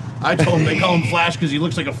fast. I told him they call him Flash because he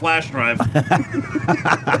looks like a flash drive.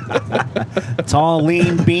 Tall,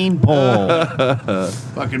 lean beanpole.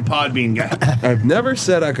 Fucking Podbean guy. I've never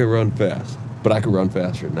said I could run fast, but I could run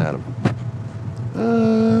faster than Adam.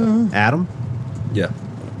 Adam? Yeah.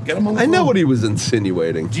 Get him on the I know phone. what he was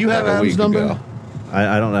insinuating. Do you have a Adam's week number? ago.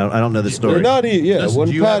 I don't know. I don't know the story. Not yeah. Listen, When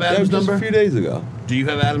do you Pat, have Adam's that was just number? a few days ago. Do you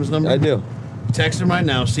have Adam's number? I do. Text him right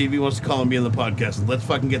now. See if he wants to call and be on the podcast. Let's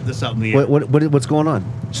fucking get this out in the air. What's going on?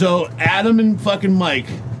 So Adam and fucking Mike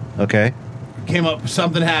Okay. came up.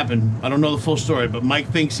 Something happened. I don't know the full story, but Mike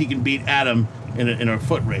thinks he can beat Adam in a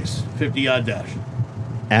foot race, 50-yard dash.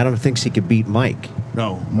 Adam thinks he could beat Mike.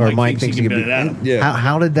 No, Or Mike thinks he can could beat beat Adam. Yeah.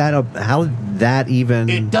 How did that even?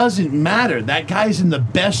 It doesn't matter. That guy's in the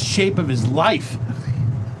best shape of his life.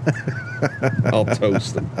 I'll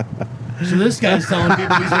toast him. So this guy's telling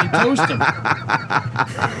people he's going to toast him.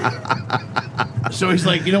 So he's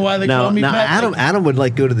like, you know why they Now, call me Pat? Adam would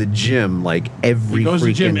like go to the gym like every He goes to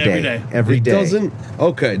the gym freaking every day. day. Every It day. doesn't.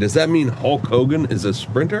 Okay, does that mean Hulk Hogan is a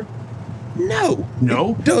sprinter? No.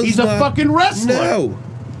 No, It does he's a not. fucking wrestler. No.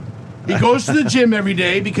 He goes to the gym every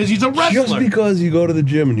day because he's a wrestler. Just because you go to the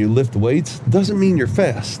gym and you lift weights doesn't mean you're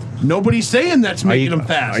fast. Nobody's saying that's making him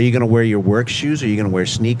fast. Are you going to wear your work shoes? Are you going to wear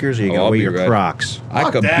sneakers? Or are you going to I'll wear be your ready. Crocs? I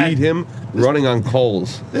Fuck could that. beat him running on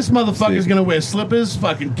coals. This motherfucker's See. going to wear slippers,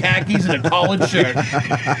 fucking khakis, and a collared shirt.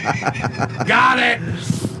 Got it.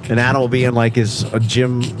 And Adam will be in like his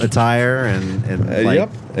gym attire and like Yep.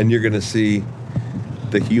 And you're going to see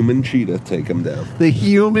the human cheetah take him down. the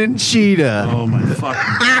human cheetah. Oh my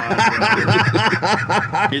fucking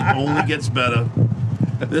god! It only gets better.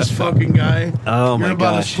 This fucking guy. Oh, my You're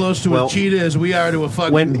about gosh. as close to Well, a cheetah as we are to a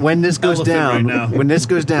fucking. When this goes elephant down, right now. when this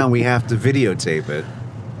goes down, we have to videotape it.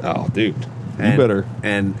 Oh, dude. And- you better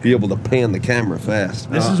and be able to pan the camera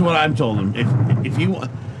fast. This is what I'm told him. If you,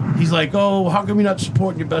 he's like, oh, how come you're not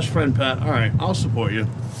supporting your best friend, Pat? All right, I'll support you,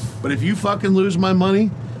 but if you fucking lose my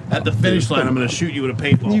money at the finish line, I'm going to shoot you with a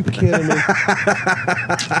paintball. You kidding me?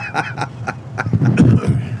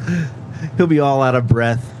 he'll be all out of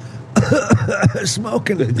breath,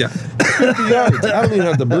 smoking. Yeah. 50 yards. I don't even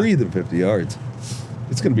have to breathe in 50 yards.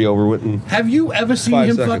 It's going to be over within. Have you ever seen 5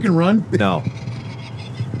 him seconds. fucking run? No.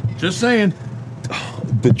 Just saying.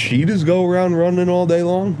 The cheetahs go around running all day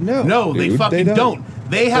long? No. No, they dude, fucking don't.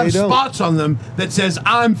 They have They don't. spots on them that says,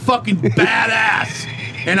 I'm fucking badass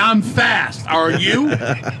and I'm fast. Are you?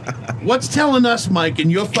 What's telling us, Mike, in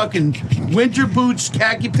your fucking winter boots,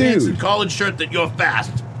 khaki pants, Dude. and collared shirt that you're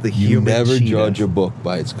fast? The You human never cheetah. judge a book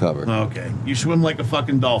by its cover. Okay. You swim like a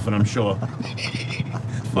fucking dolphin, I'm sure.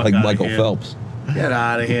 Fuck Like outta Michael here. Phelps. Get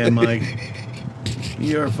out of here, Mike.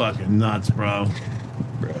 You're fucking nuts, bro.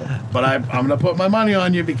 But I'm going to put my money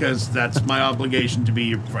on you because that's my obligation to be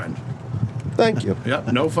your friend. Thank you.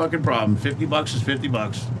 Yep, no fucking problem. $50 is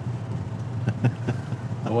 $50.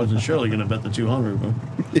 I wasn't surely going to bet the 200, but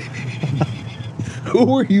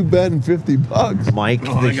Who are you betting $50? Mike.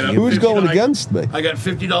 Oh, I the got a Who's 50 going I- against me? I got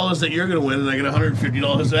 $50 that you're going to win, and I got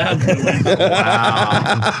 $150 that I'm going to win.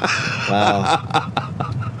 Wow.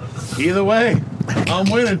 Either way, I'm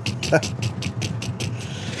winning.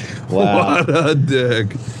 Wow. What a dick.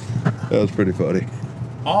 That was pretty funny.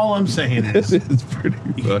 All I'm saying is, It's pretty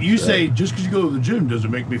funny. you say just because you go to the gym does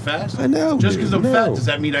it make me fast? I know, Just dude, because I'm no. fat, does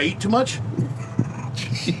that mean I eat too much?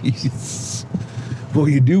 Jeez. Well,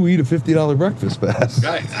 you do eat a $50 breakfast fast.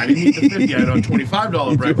 Guy, I didn't eat the 50. I had a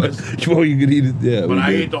 $25 breakfast. Well, you could eat it, yeah. But we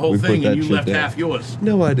I did. ate the whole We put thing, that and you shit left down. half yours.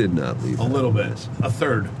 No, I did not leave. A little bit. A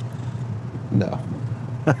third. No.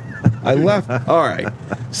 I left. All right.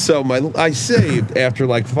 So I saved after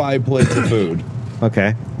like 5 plates of food.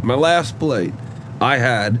 Okay. My last plate, I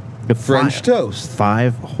had French toast.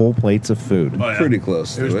 5 whole plates of food. Oh, yeah. Pretty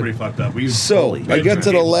close It to was it. pretty fucked up. So I get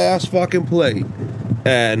to the last fucking plate,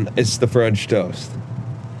 and it's the French toast.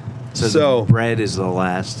 So bread is the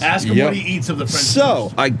last. Ask him Yep. what he eats of the French So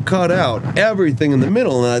toast. I cut out everything in the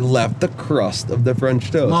middle, and I left the crust of the French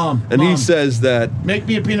toast. Mom, and he Mom. says that. Make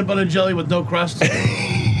me a peanut butter and jelly with no crust.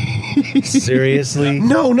 Seriously?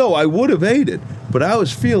 No, I would have ate it, but I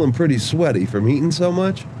was feeling pretty sweaty from eating so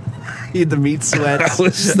much. The meat sweats. I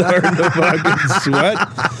was starting to fucking sweat.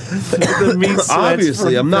 The meat sweats.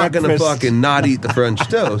 Obviously, from I'm not going to breakfast. fucking not eat the French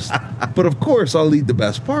toast, but of course, I'll eat the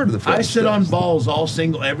best part of the French I toast. sit on balls all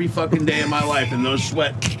single every fucking day of my life, and those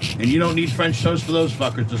sweat. And you don't need French toast for those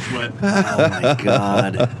fuckers to sweat. Oh my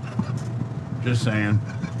god. Just saying.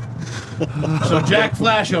 So Jack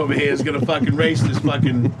Flash over here is gonna fucking race this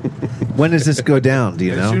fucking When does this go down? Do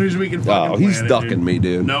you as soon know? as we can fucking. Oh, he's plan it, ducking dude. me,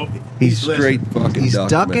 dude. No, He's Straight fucking He's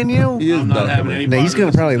ducking me. you? He is I'm not ducking having me. any Now, he's part going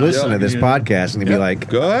of to probably this. listen to this Yeah. podcast and he'll be like,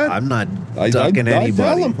 Go ahead. I'm not I ducking tell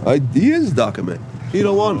anybody. him. He is ducking me. He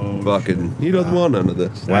don't want fucking. He doesn't want none of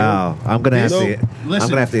this. Wow. I'm going to have So, to I'm going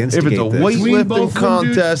to have to If instigate it's a this. Between weightlifting both of them,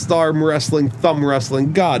 dude- contest, arm wrestling, thumb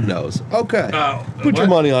wrestling, God knows. Okay, put your what?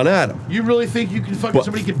 money on Adam. You really think you can fucking What?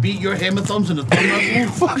 somebody can beat your hammer thumbs in a thumb wrestling?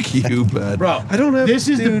 Fuck you, man. Bro, I don't have. this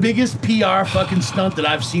is the dude. biggest PR fucking stunt that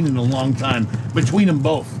I've seen in a long time between them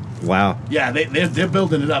both. Wow. Yeah, they're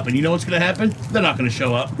building it up, and you know what's going to happen? They're not going to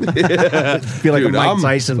show up. Feel like Dude, a Mike I'm-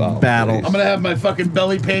 Tyson oh, battle. please. I'm going to have my fucking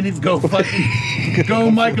belly painted, go fucking,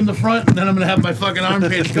 go Mike in the front, and then I'm going to have my fucking arm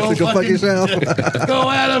painted, go Go fuck fucking, yourself. go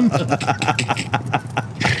Adam.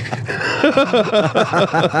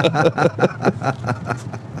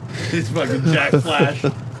 It's fucking Jack Flash.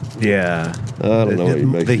 Yeah. I don't know what he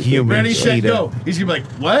makes The me human Ready, set, cheetah. go. He's going to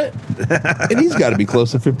be like, what? think. And he's got to be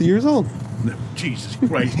close to 50 years old. Jesus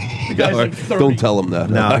Christ. The guy's like 30. Don't tell him that.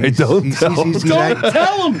 No, All right, he's- don't he's- tell he's- him. he's- Don't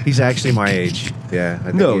tell him. He's actually my age. Yeah. I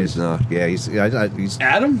think No, he he's is. not. Yeah, he's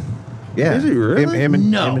Adam? yeah. Is he really? Him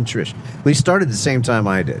and No. Trish. Well, he started the same time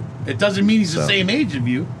I did. It doesn't mean he's the So. same age of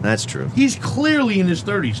you. That's true. He's clearly in his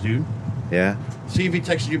 30s, dude. Yeah. See if he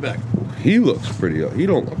texted you back. He looks pretty old. He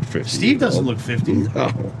don't look 50. Steve years doesn't old. look 50,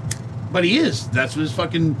 No. but he is. That's what his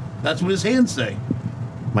fucking. That's what his hands say.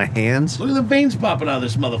 My hands. Look at the veins popping out of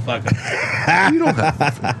this motherfucker. You don't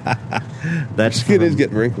have. That's Skin is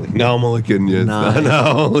getting wrinkly. No, I'm only kidding you. No. No,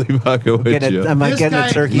 only fucking with you. Am I This getting guy-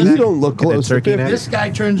 a turkey You neck? don't look Getting a close to turkey 50. neck? This guy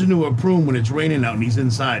turns into a prune when it's raining out and he's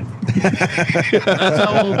inside. That's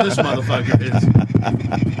how old this motherfucker is.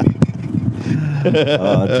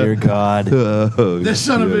 Oh dear God! Oh, This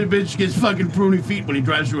son of a shit. bitch gets fucking pruny feet when he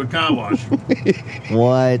drives through a car wash.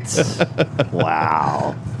 What?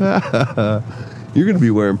 Wow! You're going to be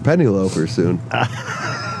wearing penny loafers soon.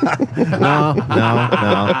 No. No,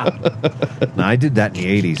 I did that in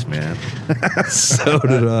the '80s, man. So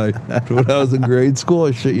did I. When I was in grade school,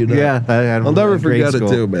 I shit you not. Yeah, I had I'll never in grade forget it school.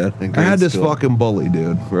 too, man. In I grade had this school. fucking bully,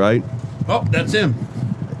 dude, right? Oh, that's him.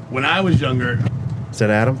 When I was younger, Is that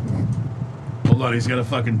Adam? hold on, he's got to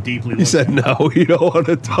fucking deeply He look. said, no, you don't want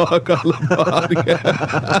to talk on the podcast.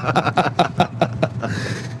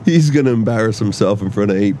 He's going to embarrass himself in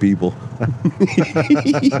front of 8 people.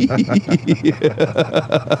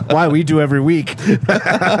 Why we do every week?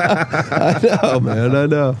 I know, man, I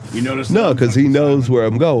know. You notice? No, because he knows where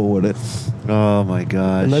I'm going with it. Oh my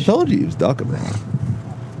gosh! And I told you he was ducking me.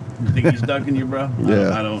 You think he's ducking you, bro?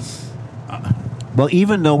 Yeah. I don't. Well,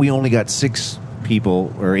 even though we only got 6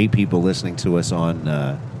 people or 8 people listening to us on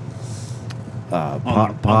the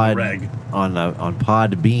Pod reg. on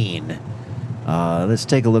Podbean, let's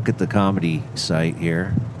take a look at the comedy site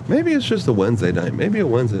here. Maybe it's just a Wednesday night. Maybe a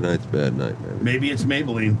Wednesday night's a bad night, man. Maybe it's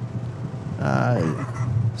Maybelline.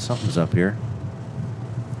 Something's up here.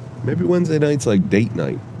 Maybe Wednesday night's like date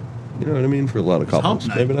night. You know what I mean? For a lot of It's hump couples.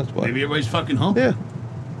 night. Maybe that's why. Maybe everybody's fucking humping. Yeah.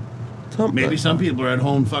 It's hump Maybe night. some people are at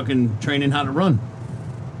home fucking training how to run.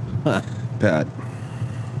 Pat,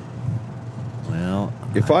 Well,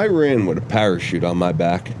 if I ran with a parachute on my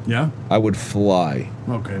back, Yeah? I would fly.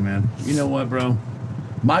 Okay, man. You know what, bro?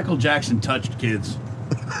 Michael Jackson touched kids.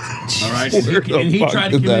 All right? And Where the he fuck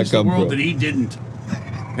tried to did that convince the come world from? that he didn't.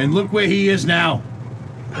 And look where he is now.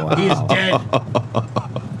 Wow. He is dead.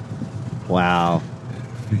 Wow.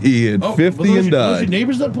 He had 50 those and your died.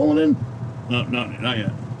 neighbors not pulling in? No, not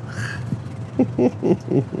yet.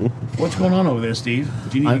 What's going on over there, Steve?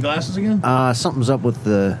 Do you need your glasses again? Something's up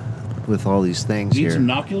with all these things Need here. some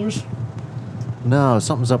binoculars? No,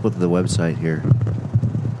 something's up with the website here.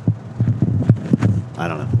 I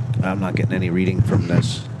don't know. I'm not getting any reading from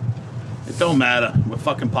this. It don't matter. We're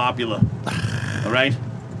fucking popular. All right?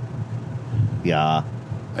 Yeah.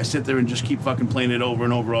 I sit there and just keep fucking playing it over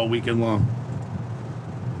and over all weekend long.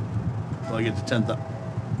 Until I get to 10th.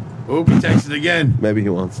 Oh, he texted again. Maybe he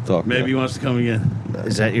wants to talk. Maybe he wants to come again.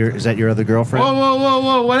 Is that your other girlfriend?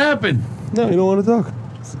 Whoa! What happened? No, you don't want to talk.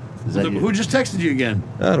 Who just texted you again?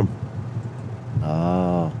 Adam.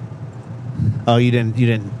 Oh, you didn't.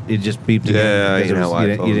 It just beeped again. Yeah, because you know it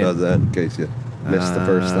was- how iPhone does that in case you missed the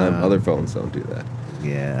first time. Other phones don't do that.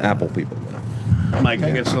 Yeah. Apple people know. Mike,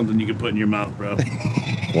 I got something you can put in your mouth, bro.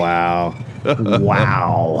 Wow.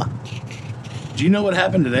 Wow. Do you know what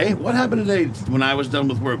happened today? What happened today when I was done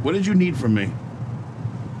with work? What did you need from me?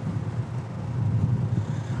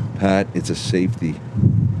 Pat, it's a safety.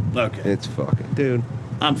 Okay. It's fucking. Dude.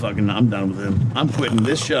 I'm done with him. I'm quitting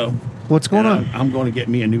this show. What's going on? I'm going to get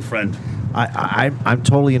me a new friend. I'm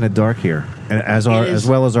totally in the dark here, as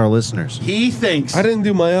well as our listeners. He thinks. I didn't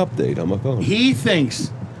do my update on my phone. He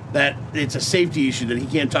thinks that it's a safety issue that he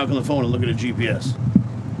can't talk on the phone and look at a GPS.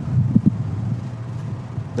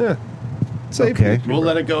 Yeah. Safety. Okay. We'll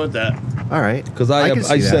let it go at that. All right. Because I I can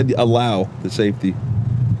see said that. allow the safety.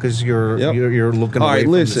 Because you're looking. All away right,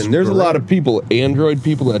 from listen. this There's a lot parade. of people, Android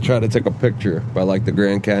people, that try to take a picture by like the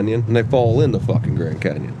Grand Canyon, and they fall in the fucking Grand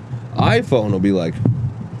Canyon. iPhone will be like,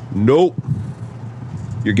 nope,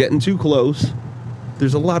 you're getting too close.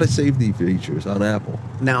 There's a lot of safety features on Apple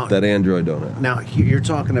now that Android don't have. Now you're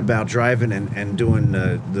talking about driving and doing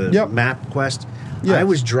the map quest. Yes. I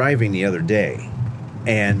was driving the other day,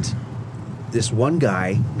 and this one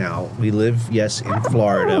guy. Now we live, yes, in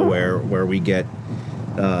Florida, where we get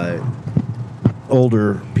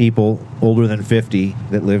older people, older than 50,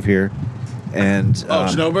 that live here, and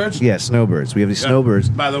snowbirds. Yeah, snowbirds. We have these snowbirds.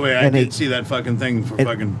 By the way, I And did see that fucking thing for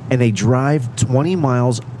fucking. And they drive 20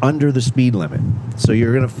 miles under the speed limit. So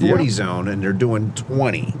you're in a 40 Yep. zone, and they're doing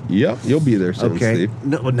 20. Yep, you'll be there soon, Okay. Steve.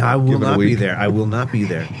 No, I will Give it a not be week. there. I will not be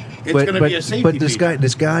there. It's gonna be a safety But this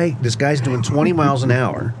feature. guy's doing 20 miles an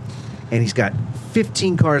hour, and he's got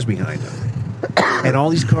 15 cars behind him, and all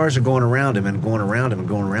these cars are going around him and going around him and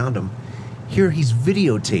going around him. Here he's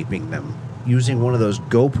videotaping them using one of those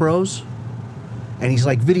GoPros, and he's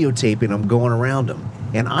like videotaping them going around him.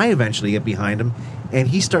 And I eventually get behind him, and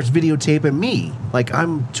he starts videotaping me like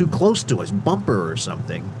I'm too close to his bumper or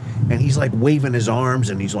something. And he's like waving his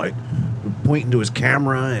arms, and he's like pointing to his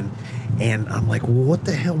camera, and I'm like, well, what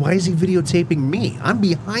the hell? Why is he videotaping me? I'm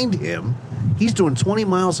behind him. He's doing 20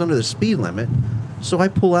 miles under the speed limit. So I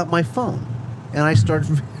pull out my phone, and I start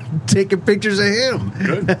taking pictures of him.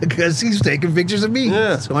 Good. Because he's taking pictures of me.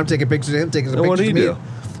 Yeah. So I'm taking pictures of him, taking some And pictures what'd he of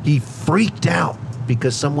me. He freaked out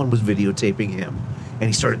because someone was videotaping him. And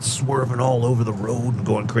he started swerving all over the road and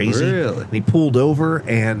going crazy. Really? And he pulled over,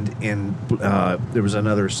 and there was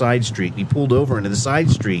another side street. He pulled over into the side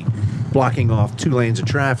street, blocking off 2 lanes of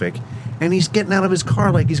traffic. And he's getting out of his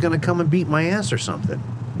car like he's going to come and beat my ass or something.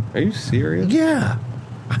 Are you serious? Yeah.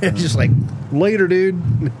 I'm just like, later, dude.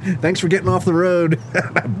 Thanks for getting off the road.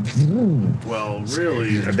 Well,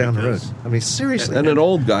 really, Down the road. because- I mean, seriously. And an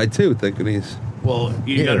old guy, too, thinking he's Well,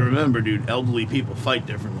 you Yeah. got to remember, dude. Elderly people fight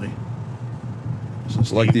differently. So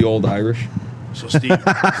Steve, like the old Irish. So Steve, Like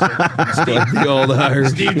the old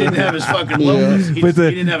Irish. Steve didn't have his fucking loafers. He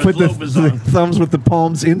didn't have his put loafers the on. thumbs with the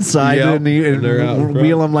palms inside, Yep, and, and they're out in front.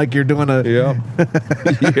 wheel them like you're doing a Yeah.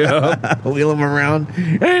 Yeah. wheel them around.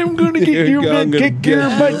 Hey, I'm gonna You're get you, I'm gonna gonna kick your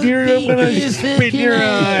get- butt here, I'm gonna spit in your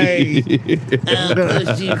eye. I'll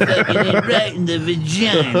push you fucking it right in the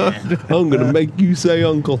vagina. I'm going to make you say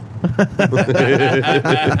uncle.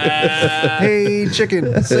 Hey,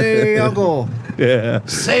 chicken, say uncle. Yeah.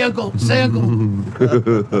 Say uncle, say uncle.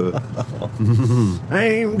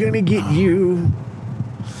 I'm gonna get you.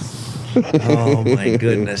 Oh my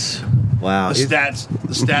goodness! Wow, The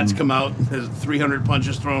stats come out. There's 300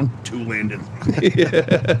 punches thrown, 2 landed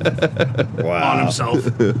wow. on himself.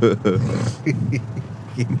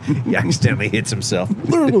 He accidentally hits himself.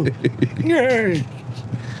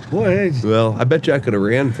 What? Well, I bet you I could have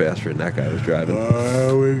ran faster than that guy was driving.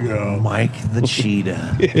 There we go. Mike the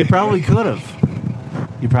cheetah. You probably could have.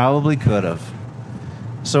 You probably could have.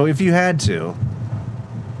 So if you had to.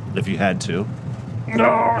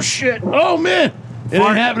 Oh, shit. Oh, man. It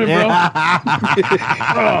ain't happening, bro. Oh,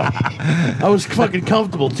 I was fucking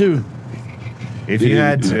comfortable, too. If you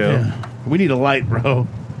had to. Yeah. We need a light, bro.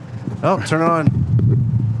 Oh, turn on.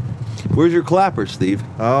 Where's your clapper, Steve?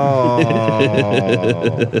 Oh.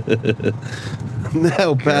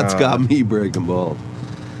 Now Pat's God. got me breaking balls.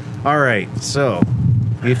 All right. So,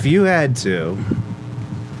 if you had to.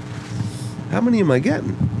 How many am I getting?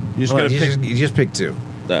 You just gotta pick. You just pick 2.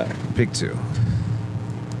 All right. Pick 2.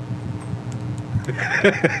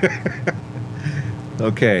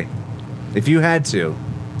 Okay. If you had to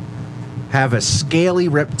have a scaly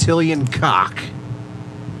reptilian cock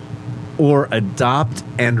or adopt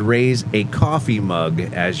and raise a coffee mug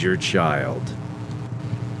as your child,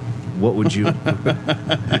 what would you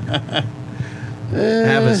have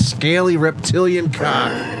a scaly reptilian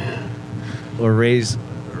cock or raise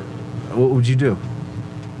what would you do?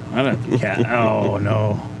 I don't. Cat. Oh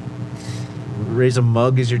no. Raise a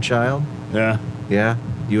mug as your child? Yeah. Yeah?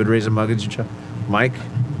 You would raise a mug as your child? Mike?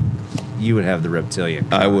 You would have the reptilian.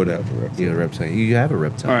 I would have a reptilian. You have a reptilian. You have a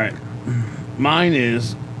reptilian. All right. Mine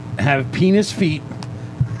is have penis feet.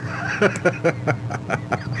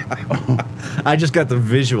 I just got the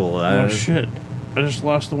visual. Oh shit! I just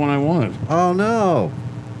lost the one I wanted. Oh no.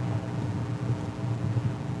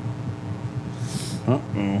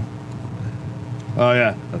 Uh-oh. Oh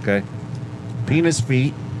yeah. Okay. Penis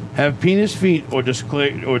feet. Have penis feet or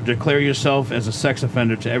declare yourself as a sex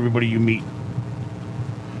offender to everybody you meet.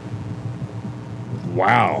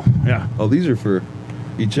 Wow. Yeah. Oh, these are for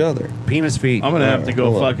each other. Penis feet. I'm gonna have to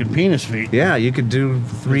go hold on. fucking penis feet. Yeah, you could do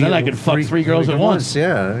 3. Then I could fuck 3 girls at once.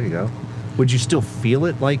 Yeah, there you go. Would you still feel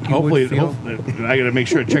it like you Hopefully, would feel? I gotta make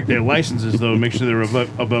sure to check their licenses though, make sure they're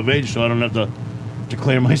above age, so I don't have to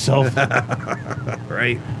declare myself.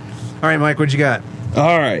 Right. All right, Mike, what you got?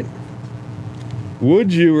 All right.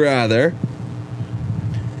 Would you rather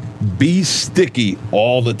be sticky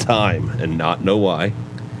all the time and not know why?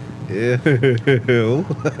 Ew.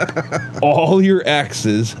 All your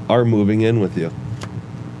exes are moving in with you.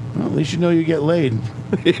 Well, at least you know you get laid.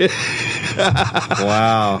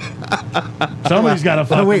 Wow. Somebody's got to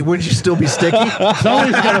fuck. Oh, wait, would you still be sticky?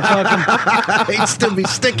 Somebody's got to fuck him. He'd still be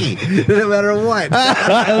sticky, no matter what.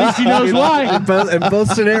 At least he knows why. In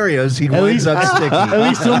both scenarios, he winds up sticky. At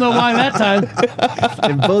least he'll know why that time.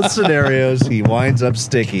 In both scenarios, he winds up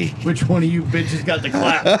sticky. Which one of you bitches got the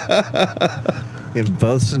clap? In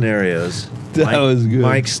both scenarios, That was good.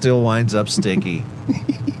 Mike still winds up sticky.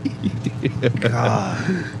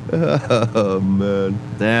 God. Oh, man.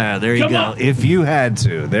 There you Come go. on. If you had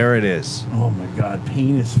to, there it is. Oh my god,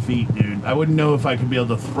 penis feet, dude. I wouldn't know if I could be able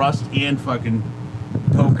to thrust and fucking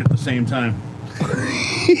poke at the same time.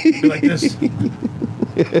 Be like this.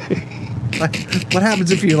 What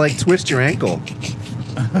happens if you twist your ankle?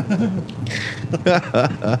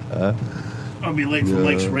 I'll be late for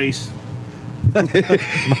Mike's race.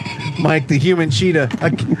 Mike, the human cheetah. I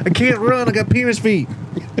can't run. I got penis feet.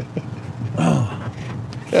 Well,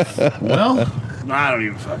 I don't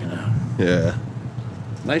even fucking know. Yeah.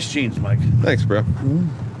 Nice jeans, Mike. Thanks, bro.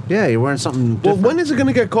 Yeah, you're wearing something Well, different. when is it going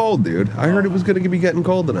to get cold, dude? I heard it was going to be getting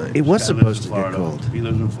cold tonight. It was Guy lives supposed in to get Florida. cold. He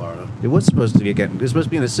lives in Florida. It was supposed to get. It was supposed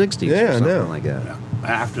to be in the 60s Yeah, or I something know. like that. Yeah.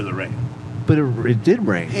 After the rain. But it did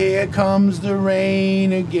rain. Here comes the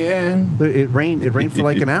rain again. But it rained. It rained for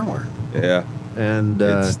like an hour, Yeah. and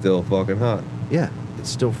It's still fucking hot. yeah, it's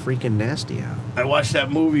still freaking nasty out. I watched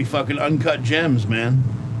that movie, fucking Uncut Gems, man.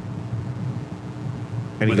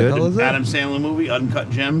 Any What the good? hell is that? Adam Sandler movie, Uncut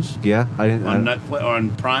Gems, Yeah, I didn't. on Netflix or on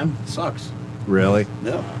Prime. It sucks. Really,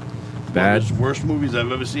 Yeah. Bad? One of the worst movies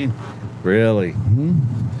I've ever seen. really.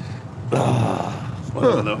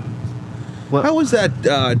 Whatever, though. What? How was that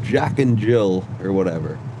Jack and Jill or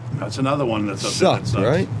whatever? That's another one that's up there that Sucks,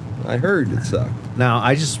 right? I heard it sucked. Now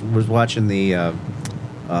I just was watching the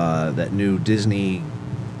that new Disney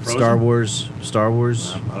Frozen? Star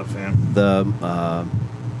Wars, I'm not a fan. the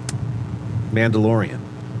Mandalorian.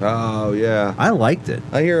 Oh, yeah. I liked it.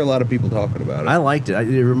 I hear a lot of people talking about it. I liked it.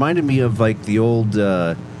 It reminded me of like the old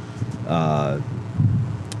Star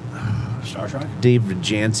Trek? David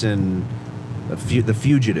Jansen, The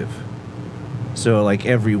Fugitive. So like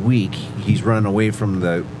every week he's running away from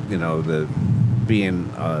the being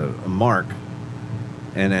a mark,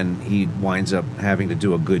 and then he winds up having to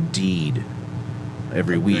do a good deed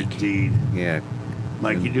every week. Good deed. Yeah,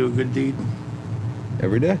 Mike, you do a good deed?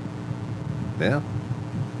 Every day. yeah.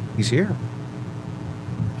 He's here.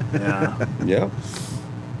 Yeah. Yeah.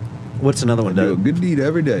 What's another I one? do a good deed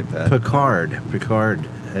every day, Pat. Picard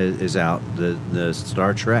is out. The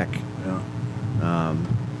Star Trek. Yeah.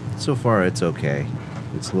 So far, it's okay.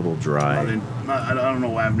 It's a little dry. I don't know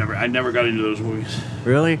why I never got into those movies.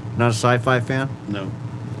 Really? Not a sci-fi fan? No.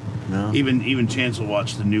 No. Even Chance will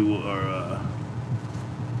watch the new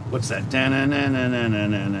What's that?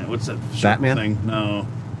 Da-na-na-na-na-na-na. What's that circle Batman? thing? No.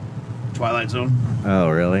 Twilight Zone? Oh,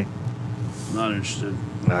 really? Not interested.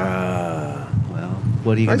 Well,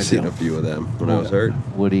 what are you going I've to seen do? a few of them when I was hurt.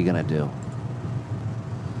 What are you going to do?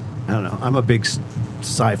 I don't know. I'm a big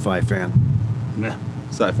sci-fi fan. Yeah.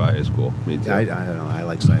 Sci-fi is cool. Me too. I don't know. I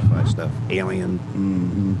like sci-fi stuff. Alien.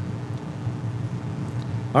 Mm-hmm.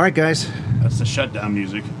 All right, guys. That's the shutdown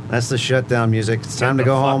music. That's the shutdown music. It's time to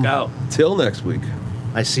go home. Out. Till next week.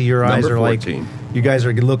 I see your eyes Number are 14. like, you guys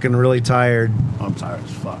are looking really tired. I'm tired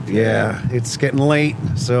as fuck. Yeah, it's getting late.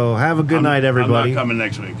 So have a good night, everybody. I'm not coming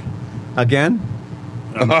next week. Again?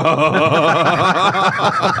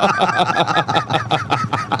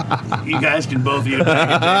 You guys can both eat a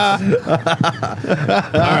bag of dicks.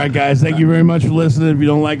 All right, guys. Thank you very much for listening. If you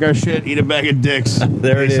don't like our shit, eat a bag of dicks.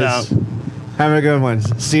 There Peace it is. out. Have a good one.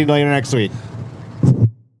 See you later next week.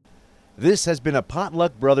 This has been a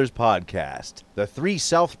Potluck Brothers podcast. The three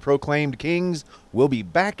self-proclaimed kings will be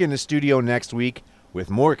back in the studio next week with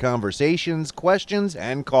more conversations, questions,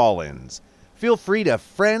 and call-ins. Feel free to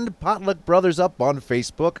friend Potluck Brothers up on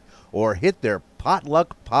Facebook or hit their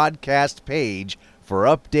Potluck Podcast page for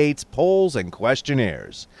updates, polls, and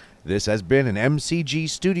questionnaires. This has been an MCG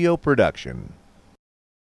Studio production.